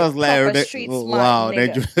 it's like I was a like, proper street smart wow,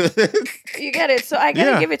 nigga. You get it? So I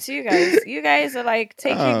gotta Yeah. give it to you guys. You guys are like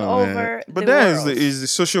taking Oh, man. over. But the then world. is the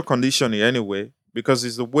social conditioning anyway, because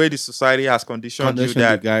it's the way the society has conditioned Condition you you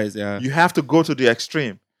that guys, yeah. you have to go to the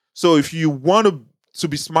extreme. So if you want to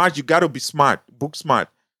be smart, you got to be smart, book smart.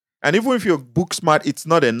 And even if you're book smart, it's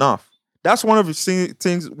not enough. That's one of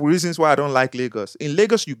the reasons why I don't like Lagos. In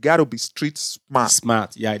Lagos, you got to be street smart.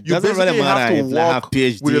 Smart, yeah. It You doesn't really basically have matter to if I have walk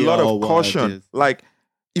PhD with a lot or of what caution. it is. Like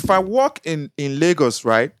if I walk in Lagos,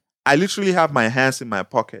 right, I literally have my hands in my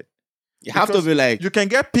pocket. You have to because be like You can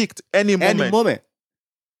get picked any moment. any moment.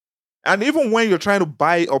 And even when you're trying to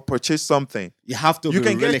buy or purchase something, You have to. you be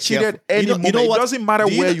can really get cheated careful. any moment. It doesn't matter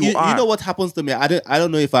Do where you are. You know what happens to me? I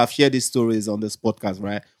don't know if I've shared these stories on this podcast,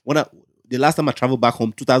 right? The last time I traveled back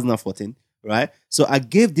home, 2014, right? So I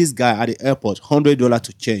gave this guy at the airport $100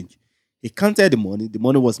 to change. He counted the money. The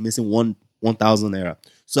money was missing 1,000 naira.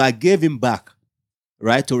 So I gave him back,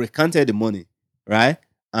 right, to recounted the money, right,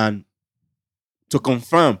 and to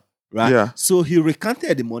confirm, right. Yeah. So he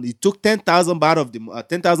recanted the money. He took 10,000 baht of the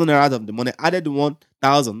 10,000 naira out of the money, added the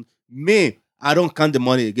 1,000. Me, I don't count the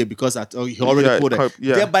money again because he already Yeah, put it.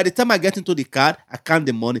 yeah. Then by the time I get into the card, I count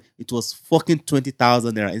the money. It was fucking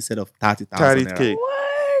 20,000 naira instead of 30,000 naira. 30K. What?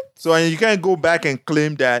 So and you can't go back and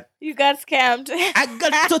claim that. You got scammed. I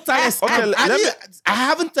got totally scammed. Okay, I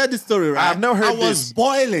haven't told the story, right? I've never heard I was this.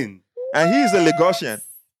 boiling. And he's a Lagosian.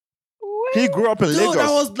 He grew up in Dude, Lagos.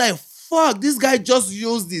 I was like, fuck, this guy just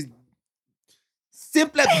used the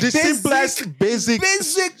simplest basic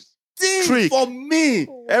thing trick. for me.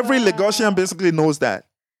 Every Wow. Lagosian basically knows that.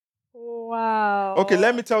 Wow. Okay,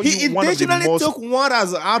 let me tell He you one of the intentionally most took one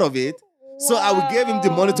out of it. So I will give him the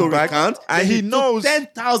money to Back. recount. And then he took knows-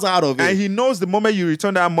 10,000 out of it. and he knows the moment you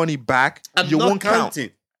return that money back, I'm you not won't count. counting.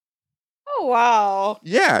 Oh wow.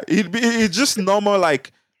 Yeah, it's just normal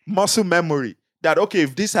like muscle memory. That okay,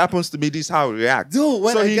 if this happens to me, this is how I react. Dude,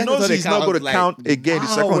 when So I he get knows into the he's not account, going I to was count like, again the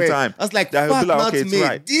second wow, time. I was like, That he'll fuck, be like, not okay, it's me.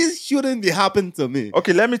 right. This shouldn't be happening to me.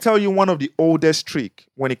 Okay, let me tell you one of the oldest trick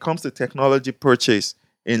when it comes to technology purchase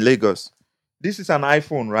in Lagos. This is an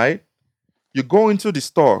iPhone, right? You go into the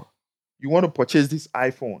store, you want to purchase this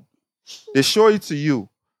iPhone. They show it to you.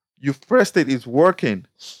 You've pressed it, it's working.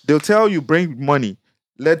 They'll tell you, bring money.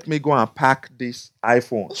 Let me go and pack this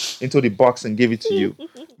iPhone into the box and give it to you.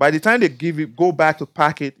 By the time they go back to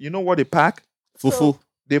pack it, you know what they pack? Fufu.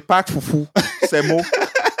 They pack fufu, semo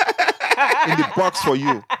in the box for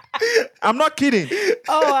you. I'm not kidding.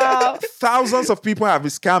 Oh wow. Thousands of people have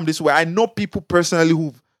been scammed this way. I know people personally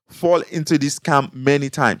who fall into this scam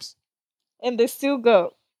many times. And they still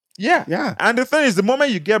go. Yeah. Yeah. And the thing is, the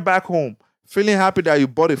moment you get back home, feeling happy that you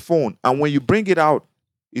bought a phone, and when you bring it out,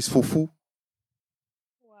 it's fufu.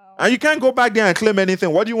 Wow. And you can't go back there and claim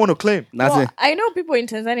anything. What do you want to claim? That's Well, it. I know people in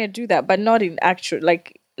Tanzania do that, but not in actual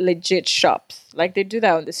like legit shops. Like they do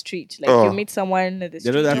that on the street. Like Oh. you meet someone at the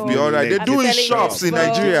street. do that You'll to be Oh, all right. They I'm do in selling shops this in phone.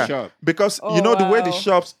 Nigeria. Shop. Because Oh, you know the way the wow.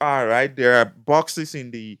 shops are, right? There are boxes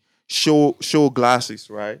in the show glasses,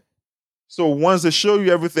 right? So once they show you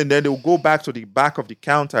everything, then they'll go back to the back of the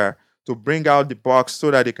counter to bring out the box so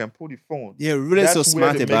that they can put the phone. Yeah, really That's so where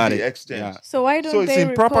smart they make about the it. exchange. Yeah. So why don't it's they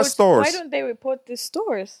in proper report, stores. Why don't they report the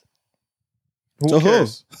stores Who So who?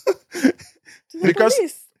 cares? to the Because-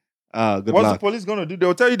 police? Good What's the luck. police gonna do?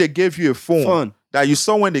 They'll tell you they gave you a phone Fun. that you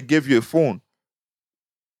saw when they gave you a phone,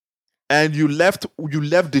 and you left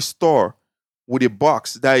the store with a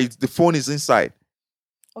box that the phone is inside.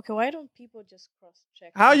 Okay, why don't people just cross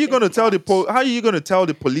check? How are you gonna tell How are you gonna tell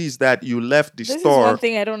the police that you left the This store? is one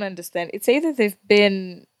thing I don't understand. It's either they've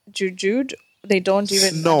been jujued, they don't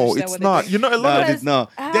even No, understand it's what not. they're You know, a lot No, of Because no.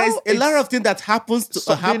 how There's a lot it's- of things that happens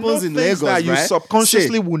they know happens in things Lagos, that you right?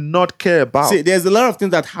 subconsciously would not care about. See, there's a lot of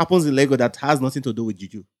things that happens in Lagos that has nothing to do with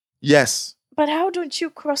juju. Yes. But how don't you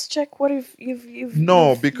cross check what if you've No,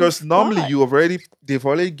 you've- because you've normally bought? they've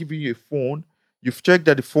already given you a phone. You've checked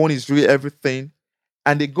that the phone is real, everything,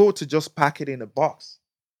 and they go to just pack it in a box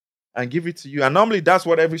and give it to you. And normally that's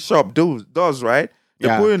what every shop does, right? They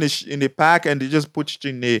Yeah. put it in a pack and they just put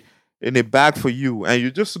it in a bag for you, and you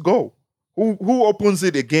just go. Who opens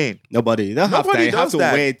it again? Nobody. You don't have Nobody time. You have does to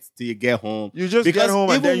that. wait till you get home. You just get home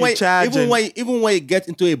and then you charge. even when you get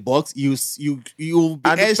into a box, you will be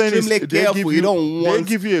And the thing is, extremely they careful. give You you- don't they want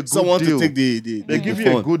give you a good someone deal. to take the They the give phone.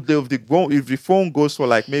 you a good deal if the phone goes for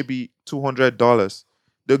like maybe $200.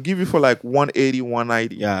 They'll give you for like 180,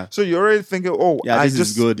 190. Yeah. So you're already thinking, oh, Yeah, I this is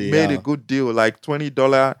just good, made yeah. a good deal, like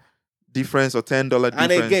 $20 difference or $10 difference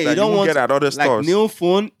And again, that you don't won't want get at other like stores. new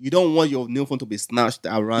phone. You don't want your new phone to be snatched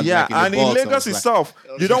around. Yeah, like, in the and in box or Lagos like- itself,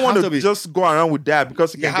 you you don't want have to to be- just go around with that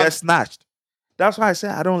because it You can have- get snatched. That's why I say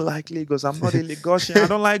I don't like Lagos. I'm not a Lagosian. I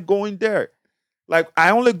don't like going there. Like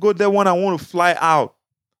I only go there when I want to fly out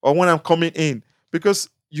or when I'm coming in because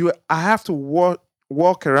I have to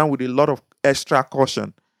walk around with a lot of extra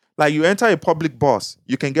caution. Like you enter a public bus,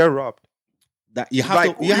 you can get robbed. that you have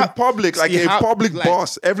Like to. You in have public, like you a have- public like,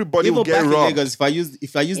 bus, everybody even will back get in robbed. Lagos.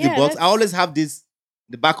 If I use the Yeah, box, I that's- always have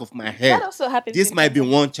the back of my That head. also happens. This in might be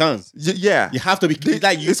Tanzania. one chance. Yeah, You have to be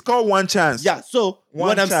like you. it's called one chance. Yeah. So One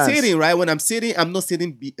when I'm chance. sitting, right, when I'm sitting, I'm not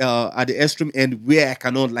sitting at the extreme end where I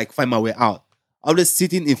cannot like find my way out. I'm always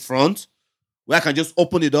sitting in front where I can just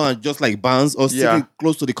open the door and just like bounce or Yeah. sitting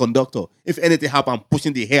close to the conductor. If anything happens, I'm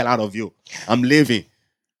pushing the hell out of you. I'm leaving.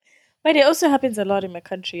 But it also happens a lot in my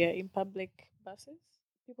country, in public buses.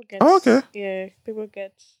 People get Oh, okay. Yeah, people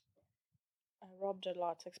get robbed a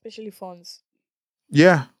lot, especially phones.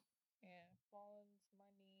 Yeah. Yeah, phones,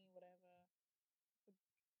 money, whatever.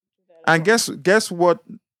 Do that a And lot. guess what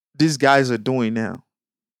these guys are doing now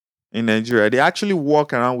in Nigeria. They actually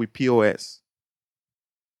walk around with POS.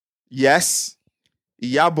 Yes,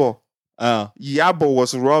 Yabo. Yabo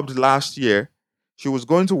was robbed last year. She was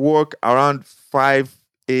going to work around 5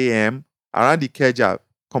 a.m. around the Keja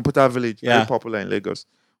Computer Village, very popular in Lagos,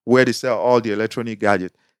 where they sell all the electronic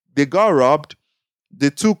gadgets. They got robbed.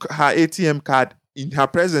 They took her ATM card. In her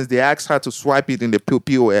presence, they asked her to swipe it in the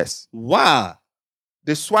POS. Wow.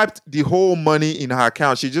 They swiped the whole money in her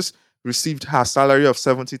account. She just received her salary of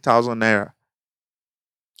 70,000 naira.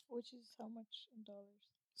 Which is how much in dollars?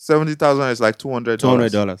 70,000 is like $200.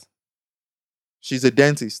 $200. She's a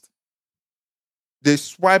dentist. They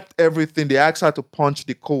swiped everything. They asked her to punch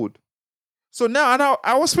the code. So now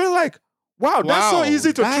I was feeling like, wow, that's so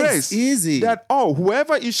easy to trace. Easy. That,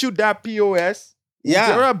 whoever issued that POS,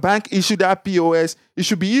 whichever bank issued that POS, it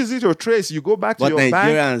should be easy to trace. You go back to your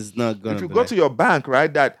Nigerians bank. Not gonna if you go to your bank,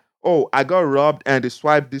 right, that, I got robbed and they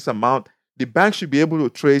swiped this amount, the bank should be able to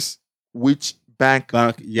trace which bank who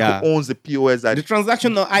owns the POS. The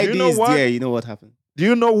transactional ID is there. You know what happened? Do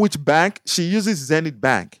you know which bank? She uses Zenith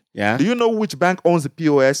Bank. Yeah. Do you know which bank owns the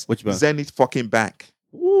POS? Which bank? Zenith fucking Bank.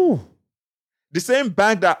 Ooh. The same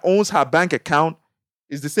bank that owns her bank account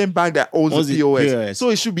is the same bank that owns the POS. So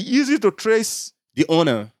it should be easy to trace the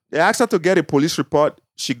owner. They asked her to get a police report.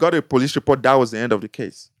 She got a police report. That was the end of the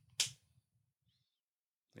case.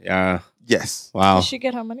 Yeah. Yes. Wow. Did she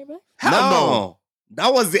get her money back? Hell no.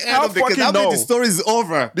 That was the end of the case. That means the story is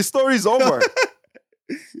over. The story is over.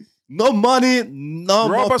 No money, no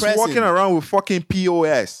more Robbers walking around with fucking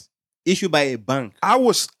POS. Issued by a bank. I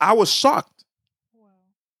was shocked. Wow.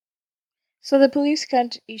 So the police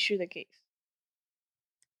can't issue the case?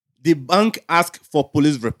 The bank asked for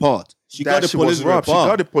police report. She got the police report. She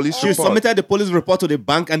got the police report. She submitted the police report to the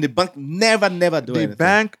bank, and the bank never do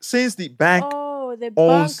anything. Since the bank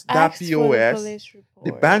owns that POS,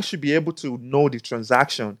 the bank should be able to know the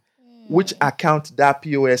transaction, which account that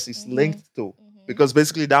POS is linked to. Because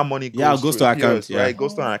basically that money goes to account. Right? It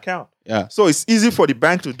goes to an account. Yeah. So it's easy for the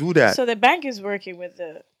bank to do that. So the bank is working with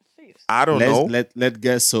the thieves. I don't know. Let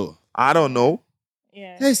guess so. I don't know.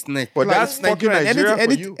 Yeah. But that's fucking Nigeria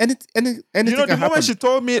for you. Anything The moment she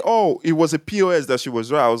told me, it was a POS that she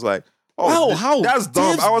was right, I was like, how? That's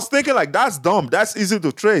dumb. I was thinking like, that's dumb. That's easy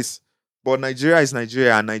to trace. But Nigeria is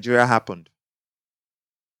Nigeria, and Nigeria happened.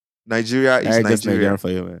 Nigeria is Nigeria for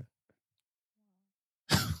you, man.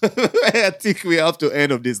 I think we have to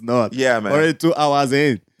end of this note. Yeah, man. Already 2 hours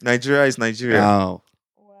in. Nigeria is Nigeria. Wow.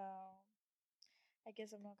 I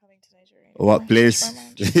guess I'm not coming to Nigeria anymore. What place?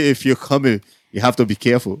 If you're coming, you have to be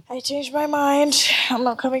careful. I changed my mind. I'm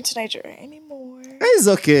not coming to Nigeria anymore. It's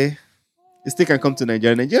okay. You still can come to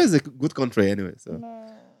Nigeria. Nigeria is a good country anyway. So,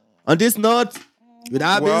 on this note, with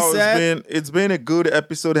that being said, it's been a good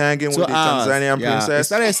episode hanging with the Tanzanian princess. It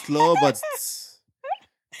started slow, but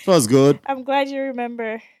it was good. I'm glad you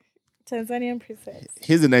remember Tanzanian princess.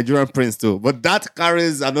 He's a Nigerian prince too, but that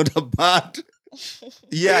carries another bad.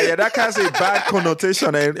 Yeah, that has a bad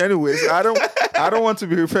connotation. Anyways, I don't want to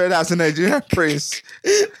be referred as a Nigerian prince.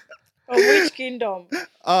 Of which kingdom?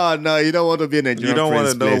 Oh no, you don't want to be a Nigerian prince. You don't want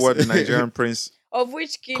to know what the Nigerian prince of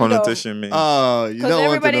which kingdom connotation means. Oh, you don't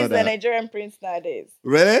want to know that. Because everybody's a Nigerian prince nowadays.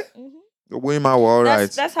 Really? Mm-hmm. Women were all right.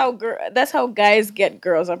 That's how guys get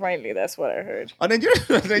girls. Apparently, that's what I heard. Oh, Nigeria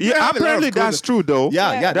apparently that's true though.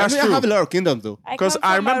 Yeah, that's true. I have a lot of kingdoms though. Because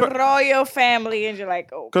I remember a royal family, and you're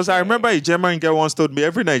like, oh. Because I remember a German girl once told me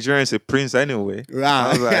every Nigerian is a prince anyway. Right. I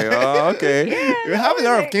was like, oh, okay. Yeah, you have a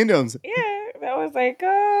lot of kingdoms. Yeah, that was like,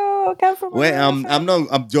 oh, come from. Well,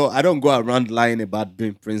 I'm Joe. I don't go around lying about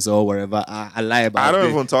being prince or whatever. I lie about. I don't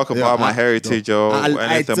even talk about my heritage or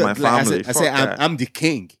anything. My family. I say I'm the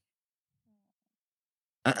king.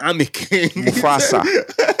 I'm a king. Mufasa.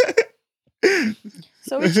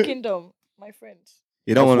 So which kingdom, my friend?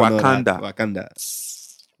 You don't want to Wakanda. know that. Wakanda.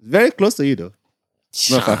 Very close to you though.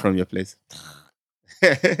 Not far from your place.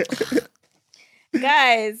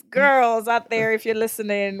 Guys, girls out there, if you're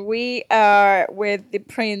listening, we are with the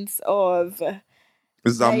Prince of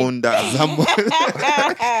Zamunda.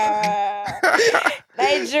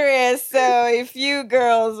 Nigeria. So if you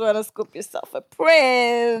girls want to scoop yourself a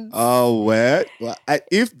prince. Oh, well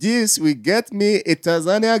if this will get me a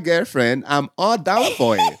Tanzania girlfriend, I'm all down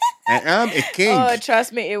for it. I am a king. Oh,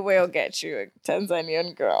 trust me, it will get you a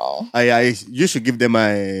Tanzanian girl. You should give them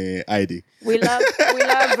my ID. We love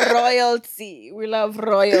royalty. We love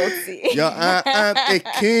royalty. Yo, I'm a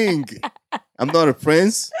king. I'm not a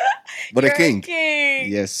prince, but You're a king. A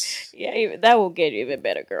king. Yes. Yeah, that will get you even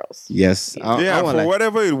better girls. Yes. For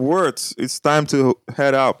whatever it worth, it's time to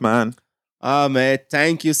head out, man. Man,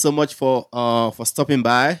 thank you so much for stopping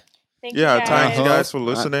by. Thank you Yeah, guys. thank you guys for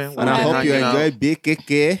listening. And We've I been hope you hanging out. enjoy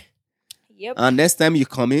BKK. Yep. And next time you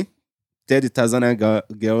come in, tell the Tanzanian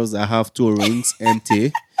girls I have 2 rings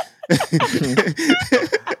empty.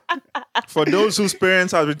 For those whose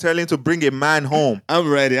parents have been telling to bring a man home. I'm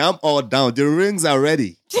ready. I'm all down. The rings are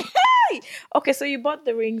ready. Okay, so you bought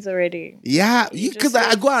the rings already. Yeah, You because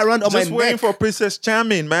just I go around on my Just waiting neck. for Princess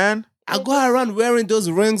Charming, man. I go around wearing those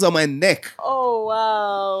rings on my neck. Oh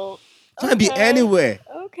wow. Can't be anywhere.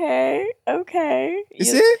 Okay. You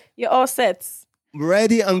see? You're all set.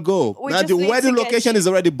 Ready and go. We Now just the need wedding to get location you- is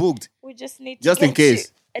already booked. We just need to Just in get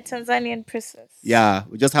case. you a Tanzanian princess. Yeah,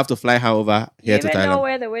 we just have to fly her over You here to even know Thailand.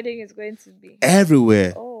 where the wedding is going to be.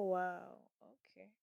 Everywhere. Oh